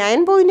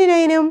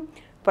 39.9ഉം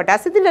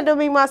പൊട്ടാസ്യത്തിൻ്റെ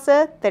അറ്റോമിക് മാസ്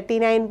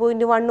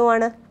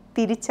 39.1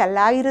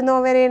 തിരിച്ചല്ലായിരുന്നോ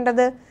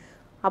വരേണ്ടത്?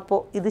 അപ്പോൾ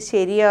ഇത്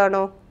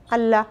ശരിയാണോ?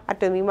 അല്ല.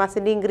 അറ്റോമിക്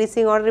മാസിൻ്റെ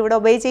ഇൻക്രീസിങ് ഓർഡർ ഇവിടെ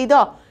ഒബേ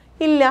ചെയ്തോ?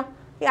 ഇല്ല.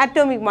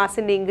 അറ്റോമിക്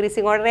മാസിൻ്റെ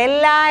ഇൻക്രീസിങ് ഓർഡർ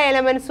എല്ലാ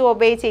എലമെൻസും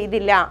ഒബേ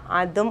ചെയ്തില്ല.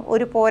 അതും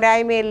ഒരു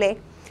പോരായ്മയല്ലേ?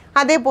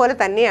 അതേപോലെ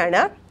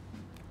തന്നെയാണ്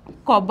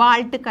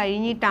കൊബാൾട്ട്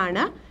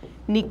കഴിഞ്ഞിട്ടാണ്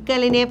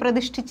നിക്കലിനെ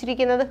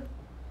പ്രതിഷ്ഠിച്ചിരിക്കുന്നത്.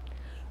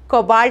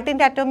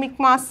 കൊബാൾട്ടിൻ്റെ അറ്റോമിക്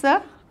മാസ്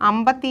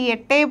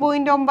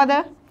 58.9,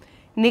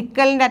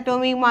 നിക്കലിൻ്റെ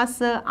അറ്റോമിക്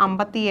മാസ്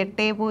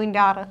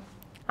 58.6.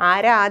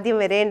 ആരാ ആദ്യം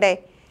വരേണ്ടേ?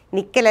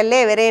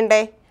 നിക്കലല്ലേ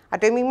വരേണ്ടേ?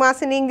 അറ്റോമിക്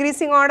മാസിൻ്റെ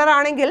ഇൻക്രീസിങ് ഓർഡർ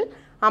ആണെങ്കിൽ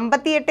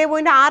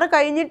 58.6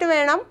 കഴിഞ്ഞിട്ട്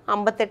വേണം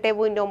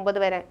 58.9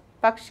 വരാൻ.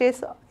 പക്ഷേ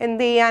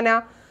എന്ത് ചെയ്യാനാ?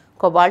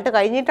 കൊബാൾട്ട്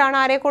കഴിഞ്ഞിട്ടാണ്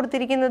ആരെ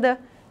കൊടുത്തിരിക്കുന്നത്?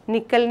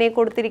 നിക്കലിനെ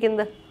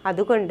കൊടുത്തിരിക്കുന്നത്.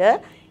 അതുകൊണ്ട്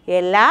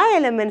എല്ലാ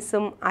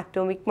എലമെൻസും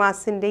അറ്റോമിക്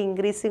മാസിൻ്റെ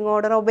ഇൻക്രീസിങ്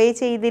ഓർഡർ ഒബേ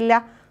ചെയ്തില്ല.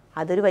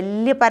 അതൊരു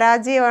വലിയ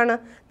പരാജയമാണ്.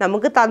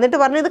 നമുക്ക് തന്നിട്ട്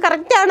പറഞ്ഞു ഇത്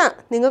കറക്റ്റാണ്,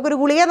 നിങ്ങൾക്കൊരു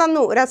ഗുളിക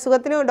തന്നു, ഒരു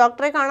അസുഖത്തിന്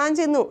ഡോക്ടറെ കാണാൻ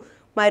ചെന്നു,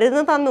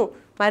 മരുന്ന് തന്നു,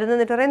 മരുന്ന്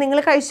എന്നിട്ട് പറയാം നിങ്ങൾ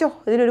കഴിച്ചോ,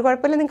 ഇതിനൊരു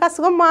കുഴപ്പമില്ല, നിങ്ങൾക്ക്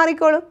അസുഖം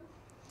മാറിക്കോളും.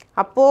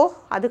 അപ്പോൾ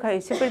അത്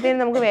കഴിച്ചപ്പോഴത്തേനും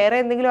നമുക്ക് വേറെ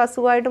എന്തെങ്കിലും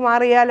അസുഖമായിട്ട്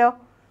മാറിയാലോ?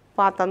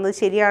 അപ്പോൾ ആ തന്നത്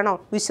ശരിയാണോ?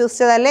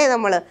 വിശ്വസിച്ചതല്ലേ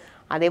നമ്മൾ?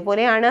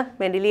 അതേപോലെയാണ്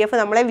മെൻഡലിയഫ്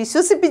നമ്മളെ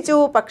വിശ്വസിപ്പിച്ചു.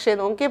 പക്ഷേ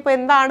നോക്കിയപ്പോൾ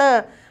എന്താണ്?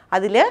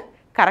 അതിൽ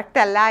കറക്റ്റ്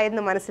അല്ല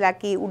എന്ന്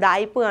മനസ്സിലാക്കി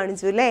ഉഡായിപ്പ്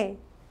കാണിച്ചു അല്ലേ?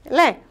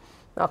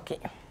 ഓക്കെ.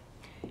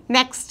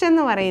 നെക്സ്റ്റ്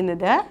എന്ന്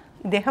പറയുന്നത്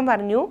ഇദ്ദേഹം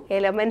പറഞ്ഞു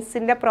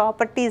എലമെൻസിൻ്റെ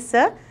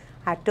പ്രോപ്പർട്ടീസ്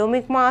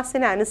അറ്റോമിക്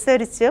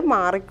മാസിനനുസരിച്ച്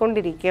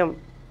മാറിക്കൊണ്ടിരിക്കും.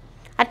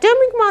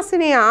 അറ്റോമിക്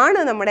മാസിനെയാണ്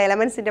നമ്മുടെ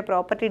എലമെൻസിൻ്റെ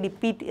പ്രോപ്പർട്ടി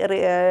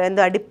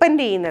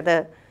ഡിപ്പെൻഡ് ചെയ്യുന്നത്.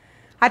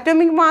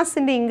 അറ്റോമിക്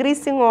മാസിൻ്റെ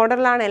ഇൻക്രീസിങ്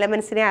ഓർഡറിലാണ്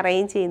എലമെൻസിനെ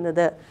അറേഞ്ച്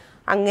ചെയ്യുന്നത്.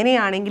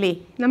 അങ്ങനെയാണെങ്കിലേ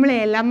നമ്മൾ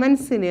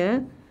എലമെൻസിന്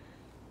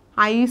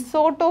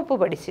ഐസോട്ടോപ്പ്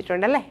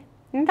പഠിച്ചിട്ടുണ്ടല്ലേ.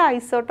 എന്താ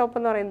ഐസോട്ടോപ്പ്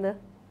എന്ന് പറയുന്നത്?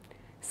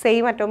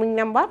 Same atomic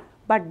number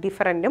but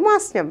different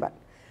mass number.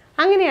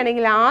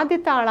 അങ്ങനെയാണെങ്കിൽ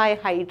ആദ്യത്തെ ആളായ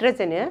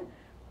ഹൈഡ്രജന്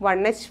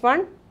 1H1,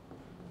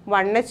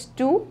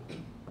 1H2,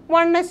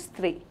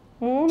 1H3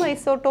 3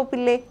 ഐസോട്ടോപ്പ്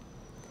ഇല്ലേ?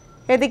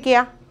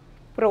 ഏതൊക്കെയാ?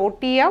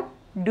 Protium,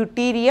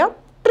 deuterium,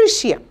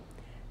 tritium.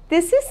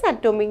 This is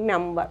atomic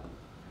number,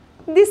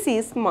 this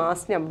is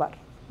mass number.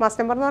 Mass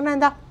number എന്ന് പറഞ്ഞാൽ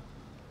എന്താ?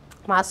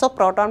 Mass of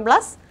proton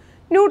plus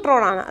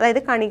neutron ആണ്,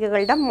 അതായത്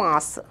കണികകളുടെ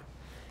മാസ്.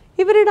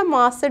 ഇവരുടെ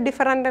മാസ്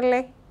ഡിഫറൻ്റ്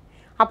അല്ലേ?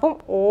 അപ്പം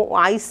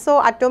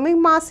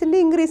അറ്റോമിക് മാസിൻ്റെ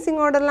ഇൻക്രീസിങ്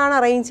ഓർഡറിലാണ്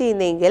അറേഞ്ച്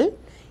ചെയ്യുന്നതെങ്കിൽ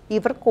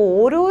ഇവർക്ക്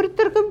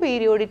ഓരോരുത്തർക്കും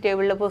പീരിയോഡിക്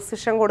ടേബിളിൽ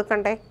പൊസിഷൻ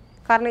കൊടുക്കണ്ടേ?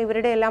 കാരണം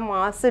ഇവരുടെ എല്ലാം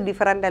മാസ്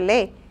ഡിഫറൻ്റ് അല്ലേ?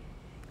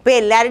 ഇപ്പോൾ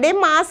എല്ലാവരുടെയും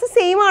മാസ്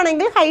സെയിം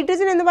ആണെങ്കിൽ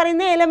ഹൈഡ്രജൻ എന്ന്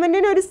പറയുന്ന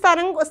എലമെൻറ്റിന് ഒരു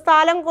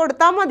സ്ഥലം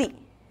കൊടുത്താൽ മതി.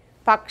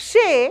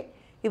 പക്ഷേ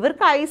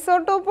ഇവർക്ക്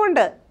ഐസോട്ടോപ്പ്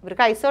ഉണ്ട്.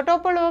 ഇവർക്ക്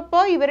ഐസോട്ടോപ്പ്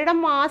ഉള്ളപ്പോൾ ഇവരുടെ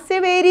മാസ്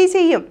വേരി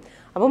ചെയ്യും.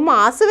 അപ്പം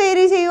മാസ്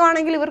വേരി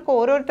ചെയ്യുവാണെങ്കിൽ ഇവർക്ക്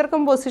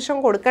ഓരോരുത്തർക്കും പൊസിഷൻ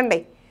കൊടുക്കണ്ടേ?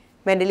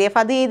 മെൻഡലിയേഫ്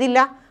അത് ചെയ്തില്ല.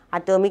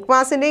 അറ്റോമിക്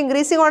മാസിൻ്റെ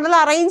ഇൻക്രീസിങ് ഓർഡറിൽ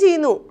അറേഞ്ച്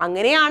ചെയ്യുന്നു.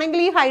 അങ്ങനെയാണെങ്കിൽ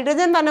ഈ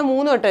ഹൈഡ്രജൻ തന്നെ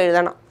 3 വട്ടം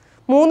എഴുതണം,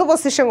 3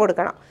 പൊസിഷൻ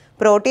കൊടുക്കണം.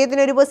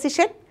 പ്രോട്ടിയത്തിന് ഒരു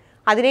പൊസിഷൻ,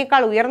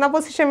 അതിനേക്കാൾ ഉയർന്ന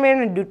പൊസിഷൻ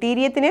വേണം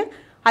ഡ്യൂട്ടീരിയത്തിന്.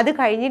 അത്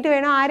കഴിഞ്ഞിട്ട്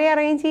വേണം ആരെ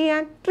അറേഞ്ച്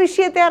ചെയ്യാൻ?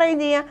 ട്രിഷ്യത്തെ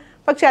അറേഞ്ച് ചെയ്യാൻ.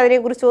 പക്ഷെ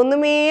അതിനെക്കുറിച്ച്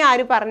ഒന്നുമേ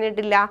ആരും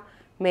പറഞ്ഞിട്ടില്ല,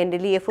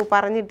 മെൻഡലിയേഫ്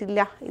പറഞ്ഞിട്ടില്ല.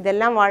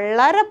 ഇതെല്ലാം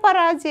വളരെ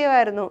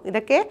പരാജയമായിരുന്നു.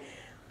 ഇതൊക്കെ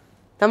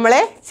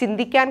നമ്മളെ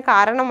ചിന്തിക്കാൻ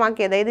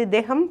കാരണമാക്കി. അതായത്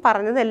ഇദ്ദേഹം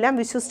പറഞ്ഞതെല്ലാം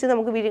വിശ്വസിച്ച്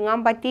നമുക്ക് വിഴുങ്ങാൻ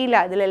പറ്റിയില്ല.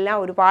 ഇതിലെല്ലാം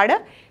ഒരുപാട്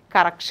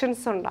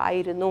കറക്ഷൻസ്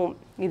ഉണ്ടായിരുന്നു.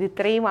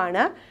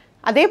 ഇതിത്രയുമാണ്.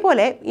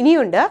 അതേപോലെ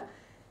ഇനിയുണ്ട്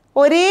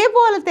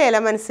ഒരേപോലത്തെ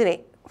എലമെൻസിനെ,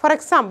 ഫോർ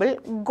എക്സാമ്പിൾ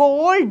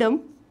ഗോൾഡും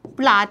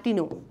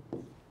പ്ലാറ്റിനവും.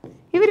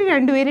 ഇവർ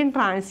രണ്ടുപേരും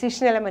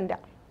ട്രാൻസിഷൻ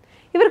എലമെൻറ്റാണ്.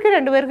 ഇവർക്ക്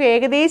രണ്ടുപേർക്കും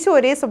ഏകദേശം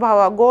ഒരേ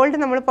സ്വഭാവമാണ്. ഗോൾഡ്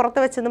നമ്മൾ പുറത്ത്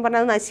വെച്ചെന്ന്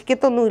പറഞ്ഞാൽ അത്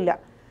നശിക്കത്തൊന്നുമില്ല.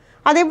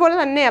 അതേപോലെ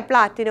തന്നെയാണ്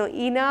പ്ലാറ്റിനോ.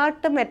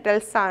 ഇനേർട്ട്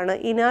മെറ്റൽസ് ആണ്,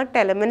 ഇനേർട്ട്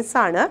എലമെൻറ്റ്സ്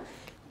ആണ്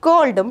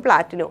ഗോൾഡും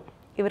പ്ലാറ്റിനവും.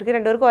 ഇവർക്ക്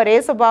രണ്ടുപേർക്കും ഒരേ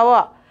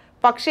സ്വഭാവമാണ്.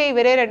 പക്ഷേ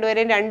ഇവരെ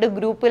രണ്ടുപേരെയും 2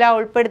 ഗ്രൂപ്പിലാണ്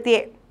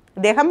ഉൾപ്പെടുത്തിയേ.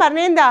 ഇദ്ദേഹം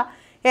പറഞ്ഞെന്താ?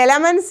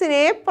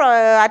 എലമെൻസിനെ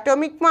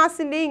അറ്റോമിക്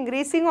മാസിൻ്റെ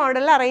ഇൻക്രീസിങ്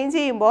ഓർഡറിൽ അറേഞ്ച്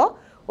ചെയ്യുമ്പോൾ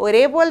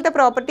ഒരേപോലത്തെ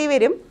പ്രോപ്പർട്ടി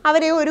വരും,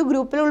 അവരെ ഒരു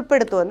ഗ്രൂപ്പിൽ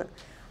ഉൾപ്പെടുത്തുമെന്ന്.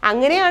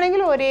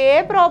 അങ്ങനെയാണെങ്കിൽ ഒരേ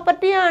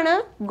പ്രോപ്പർട്ടിയാണ്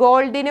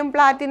ഗോൾഡിനും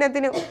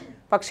പ്ലാറ്റിനത്തിനും.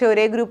 പക്ഷെ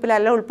ഒരേ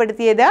ഗ്രൂപ്പിലല്ല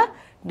ഉൾപ്പെടുത്തിയത്,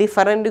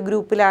 ഡിഫറൻറ്റ്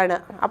ഗ്രൂപ്പിലാണ്.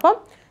 അപ്പം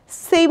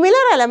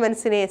സിമിലർ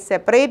എലമെൻസിനെ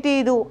സെപ്പറേറ്റ്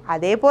ചെയ്തു.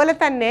 അതേപോലെ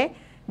തന്നെ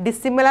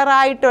ഡിസിമിലർ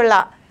ആയിട്ടുള്ള,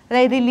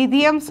 അതായത്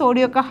ലിഥിയം,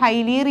 സോഡിയം ഒക്കെ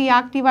ഹൈലി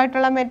റിയാക്റ്റീവ്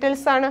ആയിട്ടുള്ള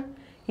മെറ്റൽസ് ആണ്.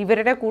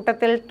 ഇവരുടെ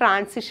കൂട്ടത്തിൽ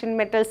ട്രാൻസിഷൻ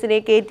മെറ്റൽസിനെ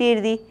കയറ്റി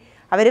എഴുതി.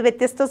 അവർ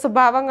വ്യത്യസ്ത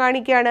സ്വഭാവം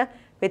കാണിക്കുകയാണ്.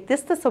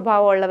 വ്യത്യസ്ത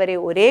സ്വഭാവമുള്ളവരെ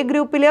ഒരേ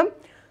ഗ്രൂപ്പിലും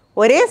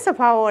ഒരേ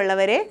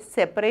സ്വഭാവമുള്ളവരെ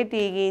സെപ്പറേറ്റ്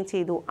ചെയ്യുകയും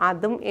ചെയ്തു.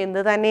 അതും എന്ത്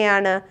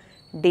തന്നെയാണ്?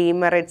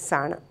 ഡീമെറിറ്റ്സ്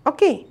ആണ്.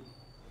 ഓക്കെ,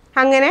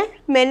 അങ്ങനെ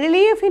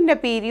മെൻഡലിയേഫിൻ്റെ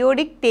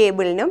പീരിയോഡിക്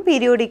ടേബിളിനും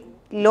പീരിയോഡിക്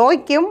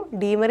ലോയ്ക്കും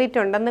ഡീമെറിറ്റ്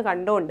ഉണ്ടെന്ന്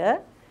കണ്ടുകൊണ്ട്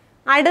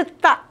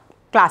അടുത്ത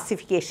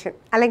ക്ലാസിഫിക്കേഷൻ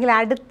അല്ലെങ്കിൽ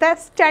അടുത്ത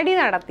സ്റ്റഡി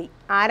നടത്തി.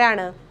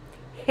 ആരാണ്?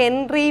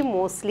 ഹെൻറി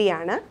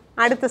മോസ്ലിയാണ്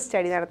അടുത്ത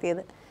സ്റ്റഡി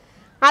നടത്തിയത്.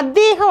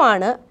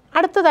 അദ്ദേഹമാണ്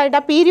അടുത്തതായിട്ട്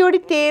ആ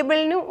പീരിയോഡിക്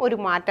ടേബിളിനും ഒരു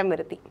മാറ്റം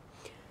വരുത്തി.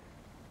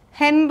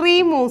 ഹെൻറി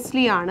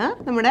മോസ്ലിയാണ്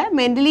നമ്മുടെ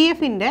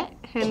മെൻഡലിയേഫിൻ്റെ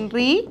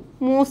ഹെൻറി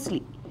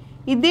മോസ്ലി.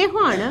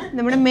 ഇദ്ദേഹമാണ്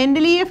നമ്മുടെ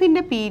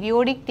മെൻഡലിയേഫിൻ്റെ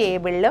പീരിയോഡിക്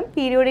ടേബിളിലും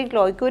പീരിയോഡിക്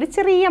ലോയ്ക്കും ഒരു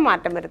ചെറിയ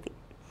മാറ്റം വരുത്തി.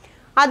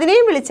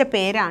 അതിനെയും വിളിച്ച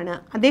പേരാണ്,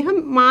 അദ്ദേഹം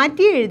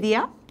മാറ്റി എഴുതിയ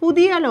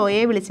പുതിയ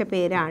ലോയെ വിളിച്ച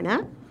പേരാണ്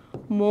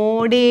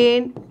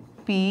മോഡേൺ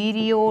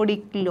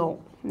പീരിയോഡിക് ലോ.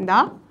 എന്താ?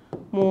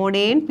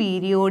 Modern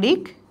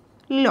periodic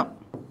law.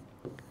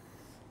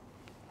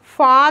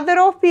 Father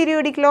of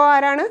periodic law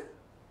ആരാണ്?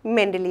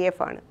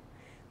 മെൻഡലിയേഫ് ആണ്.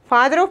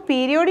 ഫാദർ ഓഫ്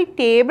പീരിയോഡിക്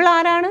ടേബിൾ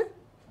ആരാണ്?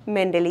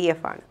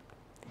 മെൻഡലിയേഫ് ആണ്.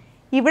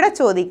 ഇവിടെ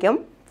ചോദിക്കും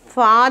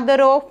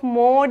father of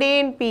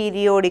modern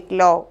periodic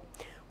law.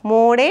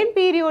 Modern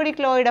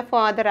periodic ലോയുടെ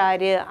father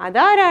ആര്?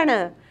 അതാരാണ്?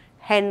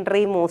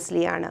 ഹെൻറി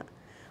മോസ്ലി ആണ്.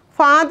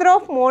 Father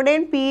of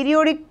modern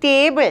periodic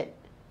table,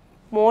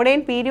 modern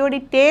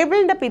periodic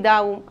ടേബിളിൻ്റെ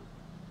പിതാവും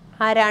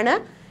ആരാണ്?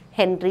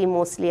 ഹെൻറി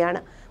മോസ്ലി ആണ്.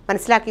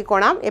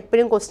 മനസ്സിലാക്കിക്കോണം,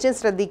 എപ്പോഴും ക്വസ്റ്റ്യൻ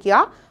ശ്രദ്ധിക്കുക.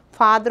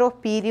 Father of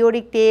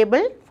periodic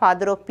table,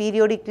 father of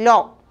periodic law,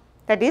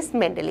 that is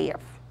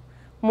Mendeleev.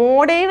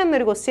 Modern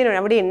എന്നൊരു ക്വസ്റ്റ്യൻ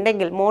അവിടെ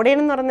ഉണ്ടെങ്കിൽ, മോഡേൺ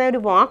എന്ന് പറഞ്ഞ ഒരു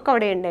വാക്ക്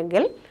അവിടെ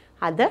ഉണ്ടെങ്കിൽ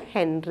അത്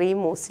ഹെൻറി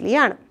മോസ്ലി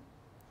ആണ്.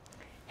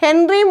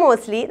 ഹെൻറി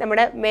മോസ്ലി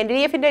നമ്മുടെ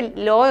മെൻഡലിയേഫിൻ്റെ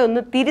ലോ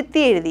ഒന്ന്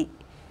തിരുത്തി എഴുതി.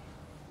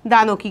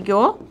 ഇതാ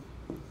നോക്കിക്കോ,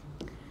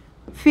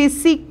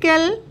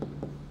 physical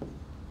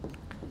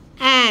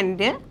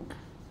and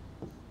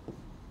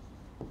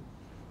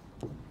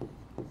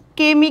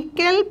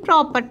chemical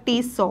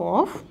properties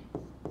of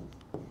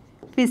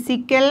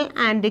physical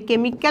and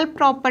chemical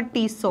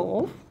properties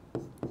of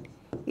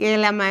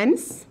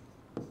elements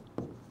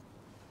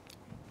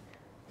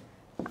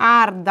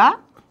are the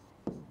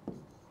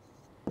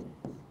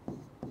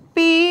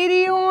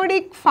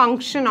periodic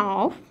function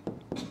of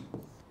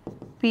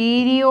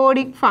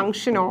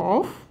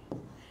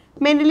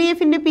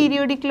മെൻഡലിയേഫിൻ്റെ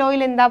periodic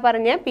ലോയിൽ എന്താ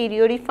പറഞ്ഞ?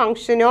 Periodic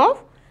function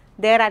of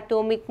their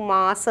atomic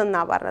mass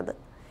എന്നാണ് പറഞ്ഞത്.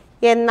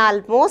 എന്നാൽ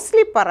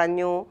മോസ്റ്റ്ലി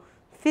പറഞ്ഞു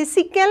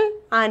physical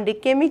and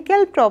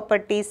chemical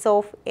properties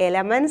of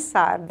elements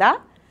are the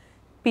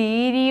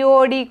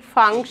periodic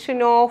function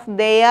of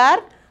their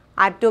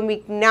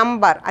atomic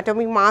number.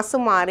 Atomic mass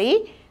മാറി,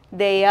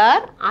 there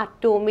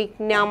atomic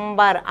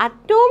number.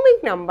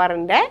 Atomic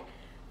നമ്പറിൻ്റെ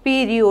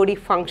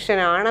periodic function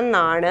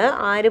ആണെന്നാണ്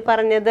ആര്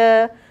പറഞ്ഞത്?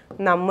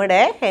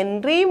 നമ്മുടെ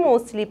ഹെൻറി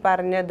മോസ്ലി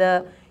പറഞ്ഞത്.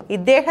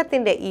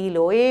 ഇദ്ദേഹത്തിൻ്റെ ഈ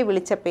ലോയെ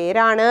വിളിച്ച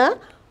പേരാണ്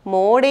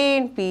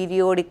മോഡേൺ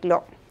പീരിയോഡിക് ലോ.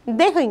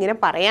 ഇദ്ദേഹം ഇങ്ങനെ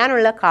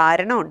പറയാനുള്ള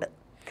കാരണമുണ്ട്.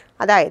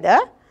 അതായത്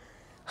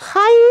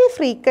ഹൈ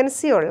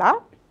ഫ്രീക്വൻസിയുള്ള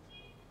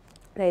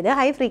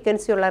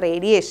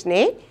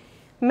റേഡിയേഷനെ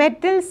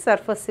മെറ്റൽ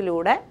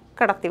സർഫസിലൂടെ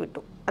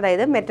കടത്തിവിട്ടു.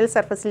 അതായത് മെറ്റൽ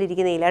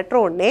സർഫസിലിരിക്കുന്ന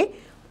ഇലക്ട്രോണിനെ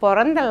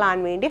പുറന്തള്ളാൻ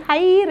വേണ്ടി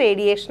ഹൈ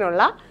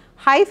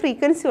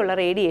ഫ്രീക്വൻസി ഉള്ള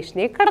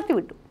റേഡിയേഷനെ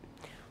കടത്തിവിട്ടു.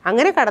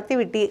 അങ്ങനെ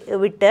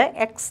വിട്ട്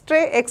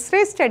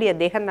എക്സ്റേ സ്റ്റഡി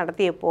അദ്ദേഹം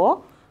നടത്തിയപ്പോൾ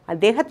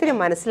അദ്ദേഹത്തിന്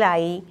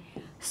മനസ്സിലായി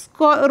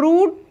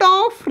റൂട്ട്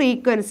ഓഫ്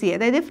ഫ്രീക്വൻസി,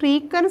 അതായത്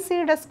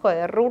ഫ്രീക്വൻസിയുടെ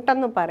സ്ക്വയർ റൂട്ട്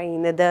എന്ന്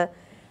പറയുന്നത്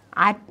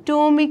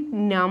അറ്റോമിക്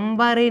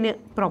നമ്പറിന്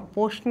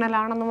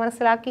പ്രൊപ്പോർഷണലാണെന്ന്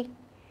മനസ്സിലാക്കി.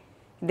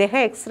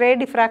 ഇദ്ദേഹം എക്സ്റേ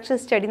ഡിഫ്രാക്ഷൻ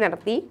സ്റ്റഡി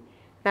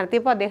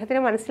നടത്തിയപ്പോൾ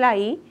അദ്ദേഹത്തിന്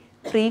മനസ്സിലായി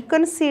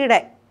ഫ്രീക്വൻസിയുടെ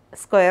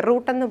സ്ക്വയർ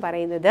റൂട്ട് എന്ന്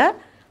പറയുന്നത്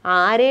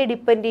ആരെ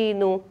ഡിപ്പെൻഡ്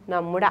ചെയ്യുന്നു?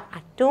 നമ്മുടെ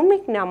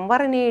അറ്റോമിക്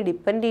നമ്പറിനെ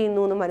ഡിപ്പെൻഡ്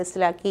ചെയ്യുന്നു എന്ന്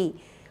മനസ്സിലാക്കി.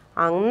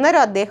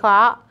 അന്നേരം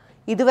അദ്ദേഹം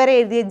ഇതുവരെ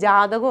എഴുതിയ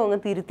ജാതകം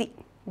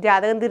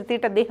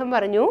തിരുത്തിയിട്ട് അദ്ദേഹം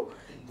പറഞ്ഞു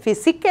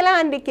physical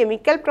and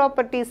chemical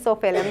properties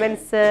of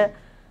elements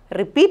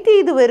repeat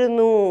ചെയ്തു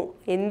വരുന്നു.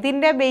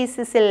 എന്തിൻ്റെ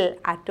ബേസിസിൽ?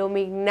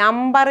 അറ്റോമിക്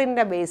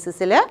നമ്പറിൻ്റെ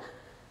ബേസിസിൽ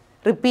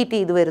റിപ്പീറ്റ്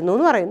ചെയ്തു വരുന്നു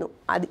എന്ന് പറയുന്നു.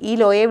 ഈ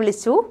ലോയെ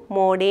വിളിച്ചു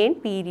മോഡേൺ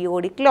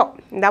പീരിയോഡിക് ലോ.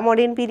 എന്താ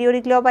മോഡേൺ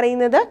പീരിയോഡിക് ലോ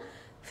പറയുന്നത്?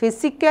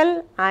 Physical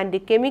and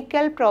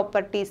chemical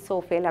properties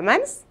of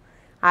elements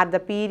are the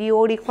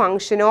periodic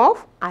function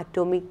of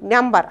atomic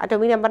number.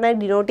 Atomic നമ്പറിനെ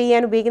ഡിനോട്ട്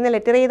ചെയ്യാൻ ഉപയോഗിക്കുന്ന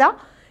ലെറ്റർ ഏതാ?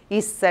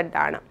 ഇസഡ്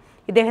ആണ്.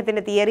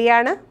 ഇദ്ദേഹത്തിൻ്റെ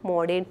തിയറിയാണ്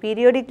മോഡേൺ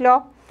പീരിയോഡിക് ലോ.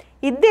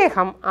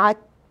 ഇദ്ദേഹം ആ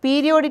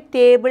പീരിയോഡിക്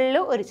ടേബിളിൽ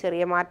ഒരു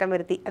ചെറിയ മാറ്റം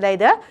വരുത്തി.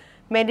 അതായത്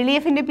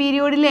മെൻഡലിയഫിൻ്റെ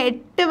പീരിയോഡിൽ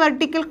 8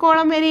 വെർട്ടിക്കൽ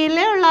കോളം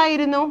വരെയല്ലേ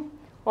ഉള്ളായിരുന്നു.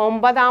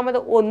 9ാമത്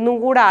ഒന്നും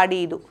കൂടെ ആഡ്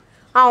ചെയ്തു.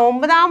 ആ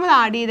 9ാമത്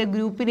ആഡ് ചെയ്ത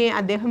ഗ്രൂപ്പിനെ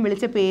അദ്ദേഹം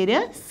വിളിച്ച പേര്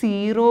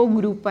സീറോ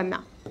ഗ്രൂപ്പ് എന്ന.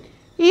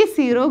 ഈ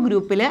സീറോ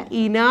ഗ്രൂപ്പിൽ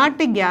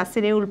ഇനേർട്ട്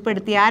ഗ്യാസിനെ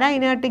ഉൾപ്പെടുത്തി. ആരാ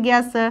inert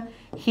gas?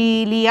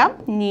 Helium,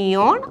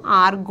 neon,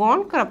 argon,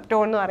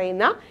 krypton എന്ന്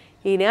പറയുന്ന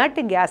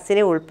ഇനേർട്ട്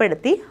ഗ്യാസിനെ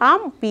ഉൾപ്പെടുത്തി ആ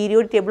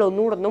പീരിയോഡിക് ടേബിൾ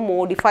ഒന്നുകൂടെ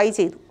മോഡിഫൈ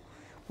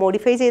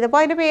ചെയ്തപ്പോൾ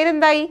അതിൻ്റെ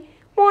പേരെന്തായി?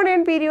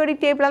 മോഡേൺ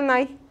പീരിയോഡിക് ടേബിൾ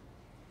എന്നായി.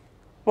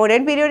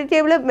 മോഡേൺ പീരിയോഡിക്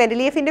ടേബിൾ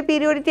മെൻഡലിയഫിൻ്റെ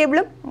പീരിയോഡിക്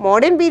ടേബിളും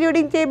മോഡേൺ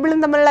പീരിയോഡിക് ടേബിളും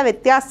തമ്മിലുള്ള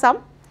വ്യത്യാസം,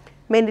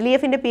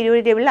 മെൻഡലിയഫിൻ്റെ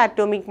പീരിയോഡിക് ടേബിളിൽ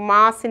അറ്റോമിക്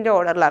മാസിൻ്റെ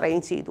ഓർഡറിൽ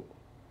അറേഞ്ച് ചെയ്തു.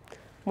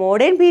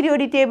 മോഡേൺ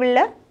പീരിയോഡിക് ടേബിളിൽ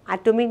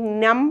അറ്റോമിക്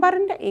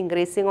നമ്പറിൻ്റെ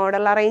ഇൻക്രീസിങ്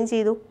ഓർഡറിൽ അറേഞ്ച്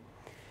ചെയ്തു.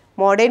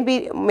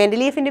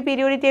 മെൻഡലിയഫിൻ്റെ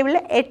പീരിയോഡിക് ടേബിളിൽ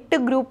 8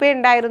 ഗ്രൂപ്പേ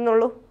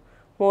ഉണ്ടായിരുന്നുള്ളൂ.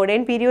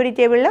 മോഡേൺ പീരിയോഡിക്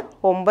ടേബിളിൽ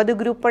 9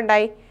 ഗ്രൂപ്പ്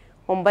ഉണ്ടായി.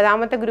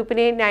 9ാമത്തെ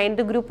ഗ്രൂപ്പിനെ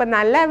 9th ഗ്രൂപ്പ്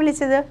എന്നല്ല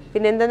വിളിച്ചത്.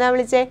 പിന്നെ എന്തെന്നാ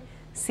വിളിച്ചേ?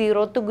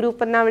 0th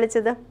ഗ്രൂപ്പ് എന്നാണ്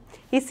വിളിച്ചത്.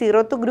 ഈ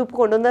 0th ഗ്രൂപ്പ്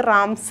കൊണ്ടുവന്നത്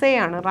റാംസേ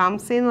ആണ്.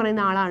 റാംസേ എന്ന്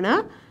പറയുന്ന ആളാണ്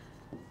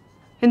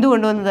എന്ത്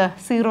കൊണ്ടുവന്നത്?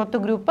 0th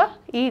ഗ്രൂപ്പ്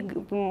ഈ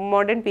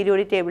മോഡേൺ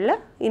പീരിയോഡിക് ടേബിളിൽ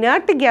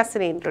ഇനേർട്ട്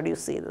ഗ്യാസിനെ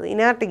ഇൻട്രൊഡ്യൂസ് ചെയ്തത്.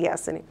 ഇനേർട്ട്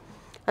ഗ്യാസിനെ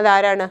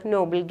അതാരാണ്?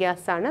 നോബിൾ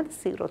ഗ്യാസാണ്.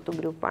 0th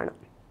ഗ്രൂപ്പാണ്.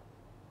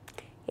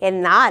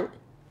 എന്നാൽ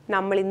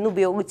നമ്മൾ ഇന്ന്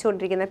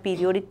ഉപയോഗിച്ചുകൊണ്ടിരിക്കുന്ന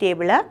periodic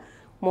table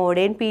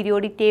modern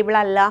periodic table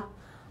അല്ല.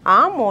 ആ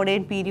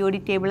മോഡേൺ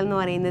പീരിയോഡിക് ടേബിൾ എന്ന്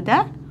പറയുന്നത്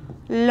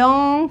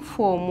long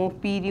form of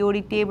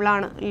periodic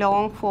ടേബിളാണ്.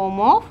 Long form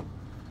of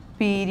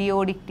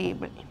periodic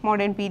table.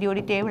 Modern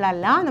periodic table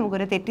അല്ല.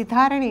 നമുക്കൊരു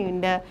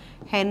തെറ്റിദ്ധാരണയുണ്ട്.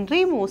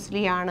 ഹെൻറി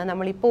മോസ്ലിയാണ്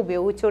നമ്മളിപ്പോൾ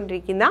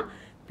ഉപയോഗിച്ചുകൊണ്ടിരിക്കുന്ന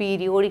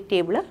പീരിയോഡിക്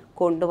ടേബിൾ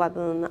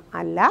കൊണ്ടുവന്നതെന്ന്.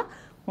 അല്ല,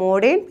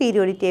 മോഡേൺ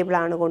പീരിയോഡിക്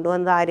ടേബിളാണ്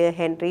കൊണ്ടുവന്നത്. ആര്?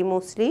 Henry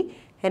Moseley.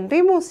 Henry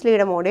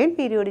മോസ്ലിയുടെ modern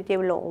periodic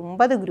ടേബിളിൽ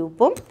 9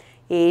 ഗ്രൂപ്പും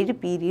 7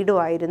 പീരീഡും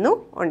ആയിരുന്നു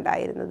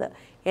ഉണ്ടായിരുന്നത്.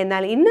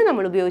 എന്നാൽ ഇന്ന്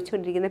നമ്മൾ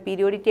ഉപയോഗിച്ചുകൊണ്ടിരിക്കുന്ന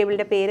പീരിയോഡിക്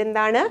ടേബിളിൻ്റെ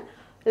പേരെന്താണ്?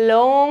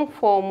 Long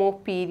form of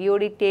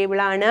periodic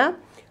ടേബിളാണ്.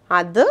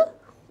 അത്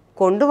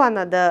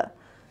കൊണ്ടുവന്നത്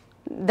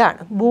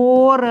ഇതാണ്.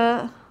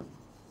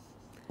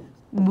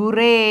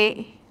 ബുറേ,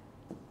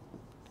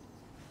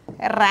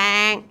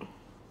 റാങ്,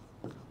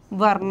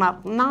 വെർണർ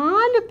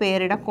 4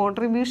 പേരുടെ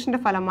കോൺട്രിബ്യൂഷൻ്റെ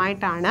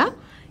ഫലമായിട്ടാണ്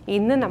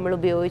ഇന്ന് നമ്മൾ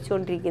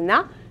ഉപയോഗിച്ചുകൊണ്ടിരിക്കുന്ന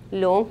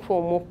long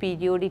form of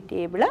periodic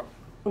table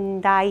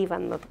ഉണ്ടായി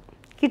വന്നത്,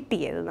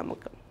 കിട്ടിയത്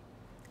നമുക്ക്.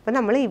 അപ്പം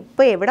നമ്മൾ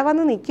ഇപ്പോൾ എവിടെ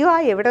വന്ന് നിൽക്കുക?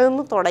 എവിടെ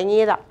നിന്ന്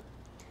തുടങ്ങിയതാണ്?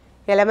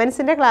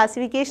 എലമെൻസിൻ്റെ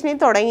ക്ലാസിഫിക്കേഷനിൽ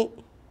തുടങ്ങി.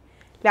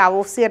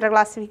 ലാവോസിയറുടെ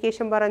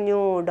ക്ലാസിഫിക്കേഷൻ പറഞ്ഞു,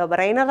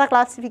 ഡൊബറൈനറുടെ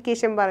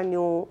ക്ലാസിഫിക്കേഷൻ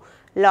പറഞ്ഞു,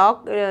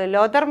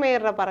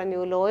 ലോതർമെയറുടെ പറഞ്ഞു,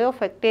 ലോ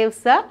ഓഫ്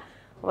ഒക്ടേവ്സ്,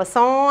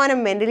 അവസാനം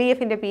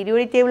മെൻഡലിയഫിൻ്റെ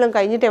പീരിയോഡിക് ടേബിളും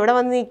കഴിഞ്ഞിട്ട് എവിടെ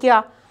വന്ന് നിൽക്കുക?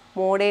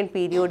 മോഡേൺ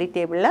പീരിയോഡിക്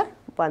ടേബിളിൽ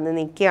വന്ന്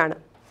നിൽക്കുകയാണ്.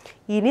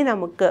 ഇനി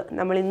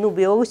നമ്മൾ ഇന്ന്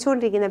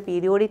ഉപയോഗിച്ചുകൊണ്ടിരിക്കുന്ന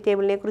പീരിയോഡിക്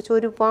ടേബിളിനെ കുറിച്ച്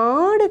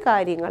ഒരുപാട്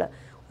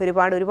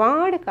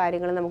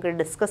കാര്യങ്ങൾ നമുക്ക്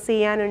ഡിസ്കസ്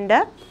ചെയ്യാനുണ്ട്.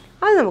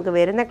 അത് നമുക്ക്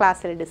വരുന്ന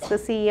ക്ലാസ്സിൽ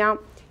ഡിസ്കസ് ചെയ്യാം.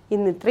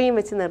 ഇന്ന് ഇത്രയും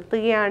വെച്ച്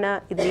നിർത്തുകയാണ്.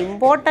 ഇതിൽ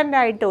ഇമ്പോർട്ടൻ്റ്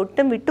ആയിട്ട്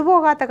ഒട്ടും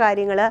വിട്ടുപോകാത്ത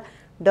കാര്യങ്ങൾ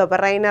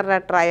ഡൊബറൈനറുടെ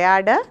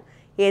ട്രയാഡ്,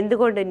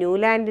 എന്തുകൊണ്ട്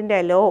ന്യൂലാൻഡിൻ്റെ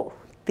ലോ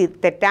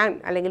തെറ്റാൻ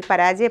അല്ലെങ്കിൽ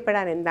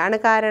പരാജയപ്പെടാൻ എന്താണ്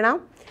കാരണം,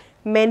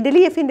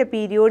 മെൻഡലിയഫിൻ്റെ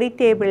പീരിയോഡിക്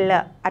ടേബിളിൽ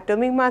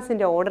അറ്റോമിക്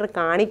മാസിൻ്റെ ഓർഡർ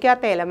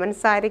കാണിക്കാത്ത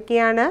എലമെൻറ്റ്സ്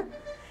ആരൊക്കെയാണ്?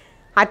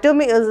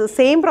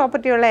 സെയിം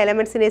പ്രോപ്പർട്ടിയുള്ള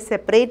എലമെൻറ്റ്സിനെ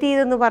സെപ്പറേറ്റ്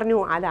ചെയ്തെന്ന് പറഞ്ഞു,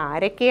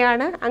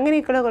 അതാരൊക്കെയാണ്?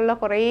 അങ്ങനെയൊക്കെയുള്ള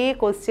കുറേ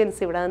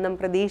ക്വസ്റ്റ്യൻസ് ഇവിടെ നിന്നും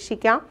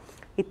പ്രതീക്ഷിക്കാം.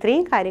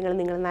 ഇത്രയും കാര്യങ്ങൾ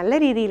നിങ്ങൾ നല്ല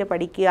രീതിയിൽ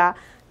പഠിക്കുക.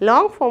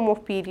 ലോങ് ഫോം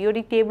ഓഫ്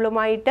പീരിയോഡിക്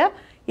ടേബിളുമായിട്ട്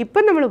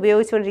ഇപ്പം നമ്മൾ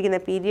ഉപയോഗിച്ചുകൊണ്ടിരിക്കുന്ന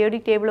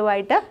പീരിയോഡിക്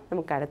ടേബിളുമായിട്ട്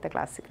നമുക്ക് അടുത്ത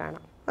ക്ലാസ്സിൽ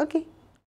കാണാം. ഓക്കെ.